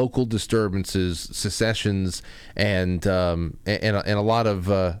local disturbances, secessions, and a lot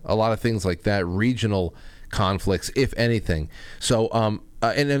of things like that, regional conflicts, if anything. So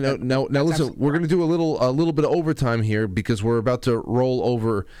now listen, we're going to do a little bit of overtime here because we're about to roll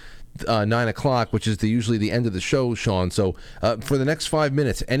over 9 o'clock, which is usually the end of the show, Sean. So for the next 5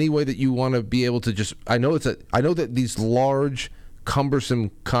 minutes, any way that you want to be able to just, I know that these large,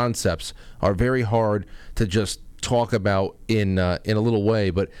 cumbersome concepts are very hard to just talk about in a little way,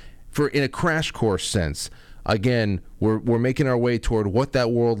 but in a crash course sense, again, we're making our way toward what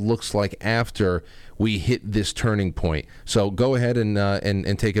that world looks like after we hit this turning point. So go ahead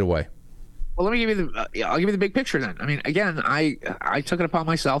and take it away. Well, let me give you I'll give you the big picture then. I mean, again, I took it upon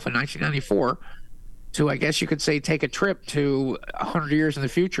myself in 1994 to, I guess you could say, take a trip to 100 years in the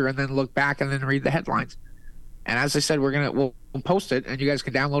future and then look back and then read the headlines. And as I said, we'll post it, and you guys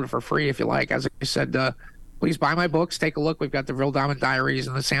can download it for free if you like. As I said, please buy my books. Take a look. We've got the Real Diamond Diaries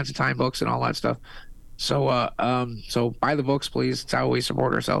and the Sands of Time books and all that stuff. So so buy the books, please. It's how we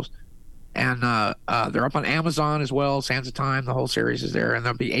support ourselves. And they're up on Amazon as well. Sands of Time, the whole series is there, and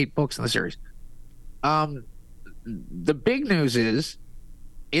there'll be 8 books in the series. The big news is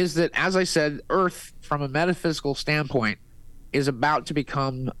that, as I said, Earth, from a metaphysical standpoint, is about to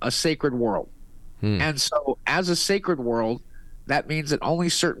become a sacred world. And so, as a sacred world, that means that only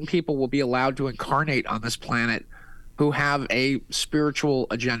certain people will be allowed to incarnate on this planet who have a spiritual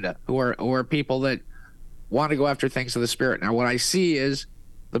agenda, who are people that want to go after things of the spirit. Now, what I see is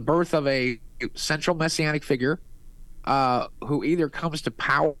the birth of a central messianic figure who either comes to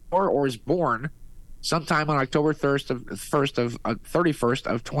power or is born sometime on October 31st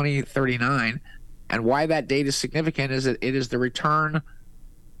of 2039. And why that date is significant is that it is the return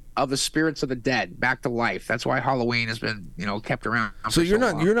of the spirits of the dead back to life. That's why Halloween has been, kept around. So you're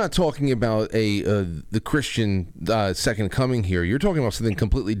not talking about the Christian second coming here. You're talking about something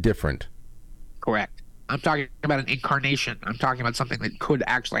completely different. Correct. I'm talking about an incarnation. I'm talking about something that could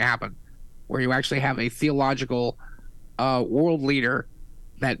actually happen, where you actually have a theological world leader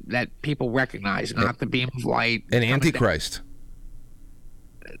that people recognize, not the beam of light. An antichrist.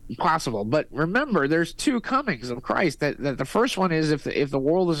 Possible, but remember, there's 2 comings of Christ. That the first one is if the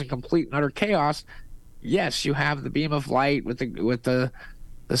world is in complete and utter chaos. Yes, you have the beam of light with the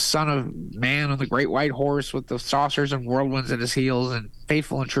Son of Man on the great white horse with the saucers and whirlwinds at his heels and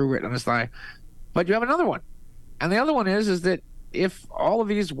faithful and true written on his thigh. But you have another one, and the other one is that if all of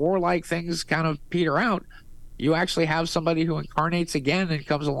these warlike things kind of peter out, you actually have somebody who incarnates again and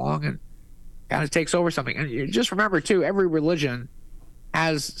comes along and kind of takes over something. And you just remember too, every religion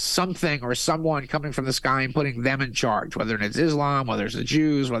has something or someone coming from the sky and putting them in charge, whether it's Islam, whether it's the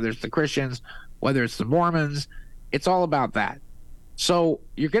Jews, whether it's the Christians, whether it's the Mormons. It's all about that. So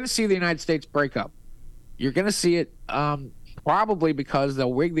you're going to see the United States break up. You're going to see it probably because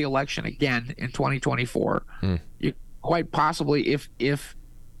they'll rig the election again in 2024. You quite possibly, if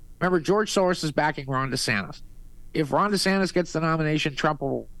remember, George Soros is backing Ron DeSantis. If Ron DeSantis gets the nomination, Trump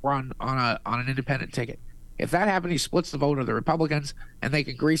will run on an independent ticket. If that happens, he splits the vote of the Republicans, and they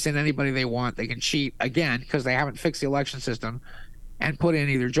can grease in anybody they want. They can cheat again because they haven't fixed the election system, and put in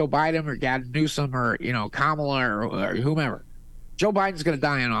either Joe Biden or Gavin Newsom or Kamala or whomever. Joe Biden's going to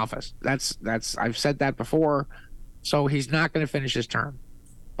die in office. That's I've said that before. So he's not going to finish his term.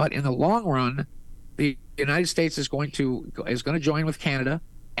 But in the long run, the United States is going to join with Canada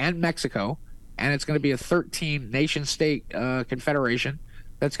and Mexico, and it's going to be a 13 nation state confederation.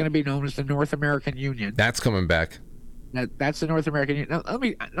 That's going to be known as the North American Union. That's coming back. That's the North American Union. Now,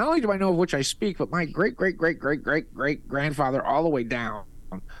 not only do I know of which I speak, but my great grandfather all the way down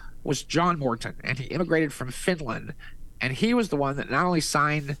was John Morton, and he immigrated from Finland, and he was the one that not only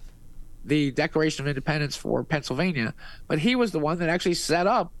signed the Declaration of Independence for Pennsylvania, but he was the one that actually set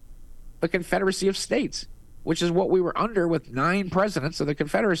up the Confederacy of States, which is what we were under with 9 presidents of the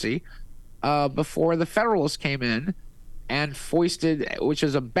Confederacy before the Federalists came in and foisted, which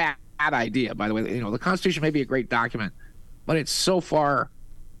is a bad idea, by the way. The Constitution may be a great document, but it's so far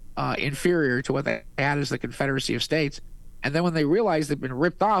inferior to what they had as the Confederacy of States. And then when they realized they'd been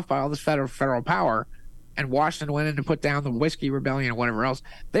ripped off by all this federal power, and Washington went in and put down the Whiskey Rebellion and whatever else,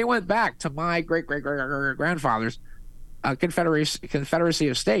 they went back to my great-great-great-grandfather's Confederacy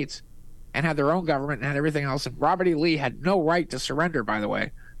of States and had their own government and had everything else. And Robert E. Lee had no right to surrender, by the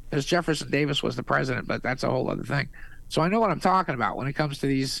way, because Jefferson Davis was the president, but that's a whole other thing. So I know what I'm talking about when it comes to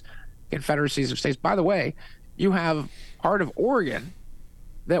these confederacies of states. By the way, you have part of Oregon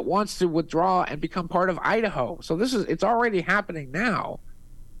that wants to withdraw and become part of Idaho. So it's already happening now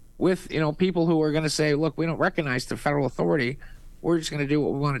with, people who are going to say, look, we don't recognize the federal authority. We're just going to do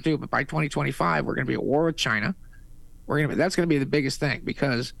what we want to do. But by 2025, we're going to be at war with China. That's going to be the biggest thing,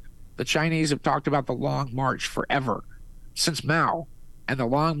 because the Chinese have talked about the Long March forever, since Mao. And the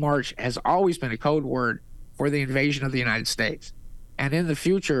Long March has always been a code word for the invasion of the United States. And in the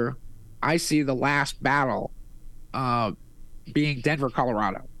future, I see the last battle being Denver,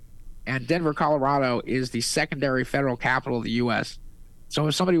 Colorado. And Denver, Colorado is the secondary federal capital of the U.S. So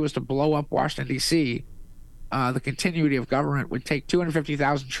if somebody was to blow up Washington, D.C., the continuity of government would take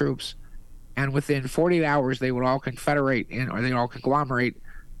 250,000 troops, and within 48 hours, they would all confederate or they'd all conglomerate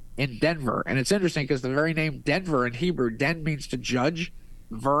in Denver. And it's interesting because the very name Denver in Hebrew, Den means to judge,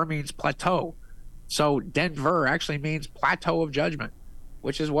 Ver means plateau. So Denver actually means plateau of judgment,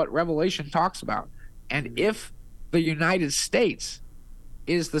 which is what Revelation talks about. And if the United States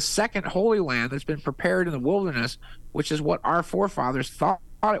is the second Holy Land that's been prepared in the wilderness, which is what our forefathers thought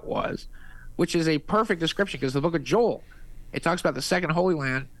it was, which is a perfect description because the book of Joel, it talks about the second Holy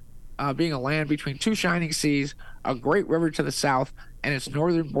Land being a land between two shining seas, a great river to the south, and its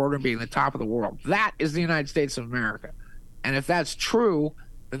northern border being the top of the world. That is the United States of America. And if that's true,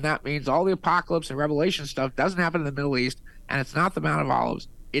 then that means all the apocalypse and Revelation stuff doesn't happen in the Middle East, and it's not the Mount of Olives.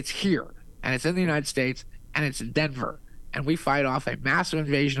 It's here, and it's in the United States, and it's in Denver. And we fight off a massive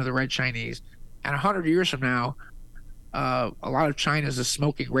invasion of the Red Chinese. And 100 years from now, a lot of China is a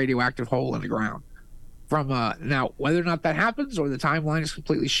smoking radioactive hole in the ground. Now, whether or not that happens or the timeline is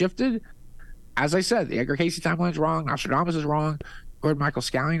completely shifted, as I said, the Edgar Casey timeline is wrong. Nostradamus is wrong. Gordon Michael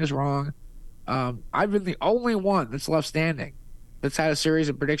Scallion is wrong. I've been the only one that's left standing that's had a series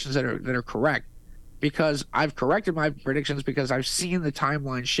of predictions that are correct, because I've corrected my predictions because I've seen the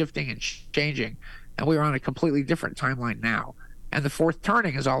timeline shifting and changing, and we are on a completely different timeline now. And the fourth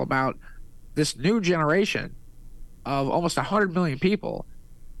turning is all about this new generation of almost 100 million people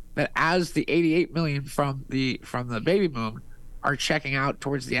that, as the 88 million from the baby boom are checking out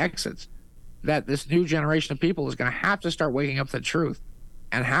towards the exits, that this new generation of people is going to have to start waking up to the truth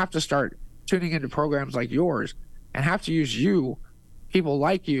and have to start tuning into programs like yours and have to use you, people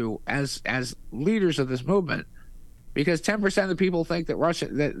like you, as leaders of this movement. Because 10% of the people think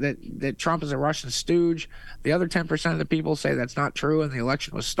that Trump is a Russian stooge. The other 10% of the people say that's not true and the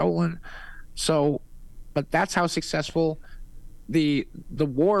election was stolen. So, but that's how successful the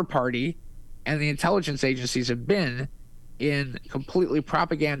war party and the intelligence agencies have been in completely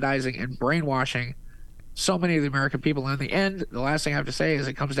propagandizing and brainwashing so many of the American people. And in the end, the last thing I have to say is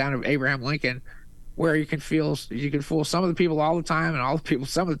it comes down to Abraham Lincoln, where you can fool some of the people all the time and all the people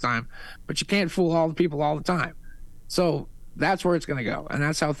some of the time, but you can't fool all the people all the time. So that's where it's going to go. And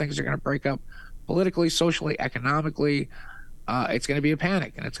that's how things are going to break up politically, socially, economically. It's going to be a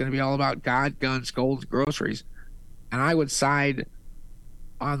panic, and it's going to be all about God, guns, gold, groceries. And I would side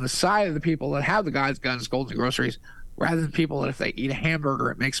on the side of the people that have the gods, guns, gold, and groceries, rather than people that if they eat a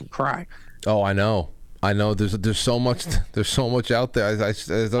hamburger, it makes them cry. Oh, I know. There's so much out there. As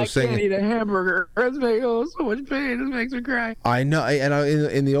I was saying, can't eat a hamburger. It's making so much pain. It makes me cry. I know. And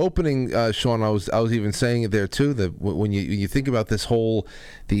in the opening, Sean, I was even saying it there too, that when you think about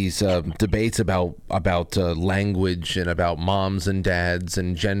these debates about language and about moms and dads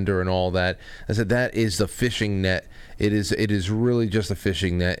and gender and all that, I said that is the fishing net. It is really just a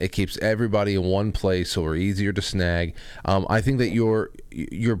fishing net. It keeps everybody in one place, so we're easier to snag. I think that your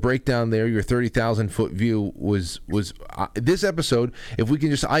breakdown there, your 30,000-foot view was this episode. If we can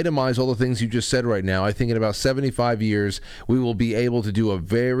just itemize all the things you just said right now, I think in about 75 years we will be able to do a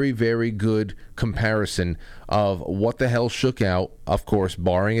very, very good comparison of what the hell shook out. Of course,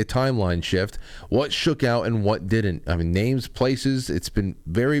 barring a timeline shift, what shook out and what didn't. I mean, names, places. It's been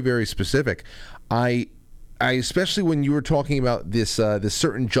very, very specific. I especially when you were talking about this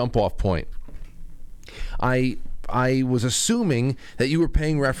certain jump off point, I was assuming that you were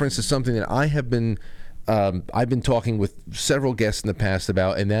paying reference to something that I've been talking with several guests in the past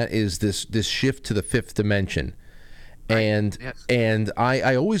about, and that is this shift to the fifth dimension. And yes. And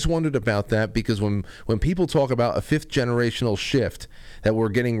I always wondered about that, because when people talk about a fifth generational shift that we're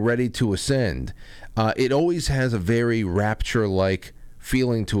getting ready to ascend, it always has a very rapture-like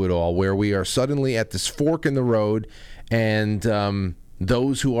feeling to it all, where we are suddenly at this fork in the road, and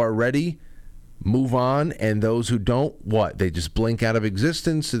those who are ready move on, and those who don't, they just blink out of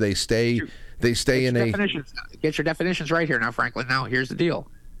existence. So they stay in a get your definitions right here now, Franklin. Now here's the deal: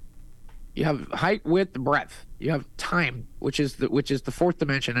 you have height, width, breadth. You have time, which is the fourth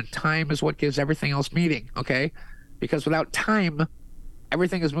dimension, and time is what gives everything else meaning. Okay, because without time,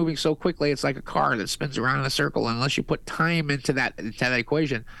 everything is moving so quickly. It's like a car that spins around in a circle unless you put time into that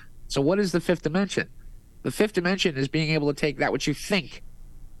equation. So what is the fifth dimension? The fifth dimension is being able to take that which you think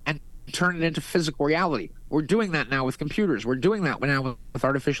and turn it into physical reality. We're doing that now with computers. We're doing that now with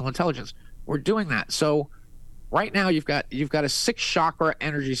artificial intelligence. We're doing that. So right now you've got a 6 chakra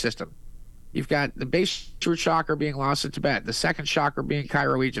energy system. You've got the base root chakra being lost in Tibet, the second chakra being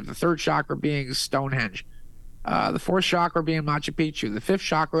Cairo, Egypt, the third chakra being Stonehenge, the fourth chakra being Machu Picchu, the fifth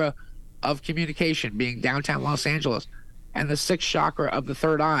chakra of communication being downtown Los Angeles, and the sixth chakra of the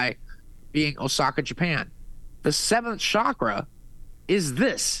third eye being Osaka, Japan. The seventh chakra is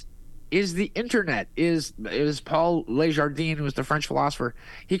this, is the internet, is Paul Desjardins, who was the French philosopher,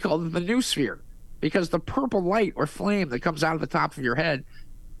 he called it the new sphere, because the purple light or flame that comes out of the top of your head,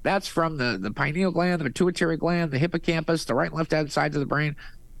 that's from the pineal gland, the pituitary gland, the hippocampus, the right and left hand sides of the brain.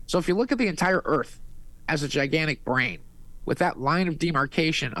 So if you look at the entire Earth as a gigantic brain, with that line of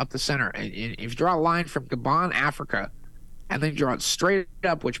demarcation up the center, and if you draw a line from Gabon, Africa, and then draw it straight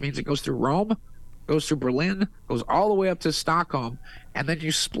up, which means it goes through Rome, goes through Berlin, goes all the way up to Stockholm, and then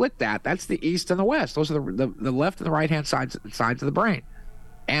you split that. That's the east and the west. Those are the left and the right hand sides of the brain.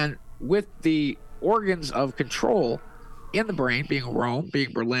 And with the organs of control in the brain being Rome,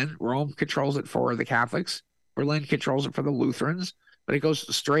 being Berlin, Rome controls it for the Catholics, Berlin controls it for the Lutherans, but it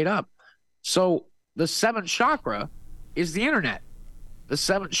goes straight up. So the seventh chakra is the internet. The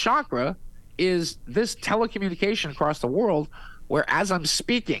seventh chakra is this telecommunication across the world, where as I'm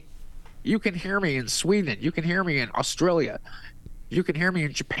speaking, you can hear me in Sweden, you can hear me in Australia, you can hear me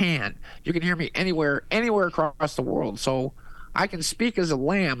in Japan, you can hear me anywhere across the world. So I can speak as a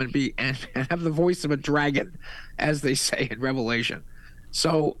lamb and have the voice of a dragon, as they say in Revelation.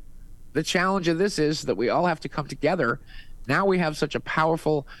 So the challenge of this is that we all have to come together. Now we have such a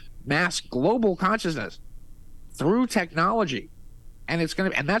powerful mass global consciousness through technology, and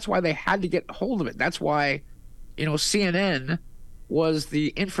that's why they had to get hold of it. That's why, CNN was the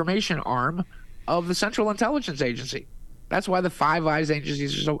information arm of the Central Intelligence Agency. That's why the Five Eyes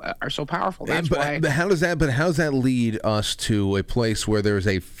agencies are so powerful. But how does that lead us to a place where there's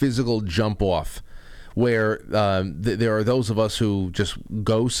a physical jump off, where there are those of us who just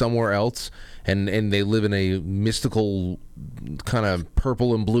go somewhere else and they live in a mystical kind of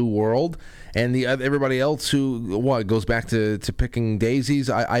purple and blue world, and everybody else who goes back to picking daisies?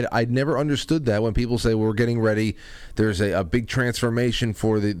 I never understood that when people say we're getting ready, there's a big transformation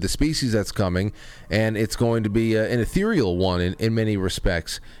for the species that's coming, and it's going to be an ethereal one in many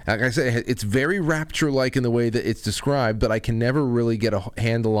respects. Like I said, it's very rapture-like in the way that it's described, but I can never really get a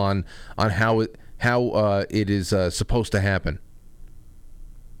handle on how it is supposed to happen.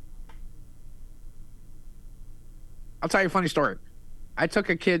 I'll tell you a funny story. I took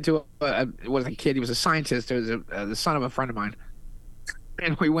a kid to it wasn't a kid, he was a scientist. It was the son of a friend of mine,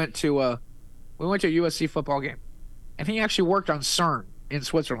 and we went to a USC football game, and he actually worked on CERN in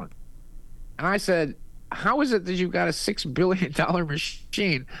Switzerland. And I said, how is it that you've got a $6 billion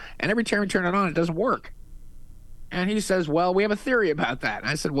machine, and every time you turn it on, it doesn't work? And he says, well, we have a theory about that. And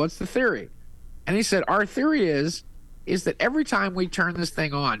I said, what's the theory? And he said, our theory is that every time we turn this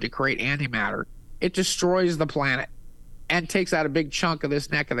thing on to create antimatter, it destroys the planet and takes out a big chunk of this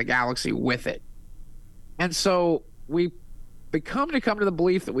neck of the galaxy with it. And so we come to the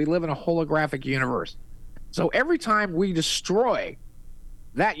belief that we live in a holographic universe. So every time we destroy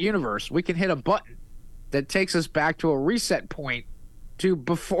that universe, we can hit a button that takes us back to a reset point to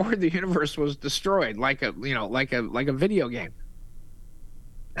before the universe was destroyed, like a video game.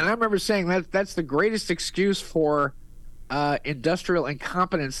 And I remember saying that's the greatest excuse for industrial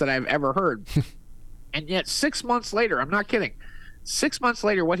incompetence that I've ever heard. And yet 6 months later, I'm not kidding, 6 months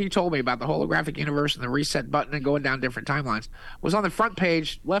later, what he told me about the holographic universe and the reset button and going down different timelines was on the front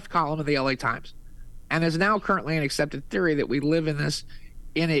page, left column of the LA Times. And is now currently an accepted theory that we live in a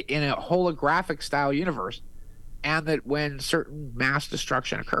holographic style universe, and that when certain mass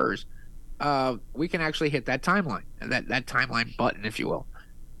destruction occurs, we can actually hit that timeline, that timeline button, if you will.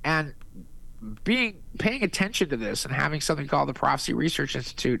 And paying attention to this and having something called the Prophecy Research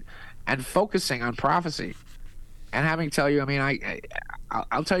Institute and focusing on prophecy, and having tell you, I mean,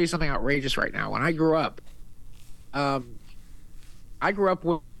 I'll tell you something outrageous right now. When I grew up,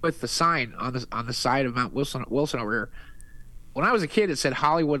 with the sign on the side of Mount Wilson over here. When I was a kid, it said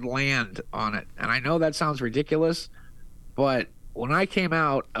Hollywood Land on it, and I know that sounds ridiculous, but when I came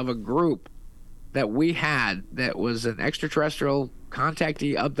out of a group that we had that was an extraterrestrial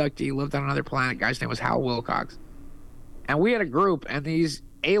contactee, abductee, lived on another planet, guy's name was Hal Wilcox, and we had a group, and these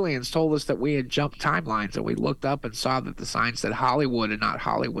aliens told us that we had jumped timelines, and we looked up and saw that the sign said Hollywood and not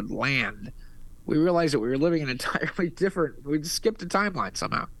Hollywood Land. We realized that we were living an entirely different, we'd skipped a timeline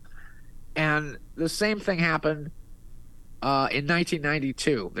somehow. And the same thing happened in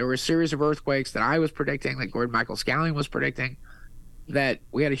 1992. There were a series of earthquakes that I was predicting, that Gordon Michael Scallion was predicting, that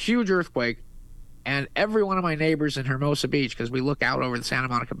we had a huge earthquake, and every one of my neighbors in Hermosa Beach, because we look out over the Santa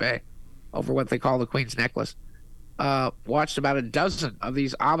Monica Bay, over what they call the Queen's Necklace, watched about a dozen of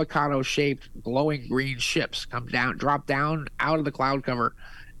these avocado-shaped glowing green ships drop down out of the cloud cover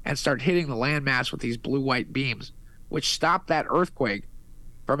and start hitting the landmass with these blue-white beams, which stopped that earthquake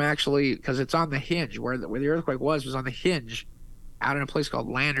from actually, because it's on the hinge, where the earthquake was on the hinge out in a place called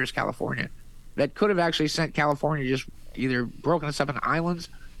Landers, California, that could have actually sent California just either broken us up in islands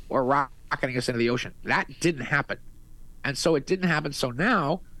or rocketing us into the ocean. That didn't happen. And so it didn't happen. So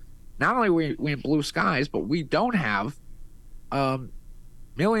now, not only are we in blue skies, but we don't have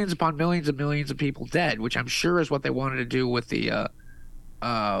millions upon millions and millions of people dead, which I'm sure is what they wanted to do with the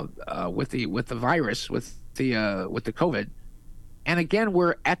virus, with the COVID. And again,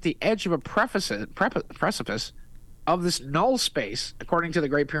 we're at the edge of a precipice of this null space, according to the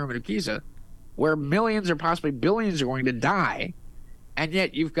Great Pyramid of Giza, where millions or possibly billions are going to die, and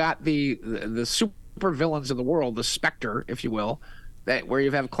yet you've got the super villains of the world, the specter, if you will, that where you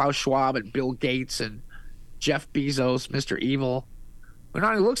have Klaus Schwab and Bill Gates and Jeff Bezos, Mr. Evil. But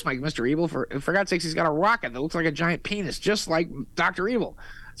not only looks like Mr. Evil, for God's sakes, he's got a rocket that looks like a giant penis, just like Dr. Evil.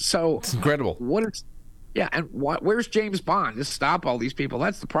 So it's incredible. Where's James Bond to stop all these people?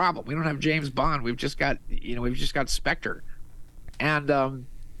 That's the problem. We don't have James Bond. We've just got Spectre. And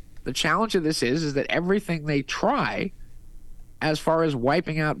the challenge of this is that everything they try, as far as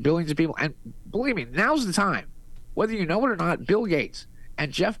wiping out billions of people, and believe me, now's the time. Whether you know it or not, Bill Gates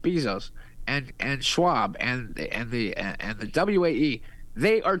and Jeff Bezos and Schwab and the WAE,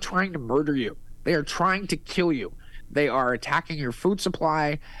 they are trying to murder you. They are trying to kill you. They are attacking your food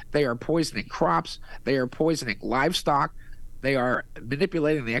supply. They are poisoning crops. They are poisoning livestock. They are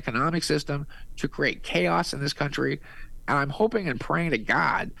manipulating the economic system to create chaos in this country. And I'm hoping and praying to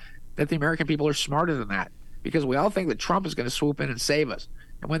God that the American people are smarter than that, because we all think that Trump is going to swoop in and save us.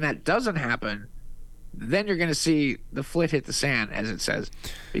 And when that doesn't happen, then you're going to see the flit hit the sand, as it says,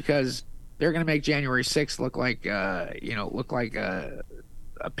 because they're going to make January 6th look like a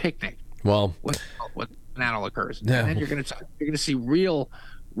picnic. Well, when that all occurs, yeah. And then you're going to see real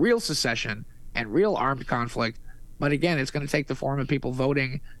secession and real armed conflict. But again, it's going to take the form of people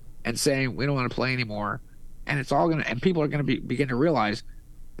voting and saying we don't want to play anymore, and it's all going to, and people are going to begin to realize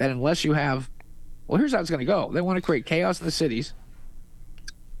that unless you have, well, here's how it's going to go. They want to create chaos in the cities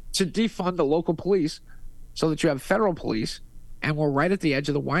to defund the local police so that you have federal police, and we're right at the edge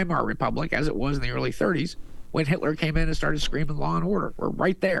of the Weimar Republic, as it was in the early 30s when Hitler came in and started screaming law and order. We're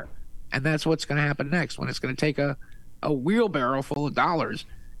right there. And that's what's going to happen next, when it's going to take a wheelbarrow full of dollars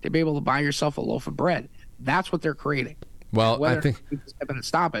to be able to buy yourself a loaf of bread. That's what they're creating. Well, whether I think we can step in and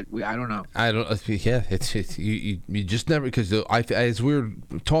stop it, I don't know. I don't. Yeah, it's you just never, because as we were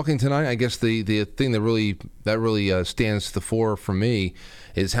talking tonight, I guess the thing that really stands to the fore for me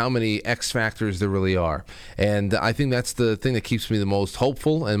is how many X factors there really are, and I think that's the thing that keeps me the most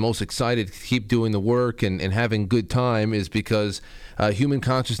hopeful and most excited to keep doing the work and having good time, is because human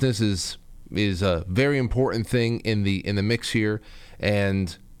consciousness is a very important thing in the mix here,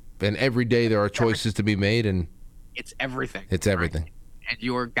 and every day there are choices to be made, and it's everything. It's everything. Right? And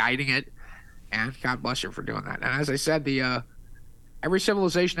you're guiding it, and God bless you for doing that. And as I said, every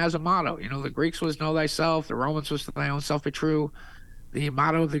civilization has a motto. You know, the Greeks was know thyself, the Romans was to thy own self be true. The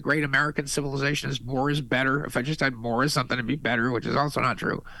motto of the great American civilization is more is better. If I just had more is something to be better, which is also not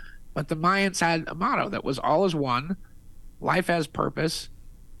true. But the Mayans had a motto that was all is one, life has purpose,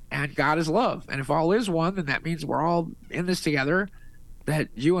 and God is love. And if all is one, then that means we're all in this together, that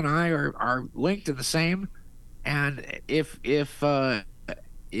you and I are linked in the same. And if God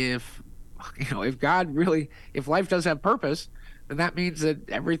really, if life does have purpose, then that means that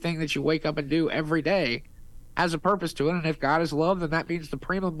everything that you wake up and do every day has a purpose to it. And if God is love, then that means the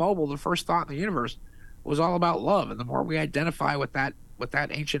primum mobile, the first thought in the universe, was all about love. And the more we identify with that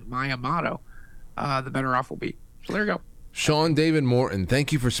ancient Maya motto, the better off we'll be. So there you go. Sean David Morton,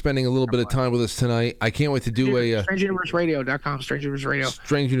 thank you for spending a little bit of time with us tonight. I can't wait to do StrangeUniverseRadio.com, Strange Universe Radio.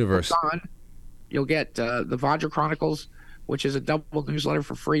 Strange Universe. You'll get the Vajra Chronicles, which is a double newsletter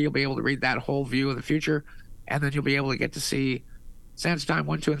for free. You'll be able to read that whole view of the future, and then you'll be able to get to see Sands of Time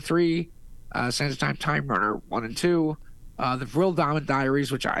 1, 2, and 3, Sands of Time Time Runner 1 and 2, the Vril Diamond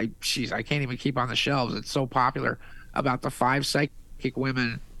Diaries, which I can't even keep on the shelves. It's so popular, about the 5 psychic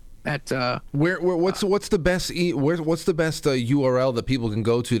women that. What's the best URL that people can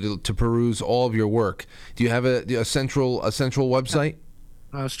go to peruse all of your work? Do you have a central website?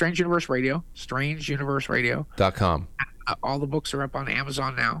 Strange Universe Radio, StrangeUniverseRadio.com. All the books are up on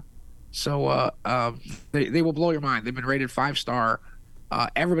Amazon now, so they will blow your mind. They've been rated 5-star.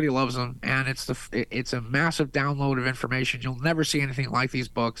 Everybody loves them, and it's a massive download of information. You'll never see anything like these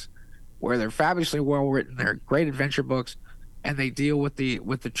books, where they're fabulously well written. They're great adventure books, and they deal with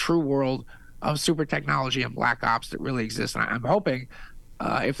the true world of super technology and black ops that really exists. And I'm hoping,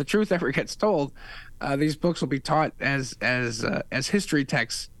 if the truth ever gets told, these books will be taught as history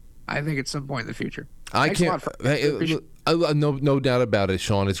texts, I think, at some point in the future. I Thanks a can't. lot for- No doubt about it,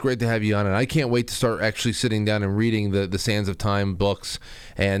 Sean. It's great to have you on, and I can't wait to start actually sitting down and reading the Sands of Time books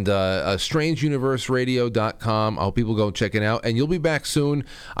and StrangeUniverseRadio.com. I hope people go check it out, and you'll be back soon.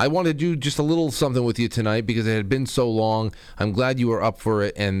 I want to do just a little something with you tonight because it had been so long. I'm glad you were up for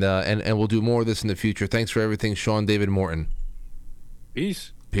it, and we'll do more of this in the future. Thanks for everything, Sean David Morton.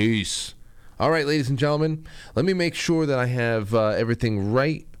 Peace. Peace. All right, ladies and gentlemen, let me make sure that I have everything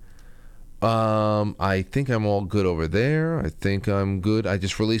right. I think I'm all good over there. I think I'm good. I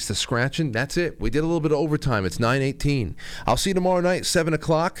just released the scratching. That's it. We did a little bit of overtime. It's 9:18. I'll see you tomorrow night, 7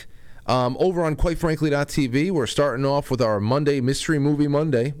 o'clock, over on QuiteFrankly.tv. We're starting off with our Monday Mystery Movie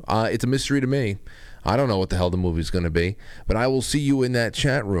Monday. It's a mystery to me. I don't know what the hell the movie's going to be, but I will see you in that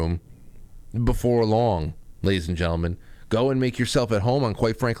chat room before long, ladies and gentlemen. Go and make yourself at home on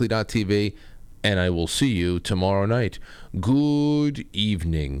QuiteFrankly.tv, and I will see you tomorrow night. Good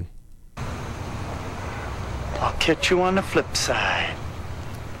evening. I'll catch you on the flip side.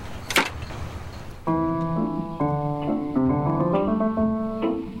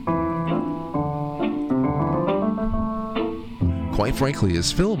 Quite Frankly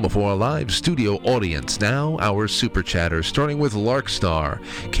is filmed before a live studio audience. Now our super chatters, starting with Larkstar,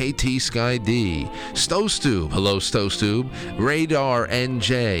 KT Sky D, Stowstube, hello Stowstube, Radar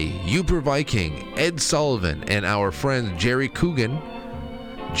NJ, Uber Viking, Ed Sullivan, and our friend Jerry Coogan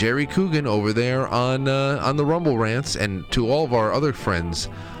over there on the Rumble Rants, and to all of our other friends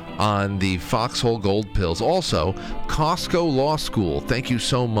on the Foxhole Gold Pills. Also, Costco Law School. Thank you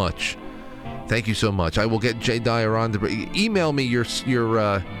so much. Thank you so much. I will get Jay Dyer on to email me your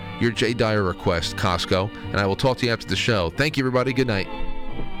Jay Dyer request, Costco, and I will talk to you after the show. Thank you, everybody. Good night.